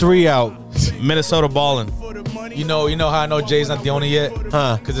Disease 3 out? Minnesota balling. You know how I know Jay's not the owner yet?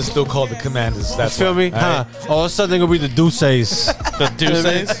 Huh? Because it's still called the Commanders. That's Feel why. me? Huh? All of a sudden, they're gonna be the Deuces. The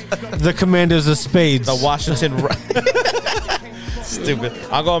Deuces, The Commanders of Spades. the Washington. Stupid.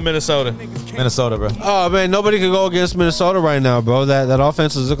 I'll go Minnesota. Minnesota, bro. Oh man, nobody can go against Minnesota right now, bro. That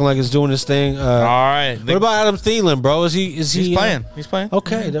offense is looking like it's doing its thing. All right. What about Adam Thielen, bro? Is he? He's playing. He's playing.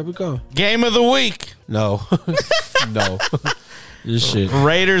 Okay, there we go. Game of the week. No, no, this shit.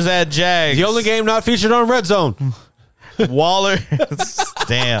 Raiders at Jags. The only game not featured on Red Zone. Waller.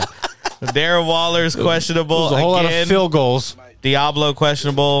 Damn. Darren Waller's questionable There's a whole lot again. of field goals. Diablo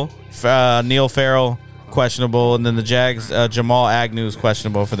questionable. Neil Farrell questionable, and then the Jags Jamal Agnew is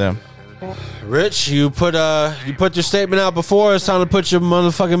questionable for them. Rich, you put your statement out before. It's time to put your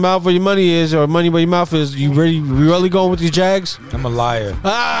motherfucking mouth where your money is, or money where your mouth is. You really going with these Jags? I'm a liar.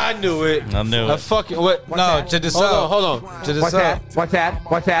 Ah, I knew it. I knew I it. fucking what? No, check this out. Hold on. Check this What's out. that? What's that?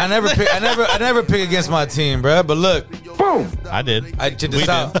 What's that? I never pick against my team, bro. But look, I did. I check this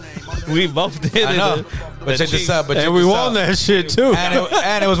out. We both did. I know. But check this out. But check And we this won out. that shit too. And it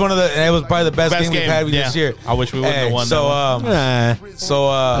was it was probably the best game we've had this year. I wish we wouldn't have won that one.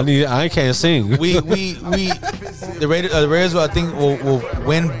 Nah, I can't sing. The Raiders I think will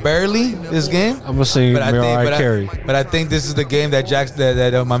win barely this game. I'm gonna sing Mariah Carey. But I think this is the game that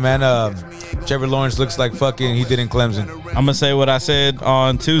that my man Trevor Lawrence looks like fucking he did in Clemson. I'm gonna say what I said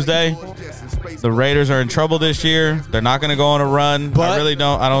on Tuesday. The Raiders are in trouble this year. They're not gonna go on a run. I really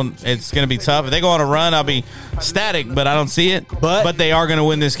don't. It's gonna be tough. If they go on a run, I'll be static, but I don't see it. But they are gonna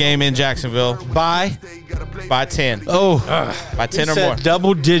win this game in Jacksonville by 10. Oh, by 10 or said more.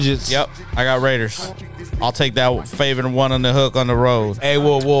 double digits. Yep, I got Raiders. I'll take that favorite one on the hook on the road. Hey,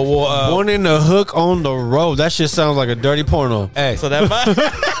 whoa. One in the hook on the road. That shit sounds like a dirty porno. Hey, so that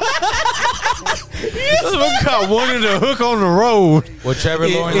Look how one in the hook on the road. Well, Trevor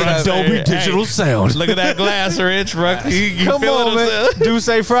Lawrence Dolby Digital sound. Look at that glass, Rich. You Come on, man. Do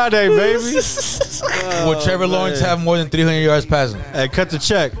say Friday, baby. Will Trevor Lawrence have more than 300 yards passing? Hey, cut the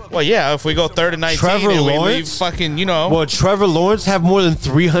check. Well, yeah, if we go 3rd and 19 Trevor and we leave Lawrence? fucking, Will Trevor Lawrence have more than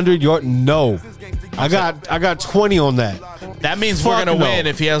 300 yards? No. I got 20 on that. That means we're Fuck gonna no. win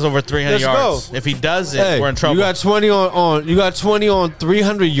if he has over 300 Let's yards. go. If he does it, Hey, we're in trouble. You got 20 on. You got 20 on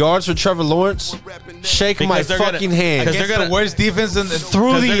 300 yards for Trevor Lawrence. Shake my Because they're gonna- fucking hand. because they're Against gonna- the worst defense in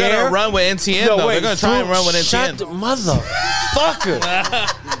through Because the they're air. gonna run with NTN though. They're gonna try and run with NTN. Shut the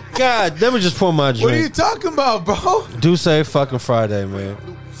motherfucker. God, let me just pour my drink. What are you talking about, bro? Do say fucking Friday, man.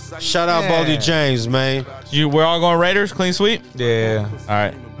 Shout out Man. Baldy James, man. We're all going Raiders, clean sweep. Yeah. All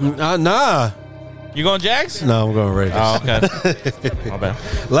right. Nah. You going Jags? No, I'm going Raiders. Oh, okay. My bad.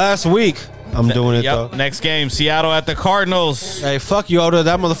 Last week, I'm doing it, Yep. though. Next game, Seattle at the Cardinals. Hey, fuck Yoda.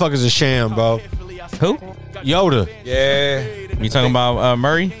 That motherfucker's a sham, bro. Who? Yoda. Yeah. You talking about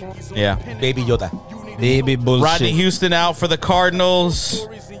Murray? Yeah. Baby Yoda. Baby bullshit. Rodney Houston out for the Cardinals.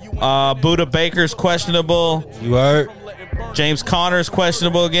 Buda Baker's questionable. You heard? James Conner's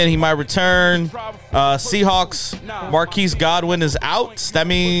questionable again. He might return. Seahawks, Marquise Godwin is out.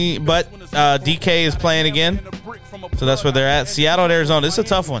 But DK is playing again. So that's where they're at. Seattle and Arizona. This is a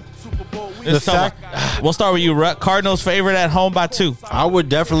tough one. This is a tough one. We'll start with you, Ruck. Cardinals favorite at home by 2. I would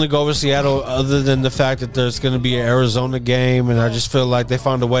definitely go with Seattle, other than the fact that there's going to be an Arizona game, and I just feel like they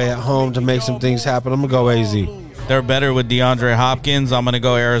found a way at home to make some things happen. I'm going to go AZ. They're better with DeAndre Hopkins. I'm going to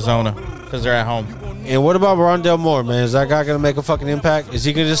go Arizona because they're at home. And what about Rondell Moore, man? Is that guy going to make a fucking impact? Is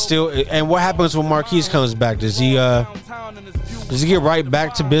he going to still? And what happens when Marquise comes back? Does he get right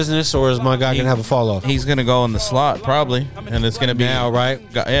back to business, or is my guy going to have a fall off? He's going to go in the slot probably, and it's going to be Now, right?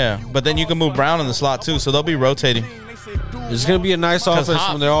 Yeah, but then you can move Brown in the slot too, so they'll be rotating. It's going to be a nice offense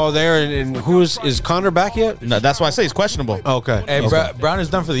when they're all there. And who is Connor back yet? No, that's why I say he's questionable. Okay. Hey, okay. Brown is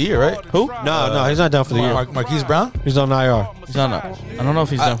done for the year, right? Who? No, he's not done for the year. Marquise Brown? He's on IR. He's on. I don't know if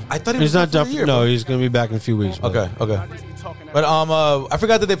he's done. I thought he He's was not done. for the year. No, bro. he's going to be back in a few weeks. Bro. Okay. But I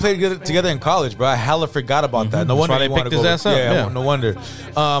forgot that they played together in college, bro. I hella forgot about that. No wonder why they he wanted picked to his go- ass up, yeah. No wonder.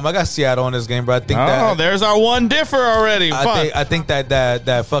 I got Seattle in this game, bro. I think that. There's our one differ already. I think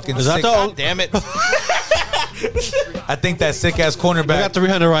that fucking. Is that sick, the- God damn it. I think that sick ass I cornerback. got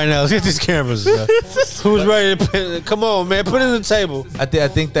 300 right now. Let's get these cameras. Who's ready to put, come on, man? Put it on the table. I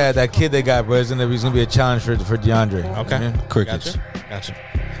think that kid they got, bro, he's gonna be a challenge for DeAndre. Okay. Crickets. Gotcha.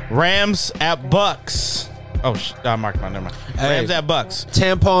 Rams at Bucks. Oh, I marked mine. Never mind. Hey. Rams at Bucks.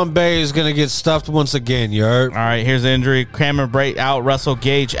 Tampon Bay is going to get stuffed once again, you heard? All right, here's the injury. Cameron Brate out. Russell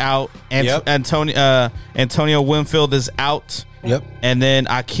Gage out. Yep. Antonio Winfield is out. Yep. And then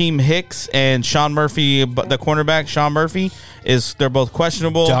Akeem Hicks and Sean Murphy, the cornerback, Sean Murphy, they're both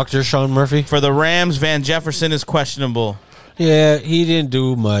questionable. Dr. Sean Murphy. For the Rams, Van Jefferson is questionable. Yeah, he didn't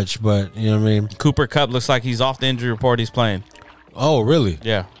do much, but you know what I mean? Cooper Kupp looks like he's off the injury report. He's playing. Oh, really?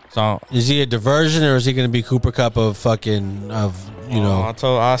 Yeah. So Is he a diversion, or is he going to be Cooper Kupp of I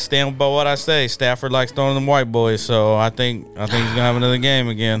stand by what I say. Stafford likes throwing them white boys, so I think he's gonna have another game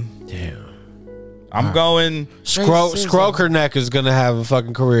again. Damn. I'm going. Scroker Neck is going to have a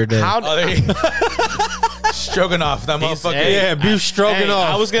fucking career day. Stroganoff, that motherfucker. Yeah, beef stroganoff.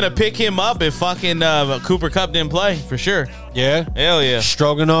 I was gonna pick him up if fucking Cooper Kupp didn't play for sure. Yeah? Hell yeah.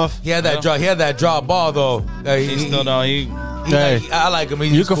 Stroganoff. He had that draw ball though. He still don't. Hey, I like him.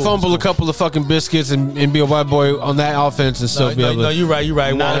 you can fumble a couple of fucking biscuits and be a white boy on that offense and still be able to. No, you're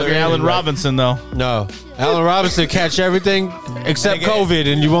right. Not if you're Allen Robinson though. No. Allen Robinson catch everything except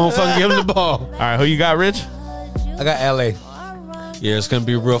COVID, and you won't fucking give him the ball. All right, who you got, Rich? I got LA. Yeah, it's going to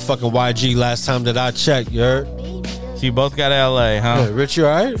be real fucking YG last time that I checked, you heard? So you both got LA, huh? Hey, Rich, you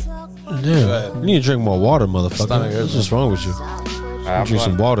all right? Yeah. You need to drink more water, motherfucker. What's just wrong with you? Drink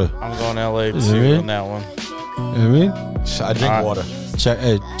some water. I'm going LA too Yeah. on that one. You know what I mean? I drink water. Check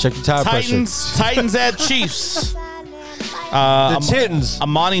your tire pressure. Titans at Chiefs. The Titans.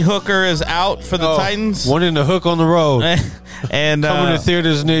 Amani Hooker is out for the Titans. One in the hook on the road. And coming to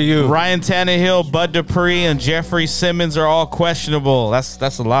theaters near you. Ryan Tannehill, Bud Dupree, and Jeffrey Simmons are all questionable.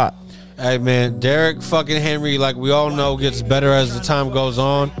 That's a lot. Hey, man, Derek fucking Henry, like we all know, gets better as the time goes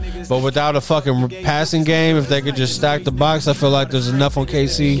on. But without a fucking passing game, if they could just stack the box, I feel like there's enough on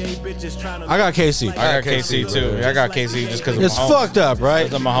KC. I got KC. I got KC too. I got KC just because of It's Mahomes. fucked up, right?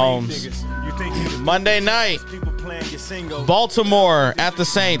 Because of Mahomes. Monday night, Baltimore at the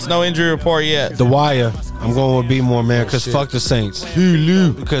Saints. No injury report yet. The Wire. I'm going with B-more, man, because fuck the Saints.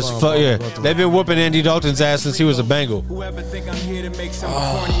 Because, fuck, yeah. They've been whooping Andy Dalton's ass since he was a Bengal. Go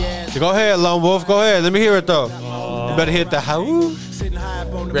ahead, Lone Wolf. Go ahead. Let me hear it, though. You better hit the house.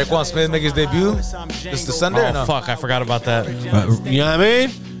 Raekwon Smith make his debut. It's the Sunday or no? Fuck, I forgot about that. You know what I mean?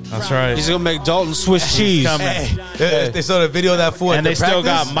 That's right. He's going to make Dalton Swiss cheese. coming. They saw the video of that fool. And they still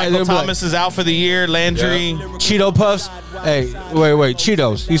got Michael they'll be like- Thomas is out for the year. Landry. Cheeto Puffs. Hey, wait.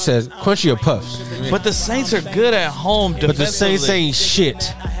 Cheetos. He says, crunchy or Puffs. But the Saints are good at home defensively. But the Saints ain't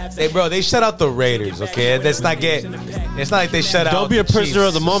shit. They shut out the Raiders, okay? Let's not get It's not like they shut out. Don't be a the prisoner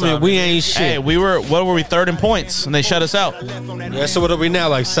of the Chiefs, moment. son. We ain't shit. Hey, what were we, third in points, and they shut us out. Yeah, so what are we now,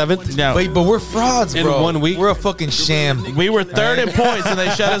 like 7th? No, Wait, but we're frauds, In bro. 1 week? We're a fucking sham. we were third in points, and they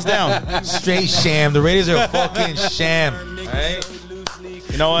shut us down. Straight sham. The Raiders are a fucking sham. Right?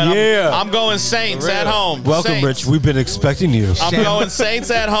 You know what? Yeah. I'm going Saints at home. Welcome, Saints. Rich. We've been expecting you. I'm going Saints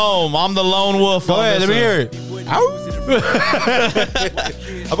at home. I'm the lone wolf. Go on ahead, this let me one. hear it.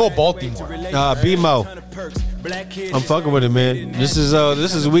 I'll go Baltimore. B-Mo. I'm fucking with it, man. This is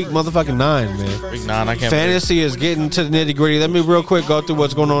week motherfucking 9, man. Week 9, I can't. Fantasy is getting to the nitty gritty. Let me real quick go through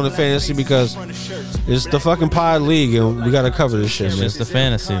what's going on in fantasy because it's the fucking pod league and we gotta cover this shit, It's man. just the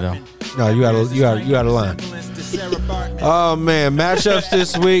fantasy though. No, you gotta line. Oh man, matchups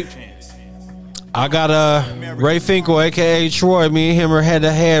this week. I got Ray Finkel, aka Troy. Me and him are head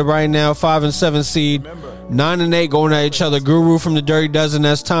to head right now. 5 and 7 seed, 9 and 8 going at each other. Guru from the Dirty Dozen.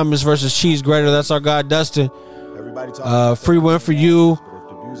 That's Thomas versus Cheese Grater. That's our guy Dustin. Free win for you.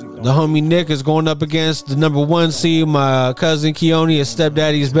 The homie Nick is going up against the number 1 seed. My cousin Keone is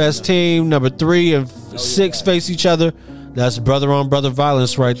Stepdaddy's best team. Number 3 and 6 face each other. That's brother on brother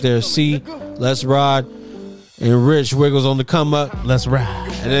violence right there. C, let's ride. And Rich Wiggles on the come up. Let's ride.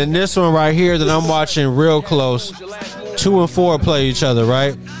 And then this one right here that I'm watching real close. 2 and 4 play each other,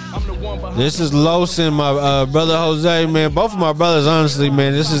 right? This is Los and my brother Jose, man. Both of my brothers, honestly,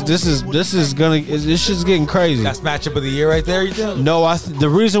 man. This shit's getting crazy. That's matchup of the year right there, you think? No, the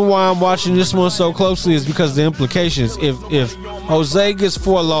reason why I'm watching this one so closely is because the implications. If Jose gets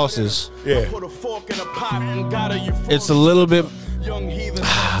 4 losses, it's a little bit.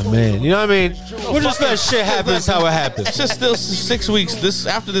 Man, you know what I mean? We'll just let shit happen how it happens. It's just still 6 weeks.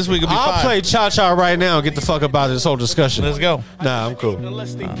 After this week will be I'll 5. play cha-cha right now and get the fuck about this whole discussion. Let's go. Nah, I'm cool.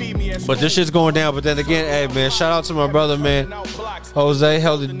 But this shit's going down. But then again, hey man, shout out to my brother, man. Jose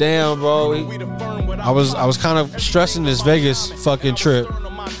held it down, bro. I was kind of stressing this Vegas fucking trip.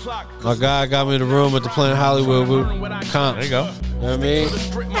 My guy got me the room at the Planet Hollywood with comps. There you go. You know what I mean?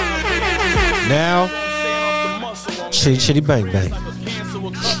 Now, chitty bang bang.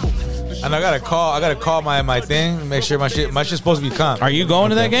 And I gotta call my thing, make sure my shit's supposed to be comp. Are you going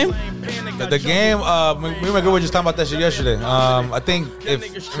to that game? The game, me and my girl were just talking about that shit yesterday. I think you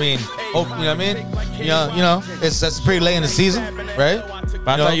know what I mean? You know, that's pretty late in the season, right?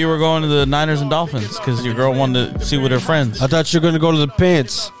 I thought you were going to the Niners and Dolphins because your girl wanted to see with her friends. I thought you were going to go to the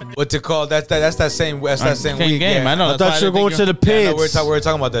Pins. What's it called? That's that same week. game. Yeah. I know. I thought you were going to the Pins. Yeah, no, we're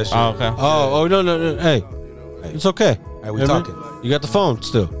talking about that shit. Oh, okay. Oh, no. Hey, it's okay. Hey, we You know what I talking. mean? You got the phone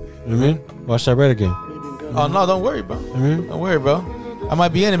still. You know what I mean? Watch that Raider game. Oh no, don't worry, bro. Don't worry, bro. I might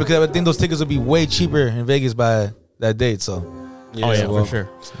be in it because I think those tickets will be way cheaper in Vegas by that date. So, Yeah, well, for sure.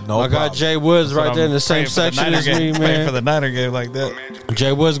 no I got problem. Jay Woods right there in the same section as me, man. For the Niner game like that.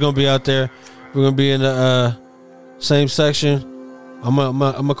 Jay Woods gonna be out there. We're gonna be in the same section. I'm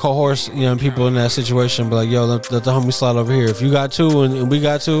a cohorse, people in that situation. But like, yo, let the homie slide over here. If you got 2 and we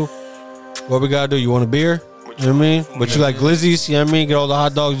got 2, what we gotta do? You want a beer? You know what I mean? But you like glizzies? You know what I mean? Get all the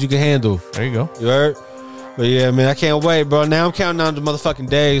hot dogs you can handle. There you go. You heard? But yeah, man, I can't wait, bro. Now I'm counting down the motherfucking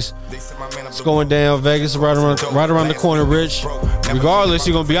days. It's going down. Vegas is right around the corner, Rich. Regardless,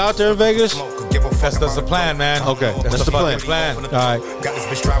 you gonna be out there in Vegas? That's the plan, man. Okay, That's the plan. plan. All right.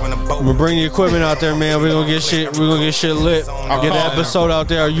 I'm gonna bring the equipment out there, man. We're gonna get shit lit. Get the episode out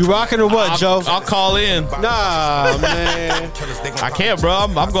there. Are you rocking or what, Joe? I'll call in. Nah, man. I can't, bro.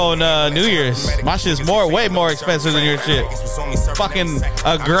 I'm going New Year's. My shit's way more expensive than your shit. Fucking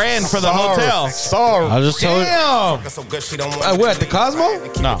 $1,000 for the hotel. Sorry. I just told you. Damn. We're at the Cosmo?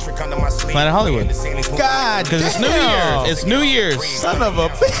 No. Planet Hollywood. God, Because it's New Year's. It's New Year's. Son of a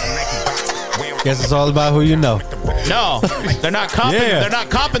bitch. Guess it's all about who you know. No, they're not comping. Yeah. They're not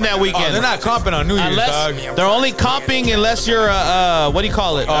comping that weekend. Oh, they're not comping on New Year's, dog. They're only comping unless you're what do you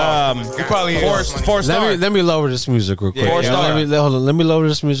call it? You probably four star. Let me lower this music real quick. Yeah, star. Hold on. Let me lower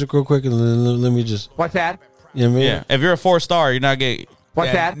this music real quick and then let me just. What's that? You know what I mean? Yeah, if you're a 4-star, you're not getting.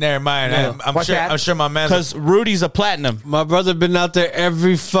 What's that? Never mind. Yeah. I'm sure my man. Because Rudy's a platinum. My brother been out there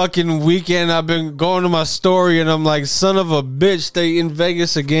every fucking weekend. I've been going to my story and I'm like, son of a bitch, they in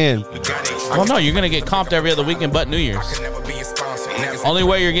Vegas again. Well, no, you're gonna get comped every other weekend, but New Year's. Only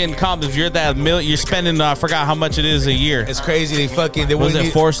way you're getting comped is you're at that you're spending. I forgot how much it is a year. It's crazy. They Was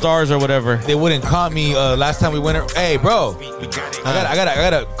it 4 stars or whatever? They wouldn't comp me last time we went. Hey, bro, I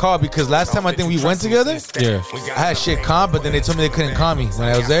got a call because last time I think we went together. Yeah. I had shit comp, but then they told me they couldn't comp me when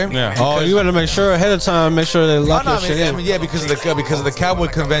I was there. Yeah. Oh, you gotta make sure ahead of time. Make sure they lock no, your shit in. yeah, because of the cowboy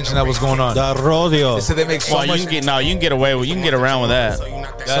convention that was going on. The rodeo. They said they make so Well, much. you can get away with. You can get around with that.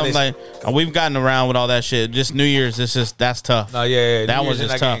 something like we've gotten around with all that shit. Just New Year's, that's tough. No, yeah. That New was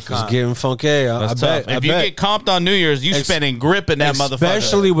Year's just you're not tough. getting It's getting funky. I bet. If you get comped on New Year's, you spending grip in that motherfucker.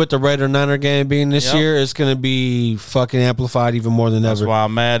 Especially with the Raider Niner game being this year, it's gonna be fucking amplified even more than That's ever. why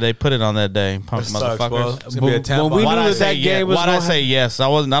I'm mad they put it on that day, punk motherfuckers. It's gonna be a tempo. When we Why'd knew I that say game was Why'd I gonna say yes? I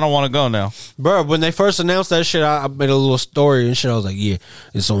don't want to go now. Bro, when they first announced that shit, I made a little story and shit. I was like, yeah,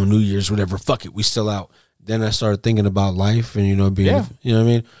 it's on New Year's, whatever. Fuck it, we still out. Then I started thinking about life and, being, you know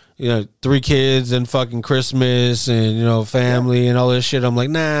what I mean? 3 kids and fucking Christmas and, family and all this shit. I'm like,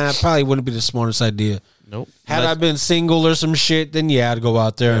 nah, probably wouldn't be the smartest idea. Nope. Had I been single or some shit, then yeah, I'd go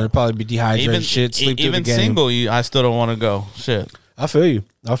out there and it'd probably be dehydrated shit, sleep through the game. Even single, I still don't want to go. Shit. I feel you.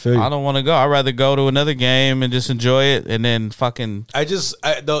 I don't want to go. I'd rather go to another game and just enjoy it and then fucking.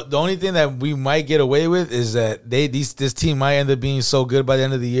 The only thing that we might get away with is that this team might end up being so good by the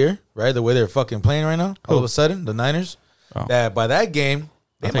end of the year, right? The way they're fucking playing right now, all of a sudden, the Niners, that by that game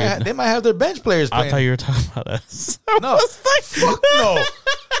they might have their bench players playing. I thought you were talking about us. No, fuck no.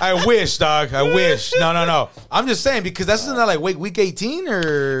 I wish, dog. I wish. No. I'm just saying because that's not like week 18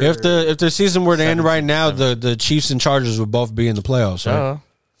 or if the season were to end right now, the Chiefs and Chargers would both be in the playoffs, right?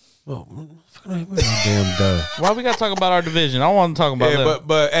 Damn duh. Why we gotta talk about our division? I want to talk about that.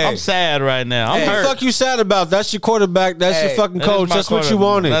 But hey, I'm sad right now. I'm What hurt. the fuck you sad about? That's your quarterback. That's your fucking That coach. is my That's what you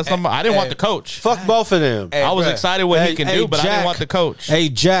quarterback. wanted. I didn't want the coach. Fuck both of them. I was excited what he can do, but I didn't want the coach. Hey,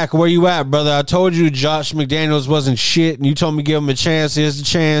 Jack, where you at, brother? I told you Josh McDaniels wasn't shit, and you told me give him a chance. Here's the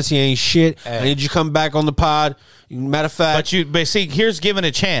chance. He ain't shit. I need you to come back on the pod. Matter of fact, But see, here's giving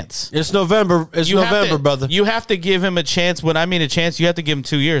a chance. it's November. It's You have November, to- brother. You have to give him a chance. When I mean a chance, you have to give him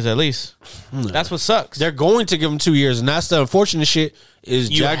 2 years at least. That's what sucks. They're going to give him 2 years, and that's the unfortunate shit. Is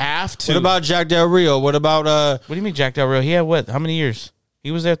You Jack, have to. What about Jack Del Rio? What about What do you mean, Jack Del Rio? He had what? How many years?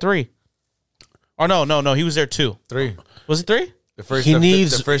 He was there 3. Or no, he was there 2. 3. Was it 3? The first He the,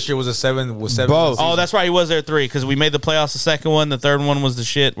 needs- the first year was 7. Both. Oh, that's right. He was there 3 because we made the playoffs. The second one, the third one was the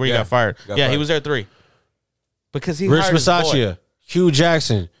shit where he got fired. Got He fired. was there 3 because he Rich hired his boy. Bisaccia, Hugh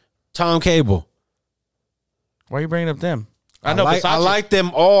Jackson, Tom Cable? Why are you bringing up them? I know. like Bisaccia-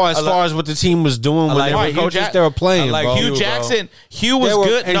 them all as far as what the team was doing when they were Hugh coaches. Jack- They were playing. I like bro. Hugh Jackson. Hugh was They were-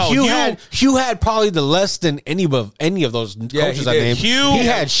 good. and No, Hugh had probably the less than any of those coaches he I did. named. Hugh- he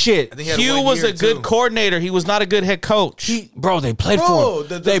had shit. I think he had Hugh 1 was year, a good too. coordinator. He was not a good head coach. Bro, they played for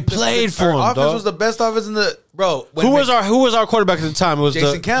him. They played for him. Our offense dog. was the best offense in the Who was our quarterback at the time? It was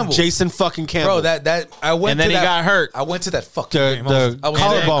Jason Campbell. Jason fucking Campbell. Bro, that I went And then to he that, got hurt. I went to that fucking The- game. the I was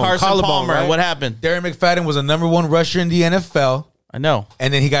And then collarbone, Carson Palmer. right? What happened? Darren McFadden was a #1 rusher in the NFL, I know.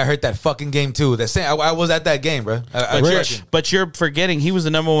 and then he got hurt that fucking game too. That same, I was at that game, bro. But you're forgetting he was the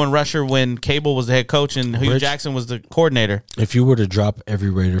 #1 rusher when Cable was the head coach and Hugh Jackson was the coordinator. If you were to drop every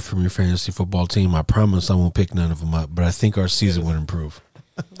Raider from your fantasy football team, I promise I won't pick none of them up. But I think our season would improve.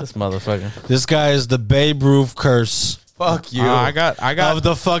 This motherfucker. This guy is the Babe Ruth curse. Fuck you. I got Of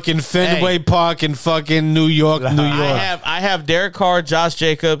the fucking Fenway Park in fucking New York, New York. I have Derek Carr, Josh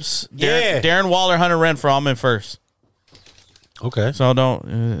Jacobs, Darren Waller, Hunter Renfrow. I'm in first. Okay. So it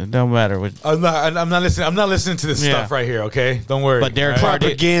don't matter. I'm not listening. I'm not listening to this Yeah. stuff right here. Okay, don't worry. But Derek Carr did.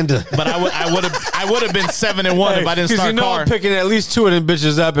 Propaganda. But I would have been 7-1 if I didn't start Carr. I'm picking at least 2 of them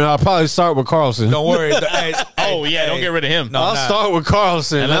bitches up, and I'll probably start with Carlson. Don't worry. Don't get rid of him. I'll start with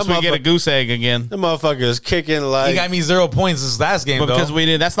Carlson. Unless That we get a motherfucker- goose egg again. That motherfucker is kicking like. He got me 0 points this last game, Because though. we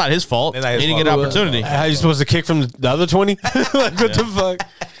didn't. That's not his fault. It's not his He didn't fault. get an opportunity. How you supposed to kick from the other 20? Like what the fuck?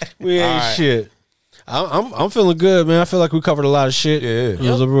 We ain't All right. shit. I'm feeling good, man. I feel like we covered a lot of shit. Yeah. It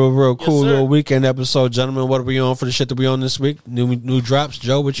was a real cool sir. little weekend episode, gentlemen. What are we on for the shit that we on this week? New drops,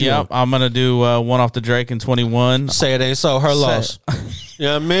 Joe. What you Yep, I'm gonna do one off the Drake in 21 on? Say it ain't so. Her loss. You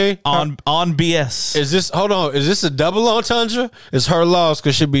know what I mean? on BS. Is this? Hold on. Is this a double entendre? It's her loss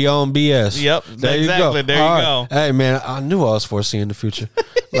because she be on BS. Yep, There you exactly. go. There you All go. Hey man, I knew I was foreseeing the future.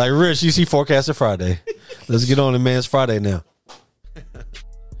 Like Rich, you see Forecasted Friday. Let's get on the man's Friday now.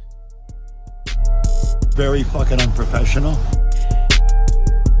 Very fucking unprofessional.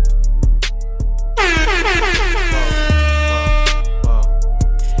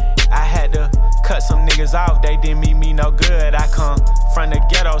 I had to cut some niggas off, they didn't mean me no good. I come from the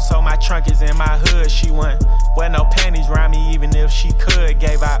ghetto, so my trunk is in my hood. She wouldn't wear no panties around me, even if she could.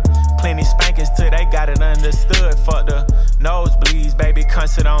 Gave out plenty spankings till they got it understood. Fuck the nosebleeds, baby, come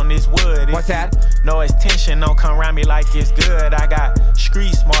sit on this wood. What's that? No extension, don't come around me like it's good. I got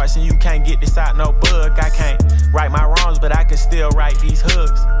street smarts and you can't get this out no book. I can't right my wrongs, but I can still write these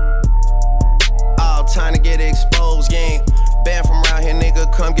hooks. All time to get exposed, gang. Banned from around here,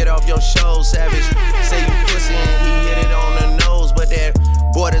 nigga, come get off your show, savage. Say you pussy and he hit it on the nose, but that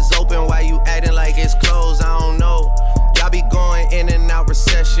border's open, why you acting like it's closed? I don't know. Y'all be going in and out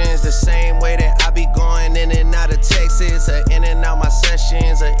recession. directions. The same way that I be going in and out of Texas, or in and out my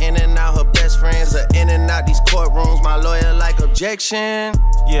sessions, or in and out her best friends, or in and out these courtrooms. My lawyer like objection.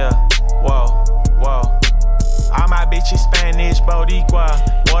 Yeah, whoa, whoa. All my bitches Spanish,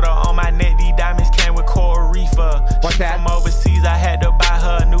 Boricua. Water on my neck, these diamonds came with Coral Reefer. She from overseas, I had to buy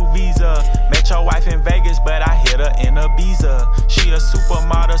her a new visa. Met your wife in Vegas, but I hit her in Ibiza. She a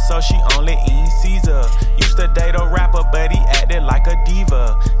supermodel, so she only eating Caesar. Used to date a rapper, but he acted like a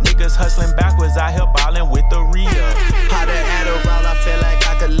diva. Niggas hustling backwards, out here ballin' with the Rhea. How to Adderall, I feel like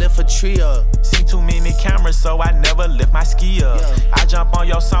I could lift a tree up. See too many cameras, so I never lift my ski up. I jump on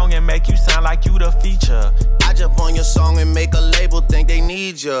your song and make you sound like you the feature. I jump on your song and make a label think they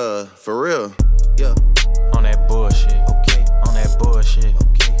need ya. For real, yeah. On that bullshit, okay. On that bullshit,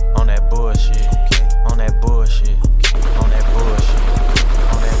 okay. On that bullshit, okay. On that bullshit, okay. On that bullshit,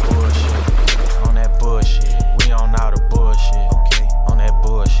 on that bullshit, on that bullshit. We on all the bullshit, okay. On that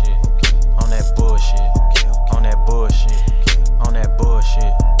bullshit, okay. On that bullshit, okay. On that bullshit, okay. On that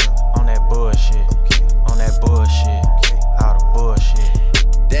bullshit, on that bullshit, okay. On that bullshit, okay. All the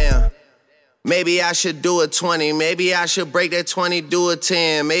bullshit. Damn. Maybe I should do a 20, maybe I should break that 20, do a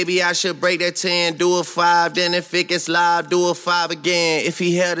 10. Maybe I should break that 10, do a 5. Then if it gets live, do a 5 again. If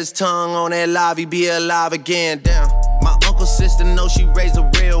he held his tongue on that live, he'd be alive again. Damn, my uncle's sister knows she raised a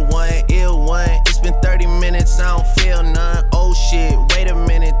real one, ill one. It's been 30 minutes, I don't feel none. Oh shit, wait a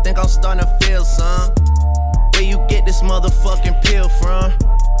minute, think I'm starting to feel some. Where you get this motherfucking pill from?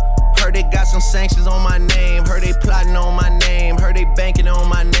 Heard they got some sanctions on my name. Heard they plotting on my name. Heard they banking on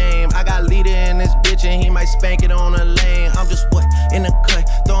my name. I got leader in this bitch and he might spank it on a lane. I'm just what? In the cut,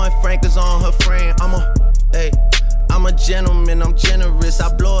 throwing frankers on her frame. I'm a gentleman, I'm generous.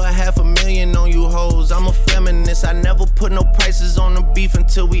 I blow $500,000 on you hoes. I'm a feminist. I never put no prices on the beef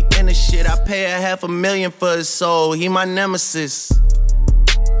until we end the shit. I pay $500,000 for his soul. He my nemesis.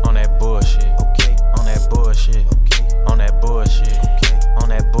 On that bullshit, okay. On that bullshit, okay. On that bullshit, okay. On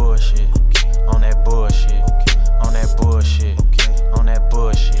that bullshit, okay. On that bullshit, okay. On that bullshit, okay. On that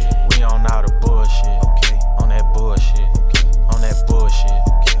bullshit. We on all the bullshit, okay. On that bullshit, okay. On that bullshit,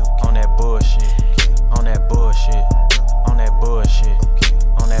 okay. On that bullshit, okay. On that bullshit, on that bullshit, okay.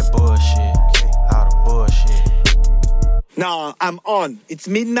 On that bullshit, okay. All the bullshit. No, I'm on. It's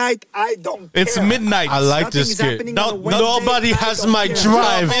midnight. I don't care. It's midnight. I like this skit. Nobody has my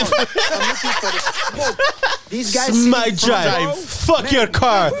drive. These guys my drive. Fuck your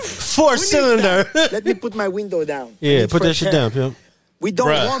car. 4-cylinder. Let me put my window down. Yeah, put that shit down, pimp. We don't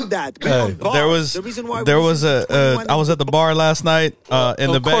want that. We want bars. There was I was at the bar last night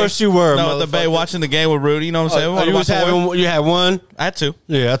in the Bay. Of course you were. No, at the Bay watching the game with Rudy. You know what I'm saying? You had one? I had two.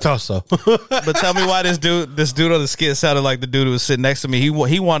 Yeah, I thought so. But tell me why this dude on the skit sounded like the dude who was sitting next to me.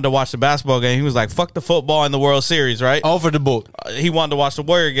 He wanted to watch the basketball game. He was like, "Fuck the football and the World Series," right? Over the boat. He wanted to watch the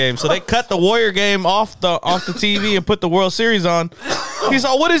Warrior game, so they cut the Warrior game off the TV and put the World Series on. He's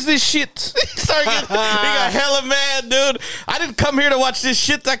like, "What is this shit?" He got hella mad, dude. I didn't come here to watch this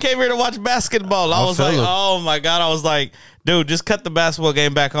shit. I came here to watch basketball. I was like, oh my God. I was like, dude, just cut the basketball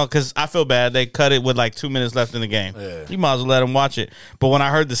game back on because I feel bad. They cut it with like 2 minutes left in the game. Yeah. You might as well let him watch it. But when I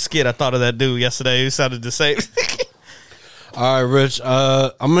heard the skit, I thought of that dude yesterday who sounded the same. All right, Rich.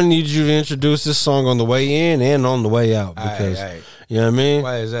 I'm going to need you to introduce this song on the way in and on the way out because, you know what I mean?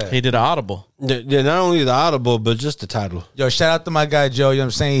 Why is that? He did an audible. Yeah, not only the audible, but just the title. Yo, shout out to my guy, Joe. You know what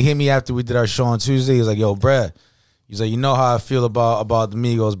I'm saying? He hit me after we did our show on Tuesday. He was like, yo, Brad. He's like, you know how I feel about the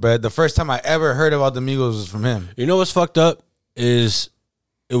Migos, Brad. The first time I ever heard about the Migos was from him. You know what's fucked up is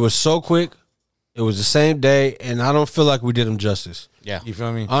it was so quick. It was the same day, and I don't feel like we did him justice. Yeah. You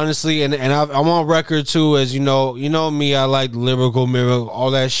feel me? Honestly, and I'm on record, too, as you know me, I like lyrical, miracle,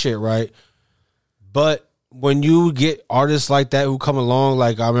 all that shit, right? But when you get artists like that who come along,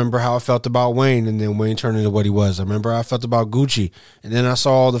 like I remember how I felt about Wayne, and then Wayne turned into what he was. I remember how I felt about Gucci, and then I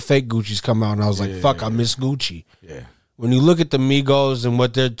saw all the fake Gucci's come out, and I was like, fuck, I miss Gucci. Yeah. When you look at the Migos and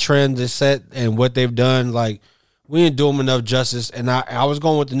what their trend is set and what they've done, like, we didn't do them enough justice. And I was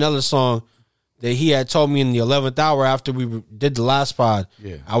going with another song that he had told me in the 11th hour after we did the last pod.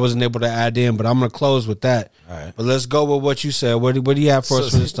 Yeah. I wasn't able to add in, but I'm going to close with that. All right. But let's go with what you said. What do you have for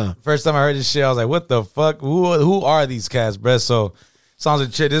us for this time? First time I heard this shit, I was like, what the fuck? Who are these cats, bro? So, sounds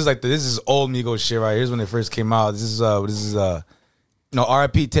like shit. This is old Migos shit right here. Here's when they first came out. This is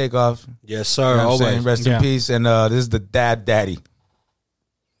R.I.P. Takeoff. Yes, sir. You know what I'm Always. saying? Rest in peace. And this is the Dad Daddy.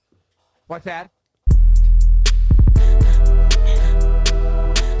 What's that?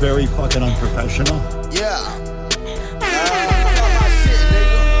 Very fucking unprofessional. Yeah. Talk my shit,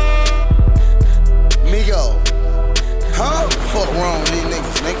 nigga. Migo. Huh? Fuck wrong with these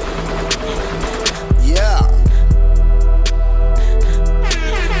niggas, nigga. Yeah.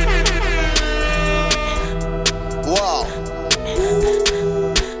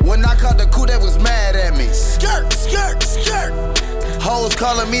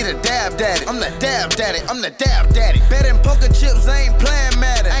 calling me the dab daddy. I'm the dab daddy. I'm the dab daddy. Betting poker chips, I ain't playing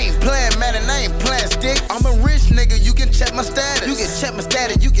Madden. I ain't playing Madden. I ain't playing sticks. I'm a rich nigga. You can check my status. You can check my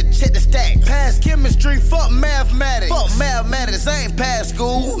status. You can check the stack. Pass chemistry. Fuck mathematics. Fuck mathematics. I ain't past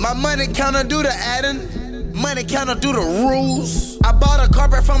school. My money counter do the adding. Money counter do the rules. I bought a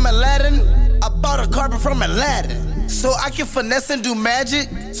carpet from Aladdin. I bought a carpet from Aladdin. So I can finesse and do magic.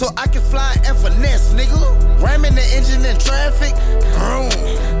 So I can fly and finesse, nigga. Ramming the engine in traffic. Vroom.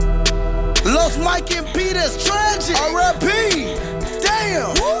 Lost Mike and Peter's tragic. R.I.P.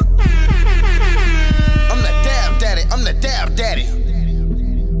 Damn. I'm the dab daddy. I'm the dab daddy.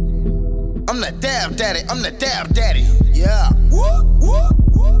 I'm the dab daddy. I'm the dab daddy. Yeah.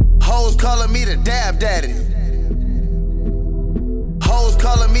 Hoes calling me the dab daddy. Hoes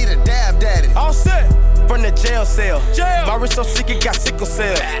calling me the dab daddy. All set from the jail cell. My wrist so sick it got sickle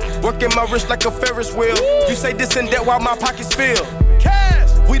cell. Working my wrist like a Ferris wheel. You say this and that while my pockets fill.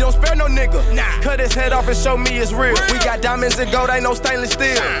 Cash, we don't spare no nigga. Cut his head off and show me it's real. We got diamonds and gold, ain't no stainless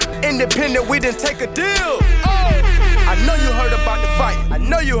steel. Independent, we didn't take a deal. I know you heard about the fight. I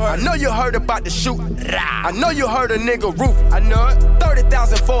know you heard about the shoot. I know you heard a nigga roof. I know it.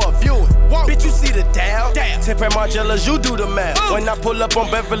 30,000 for a viewing. Bitch, you see the down. Tip and Margellas, you do the math. When I pull up on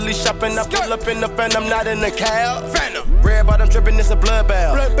Beverly shopping, I pull up in the Phantom, not in the cab. Phantom. Red bottom dripping, it's a blood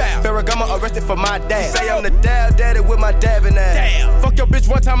bath. Ferragamo arrested for my dad. Say I'm the dab daddy with my dabbing ass. Damn. Fuck your bitch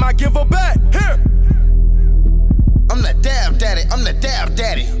one time, I give her back. Here. I'm the dab daddy. I'm the dab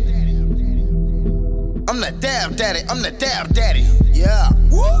daddy. I'm the dab daddy. I'm the dab daddy. Yeah.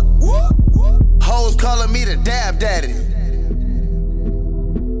 Hoes calling me the dab daddy.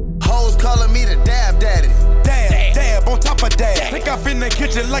 Hoes calling me the dab daddy. Dab on top of dab. Think I'm in the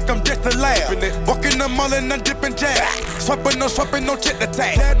kitchen like I'm just a lab. Walking the mall and I'm dipping jab. Swiping, no check the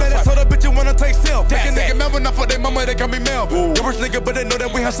tag. Dab daddy, so the bitch you wanna take self. Take a nigga Melvin up for their mama, they call me Melvin. The rich nigga, but they know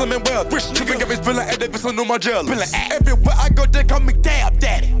that we have some in wealth. Rich nigga got me spilling at Davis on my jealous. Everywhere I go, they call me dab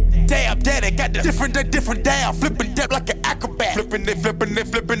daddy. Dab daddy, got the different dab. Flipping dab like an acrobat. Flipping them.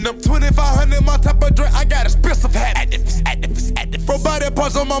 2,500 my type of drink, I got a expensive hat. Activist. Bro, body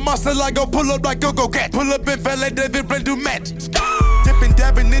parts on my muscle, I go pull up like go get. Pull up in Valet David, blend do match. Dipping,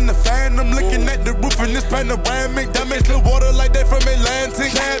 dabbing in the fan, I'm looking at the roof in this panoramic. Damage the water like that from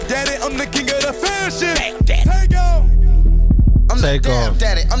Atlantic. Dab daddy, I'm the king of the fashion. Take off. I'm the dab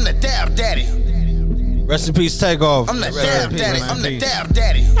daddy. I'm the dab daddy. Rest in peace, Takeoff. I'm the dab daddy. I'm the dab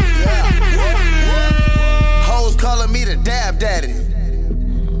daddy. Yeah. Hoes calling me the dab daddy.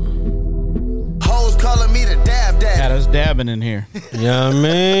 Hoes calling me the dab daddy. Had us dabbing in here. You know what I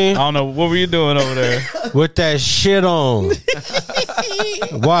mean? I don't know. What were you doing over there? With that shit on.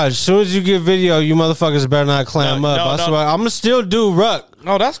 Watch. As soon as you get video, you motherfuckers better not clam up. I swear, I'm going to still do ruck.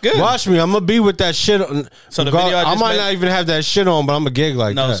 Oh, that's good. Watch me. I'm going to be with that shit on. So the video I might not even have that shit on, but I'm going to gig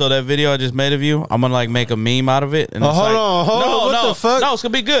like that. No, so that video I just made of you, I'm going to like make a meme out of it. And hold on. What the fuck? No, it's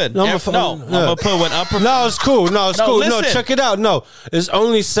going to be good. I'm going to put one up. No, it's cool. No, cool. Listen. No, check it out. No, it's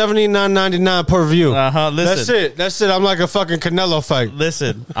only $79.99 per view. Listen. That's it. I'm like a fucking Canelo fight.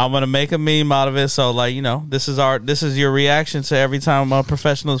 Listen, I'm going to make a meme out of it. So like, you know, this is your reaction to every time a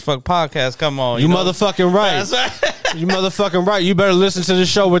Professional as Fuck podcast come on. You motherfucking right. That's right. You motherfucking right. You better listen to the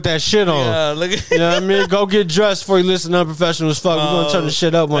show with that shit on. Yeah, look at you know what I mean? Go get dressed before you listen to Unprofessional as Fuck. We're going to turn the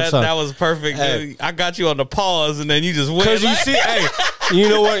shit up one time. That was perfect. Hey. Dude. I got you on the pause and then you just went. Because you see, hey, you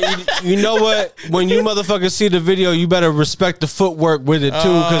know what? You know what? When you motherfuckers see the video, you better respect the footwork with it too.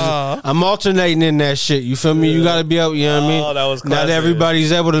 Because I'm alternating in that shit. You feel me? You got to be able, you know what I mean? That was not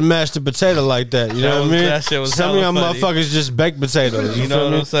everybody's able to mash the potato like that. You know what I mean? That shit was some of y'all motherfuckers just baked potatoes. You know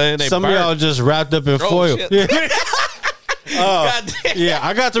what I'm saying? Some of y'all just wrapped up in foil. Yeah,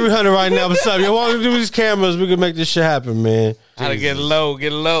 I got 300 right now. What's up? You want to do these cameras? We can make this shit happen, man. Gotta get low.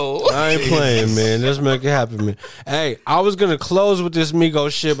 I ain't playing, man. Let's make it happen, man. Hey, I was gonna close with this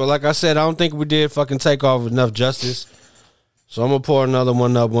Migos shit, but like I said, I don't think we did fucking take off enough justice. So I'm gonna pour another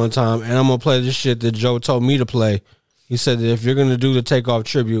one up one time, and I'm gonna play this shit that Joe told me to play. He said that if you're gonna do the Takeoff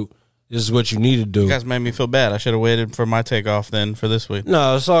tribute, this is what you need to do. You guys made me feel bad. I should have waited for my takeoff then for this week.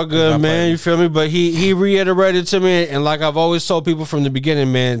 No, it's all good, man. You feel me? But he reiterated to me, and like I've always told people from the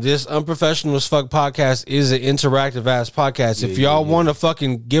beginning, man, this Unprofessional as Fuck podcast is an interactive ass podcast. If y'all want to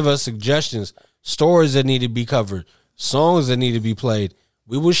fucking give us suggestions, stories that need to be covered, songs that need to be played,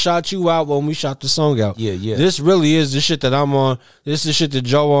 we will shout you out when we shout the song out. Yeah. This really is the shit that I'm on. This is the shit that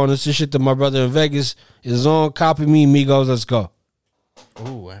Joe on. This is the shit that my brother in Vegas is on. Copy me, Migos. Let's go.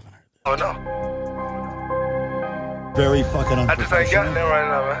 Ooh, I haven't heard. Oh no. Very fucking I just ain't got there right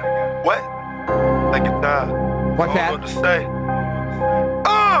now, man. What? Take your time. What's that? I don't know what to say.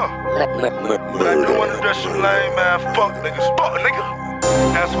 But I do want to dress you lame, man. Fuck niggas. Fuck nigga.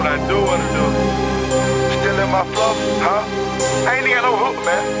 That's what I do wanna do. Still in my flow, huh? I ain't got no hook,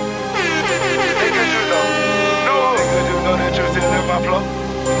 man. Niggas, you know. No hook. Niggas, you know that you still in my flow.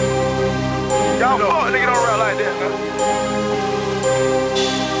 Y'all fuck, nigga, don't rap like that, man.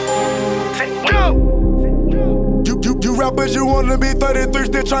 You rappers, you wanna be 33,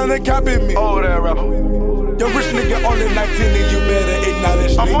 still tryna copy me. Oh, that rapper. Yo, rich nigga only 19 and you better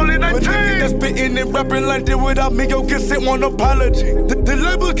acknowledge me. I'm only 19. But nigga that's spitting and rapping like that without me, yo, consent, want apology. The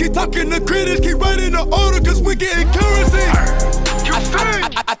label keep talking, the critics keep writing the order, cause we getting currency.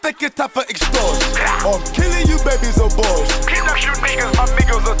 I think it's time for extortion. Or I'm killing you babies or boys. Keep up you niggas, my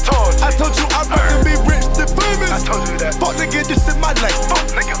niggas are torch. I told you I'd rather be rich than famous. I told you that. Fuck nigga, this in my lane. Fuck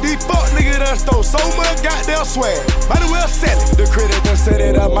nigga. These fuck niggas done stole so much goddamn swag. Might as well sell it. The critic done said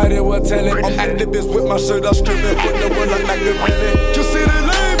it, I might as well tell it. I'm activist with my shirt up stripping, put the word like Machiavelli. You see the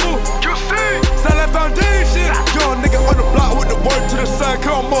label? You see? Solid foundation. Young nigga on the block with the word to the sun.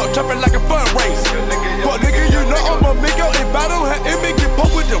 Come up, jumping like a fundraiser. Fuck nigga, you know I'm a Migo in battle. Had Emmy get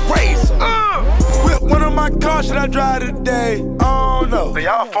poked with the razor. With one of my cars should I drive today? Oh no. They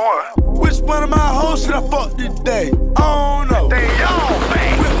all foreign. Which one of my hoes should I fuck today? Oh no. They all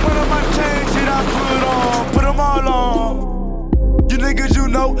bang. Which one of my chains should I put on? Put them all on. You niggas,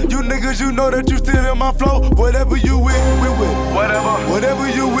 you know that you still in my flow. Whatever you with, we with it. Whatever. Whatever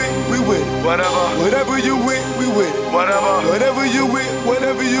you with, we with it. Whatever. Whatever you with, we with it. Whatever. Whatever you with,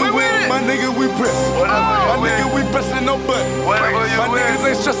 my nigga, we press. Whatever My nigga, we pressing no button. Whatever you My niggas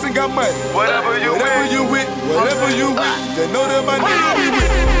ain't stressing, got money. Whatever you with, whatever you with, they know that my nigga, we with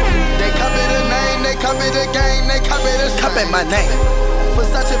it. They copy the name, they copy the game, they copy the copy my name.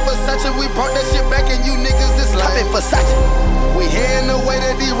 Versace, we brought that shit back and you niggas is copy Versace. We hearing the way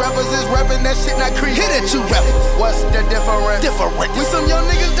that these rappers is rapping, that shit not creepy. Hit it, you rappers. What's the difference? We some young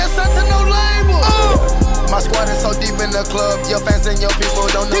niggas that signed to no label. My squad is so deep in the club, your fans and your people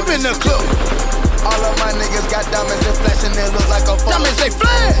don't know. Deep in the club. All of my niggas got diamonds and flash and they look like a phone. Diamonds, they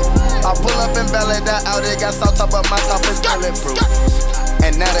flash. I pull up and belly that out, it got salt top, but my top is bulletproof.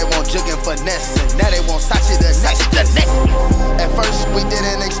 And now they want jig and finesse, and now they want Sachi the neck. At first we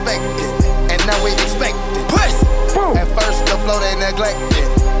didn't expect it, and now we expect it. Push. At first the flow they neglected,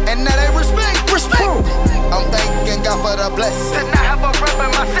 and now they respect it. I'm thanking God for the blessing. Did not have a rep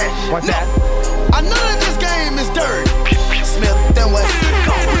in my session. What's that? I know that this game is dirty. Smith and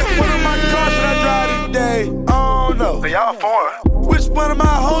Wesson. One of my cars should I drive today? Oh no. They all foreign. Which one of my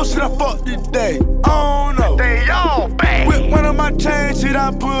hoes should I fuck today? Oh no. They all bang. Which one of my chains should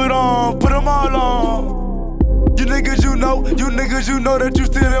I put on? Put them all on. You niggas, you know that you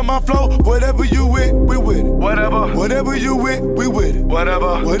still in my flow. Whatever you with, we with it. Whatever. Whatever you with, we with it.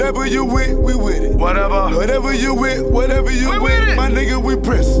 Whatever. Whatever you with, we with it. Whatever. Whatever you with, my nigga, we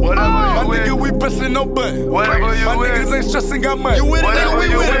press. Whatever my you nigga, with. we pressing no button. Whatever you my with. niggas ain't stressing, got money. You with it, Whatever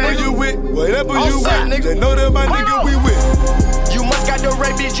you Whatever you with, nigga. they know that my nigga, we with it. You must got the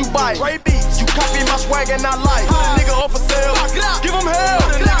rabies, you buy. You copy my swag and I like. Put a nigga off for sale. Give him hell.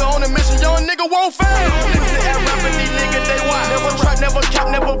 Put a nigga on a mission, young nigga won't fail. Niggas at rapping, these niggas they wild. Never trap, never cap,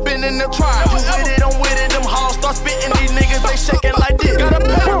 never been in the trial. You with it, I'm with it. Them halls start spitting, these niggas they shaking like this. Got a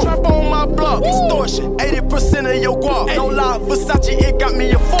pepper trap on my block. Extortion, 80% of your guap. No lie, Versace, it got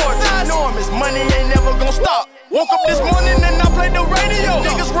me a fortune. Enormous, money ain't never gonna stop. Woke up this morning and I played the radio.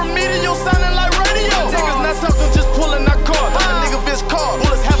 Niggas remedial sounding like radio. Niggas not talking, just pulling our cards. A nigga Vince Carr.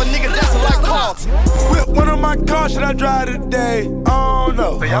 Bullets have a nigga dancing like cards. Which one of my cars should I drive today? Oh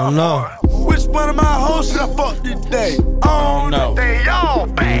no. They all foreign. Which one of my hoes should I fuck today? Oh no. They all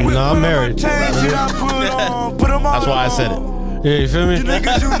bang. No, I'm married. Chains should I put on? Put them all That's why I said it. Yeah, you feel me?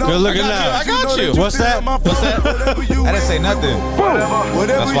 Good looking out. I got you. What's that? I didn't say nothing.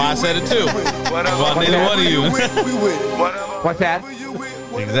 That's why I said it too. Well, neither one of you. What's that?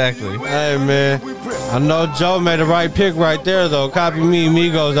 Exactly. Hey, man. I know Joe made the right pick right there, though. Copy me,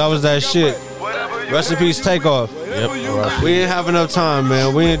 Migos. That was that shit. Rest in peace, Takeoff. Yep. We didn't have enough time,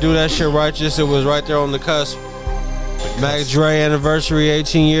 man. We didn't do that shit righteous. It was right there on the cusp. Mac Dre anniversary,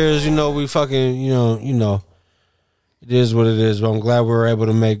 18 years. You know, we fucking, you know. It is what it is, but I'm glad we were able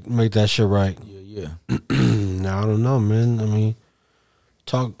to make that shit right. Yeah. Now, I don't know, man. I mean,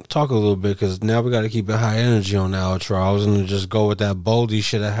 talk a little bit, because now we got to keep it high energy on the outro. I was going to just go with that boldy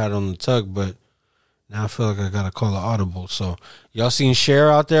shit I had on the tuck, but now I feel like I got to call an audible. So, y'all seen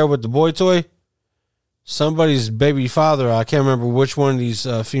Cher out there with the boy toy? Somebody's baby father. I can't remember which one of these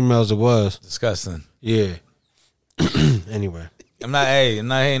females it was. Disgusting. Yeah. Anyway. I'm not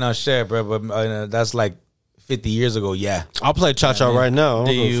hating on Cher, bro, but that's like 50 years ago, yeah. I'll play Cha-Cha right now.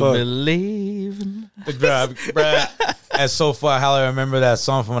 Do you believe? Bruh. That's so far how I remember that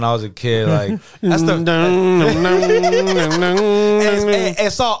song from when I was a kid. Like that's the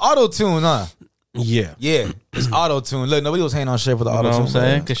it's all auto-tune, huh? Yeah. It's auto-tune. Look, nobody was hating on shit for the auto-tune. I'm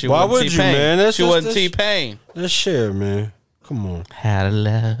saying? Because she Why wasn't would you, T-Pain. man? She wasn't T-Pain. That's shit, man. Come on. Had to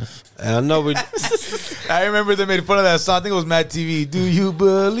laugh. I know we. I remember they made fun of that song. I think it was Mad TV. Do you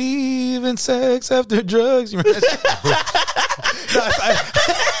believe in sex after drugs? You remember that shit?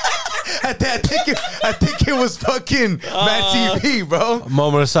 I think it was fucking Mad TV, bro.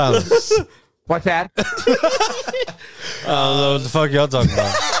 Moment of silence. What's that? I don't know what the fuck y'all talking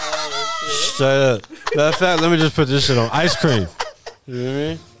about. Straight up. Matter of fact, let me just put this shit on ice cream. You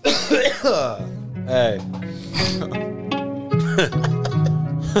know what I mean? Hey.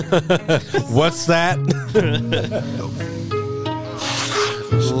 What's that?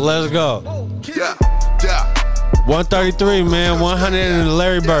 Let's go. 133, man. 100 and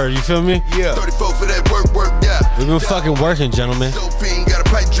Larry Bird. You feel me? Yeah. 34 for that work, yeah. We've been fucking working, gentlemen.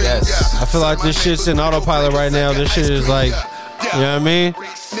 Yes. I feel like this shit's in autopilot right now. This shit is like, you know what I mean?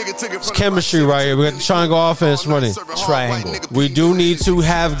 It's chemistry right here. We got the triangle offense running. Triangle. We do need to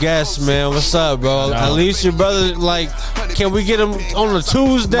have guests, man. What's up, bro? No. At least your brother, like, can we get him on a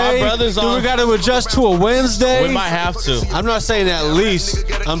Tuesday? My brother's Do on. we got to adjust to a Wednesday? We might have to. I'm not saying at least.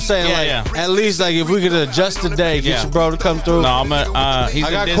 I'm saying at least like if we could adjust the day, get your bro to come through. No, I'm he's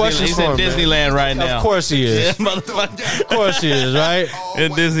I got in questions He's for in him, man. Disneyland right now. Of course he is. Yeah, motherfucker. Of course he is, right?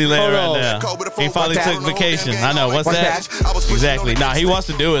 In Disneyland Hold right on. now. He finally took vacation. I know. What's that? Exactly. Nah, he wants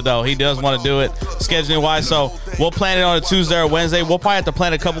to do it though. He does want to do it, scheduling wise. So we'll plan it on a Tuesday or Wednesday. We'll probably have to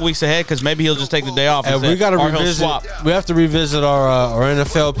plan a couple weeks ahead because maybe he'll just take the day off. And we got to revisit. Swap. We have to revisit our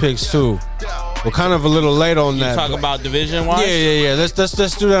NFL picks too. We're kind of a little late on that. Talk about division wise. Yeah. Let's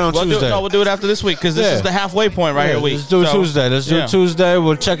do that on Tuesday. We'll do it after this week because this is the halfway point right here. Let's do it Tuesday. Let's do it Tuesday.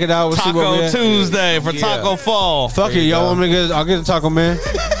 We'll check it out. We'll see what we Taco at. Tuesday for Taco Fall. Fuck it, y'all want me to get? I'll get the taco, man.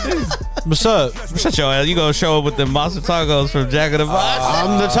 What's up? Shut your ass. You gonna show up with the monster tacos from Jack in the Box?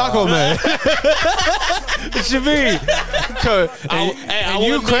 I'm the taco man. What you mean? I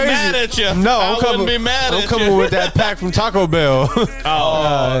wouldn't be mad at you. No, I wouldn't be mad at you. I'm coming with that pack from Taco Bell.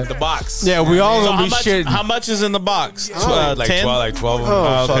 The box. Yeah, we all gonna be shitting. How much is in the box? Like 10? 12 of them.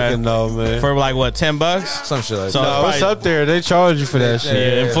 Oh, fucking no, man. For like what, $10? Some shit like So that. No, it's up there. They charge you for that shit.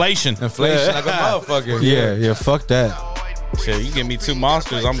 Yeah, inflation. Inflation like a motherfucker. Yeah, fuck that. Shit, you give me 2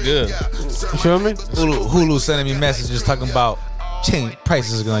 monsters, I'm good. You feel me? Hulu sending me messages talking about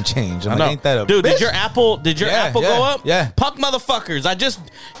prices are gonna change. I'm I like, know. ain't that a Dude, bitch? did your Apple go up? Yeah. Puck motherfuckers.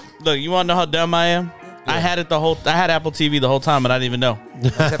 Look, you wanna know how dumb I am? I had Apple TV the whole time and I didn't even know.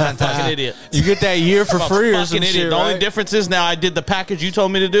 Fucking idiot. You get that year for free or some fucking idiot. shit, The only right? difference is now I did the package you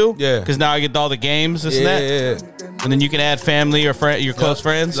told me to do. Yeah. Because now I get all the games, this and that. Yeah. And then you can add family or your close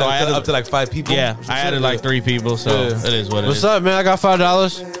friends. So I added up to like 5 people. Yeah, I added like 3 people, so it is what it is. What's up, man? I got $5.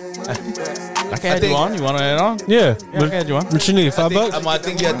 I can add you on. You want to add on? Yeah. I can add you on. What you need? $5? I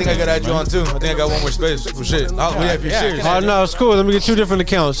think I got to add you on too. I think I got one more space for shit. We have your shares. Oh, no, it's cool. Let me get 2 different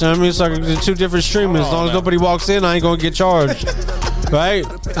accounts. You know what I mean? So I can get 2 different streamers. As long as nobody walks in, I ain't going to get charged. Right?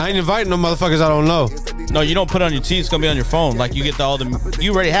 I ain't inviting no motherfuckers I don't know. No, you don't put it on your TV. It's going to be on your phone. Like, you get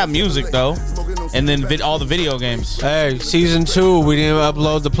you already have music, though. And then all the video games. Hey, season 2, we didn't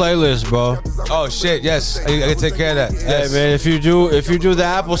upload the playlist, bro. Oh shit, yes. I can take care of that. Yes. Hey man, if you do the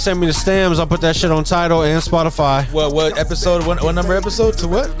Apple, send me the stems. I'll put that shit on Tidal and Spotify. What episode? What number episode to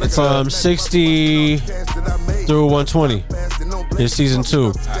what? From 60 through 120. It's season 2.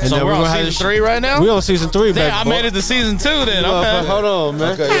 And So then we're on gonna have season 3 right now? We on season 3, baby. Damn, I made it to season 2 then. Okay. Hold on,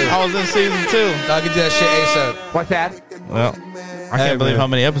 man. Okay, yeah. I was in season 2. I'll get that shit ASAP. What's that? Well, I can't believe how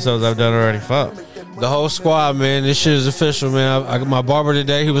many episodes I've done already. Fuck. The whole squad, man. This shit is official, man. I got my barber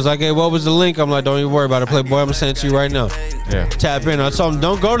today. He was like, "Hey, what was the link?" I'm like, "Don't even worry about it, Playboy. I'm gonna send it to you right now." Yeah. Tap in. I told him,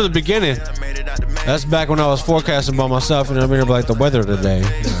 "Don't go to the beginning." That's back when I was forecasting by myself, and I mean, like the weather today.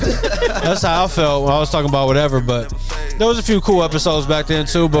 That's how I felt when I was talking about whatever. But there was a few cool episodes back then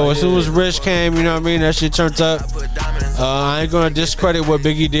too. But as soon as Rich came, you know what I mean, that shit turned up. I ain't gonna discredit what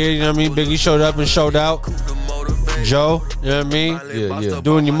Biggie did. You know what I mean? Biggie showed up and showed out. Joe, you know what I mean? Yeah.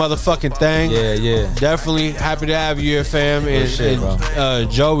 Doing your motherfucking thing. Yeah. Definitely happy to have you here, fam. And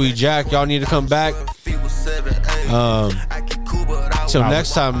Joey, Jack, y'all need to come back. Till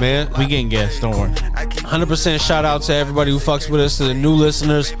next time, man. We getting guests, don't worry. 100% shout out to everybody who fucks with us, to the new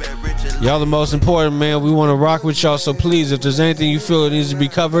listeners. Y'all the most important, man. We want to rock with y'all, so please, if there's anything you feel it needs to be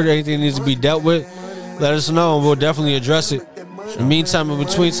covered, anything needs to be dealt with, let us know and we'll definitely address it. In the meantime, in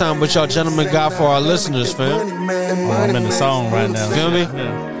between time, what y'all gentlemen got for our listeners, fam? I'm in the song right now. Feel me?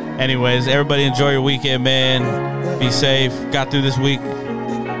 Yeah. Anyways, everybody enjoy your weekend, man. Be safe. Got through this week.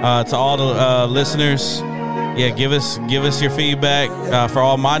 To all the listeners, give us your feedback for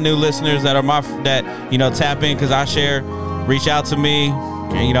all my new listeners that are tap in because I share. Reach out to me,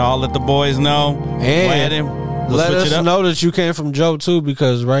 and I'll let the boys know. And let us know that you came from Joe too,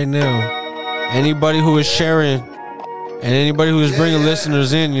 because right now, anybody who is sharing. And anybody who's bringing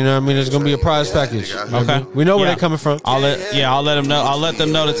listeners in, there's going to be a prize package. Okay, we know where they're coming from. I'll let them know. I'll let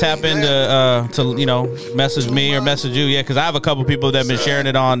them know to tap into to message me or message you. Yeah, because I have a couple people that have been sharing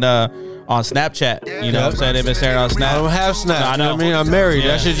it on Snapchat. You know what I'm saying? They've been sharing it on Snap. I don't have Snap. No, I know. I'm married.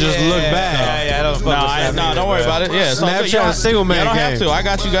 That should just look bad. Yeah, I don't fuck with Snap. Don't worry about it. Yeah, Snapchat is single man. I don't have to. I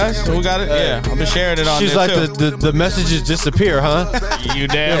got you guys. We got it. Yeah, I've been sharing it on. She's there like too. the messages disappear, huh? You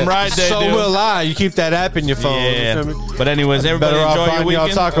damn right they so do. So will I. You keep that app in your phone. Yeah. You feel me? But anyways, everybody enjoy your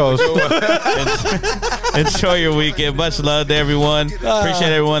weekend. Tacos. Enjoy your weekend. Much love to everyone.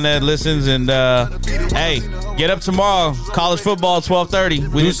 Appreciate everyone that listens. And hey, get up tomorrow. College football 12:30.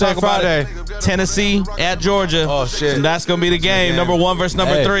 We need to talk about it. Tennessee at Georgia. Oh shit! And that's gonna be the game. Number 1 versus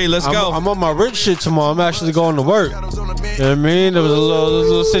number 3. Let's go. I'm on my rich shit tomorrow. I'm actually going to work. You know what I mean? There was a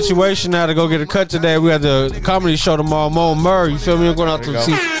little situation. I had to go get a cut today. We had the comedy show tomorrow. Mo Murray. You feel me? I'm going out to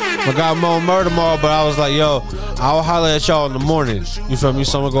see my guy Mo Murray tomorrow. But I was like, yo, I'll holler at y'all in the morning. You feel me?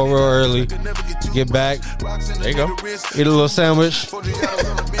 So I'm gonna go real early. Get back. There you go. Eat a little sandwich.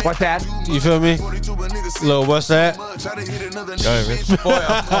 What's that? You feel me? Little what's that?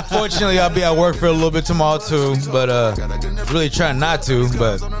 Unfortunately, I'll be at work for a little bit tomorrow too, but really trying not to.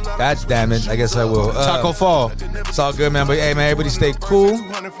 But god damn it, I guess I will. Taco Fall. It's all good, man. But hey, man, everybody stay cool.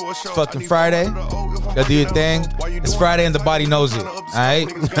 It's fucking Friday. Gotta do your thing. It's Friday and the body knows it. All right.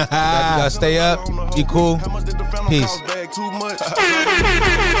 Gotta stay up. Be cool. Peace.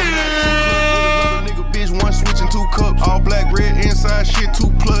 One switching 2 cups, all black, red, inside shit,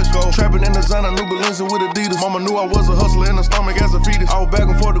 2 plush. Go trapping in the zone, new Balenciaga with Adidas. Mama knew I was a hustler in the stomach as a fetus. I was back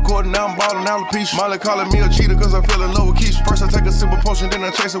and forth the court, and now I'm ballin' alopecia. Molly calling me a cheater cause I fell in love with Keisha. First I take a sip of potion, then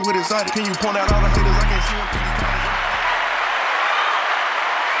I chase it with excited. Can you point out all the haters? I can't see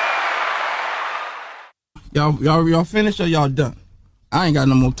them. Y'all finished or y'all done? I ain't got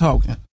no more talking.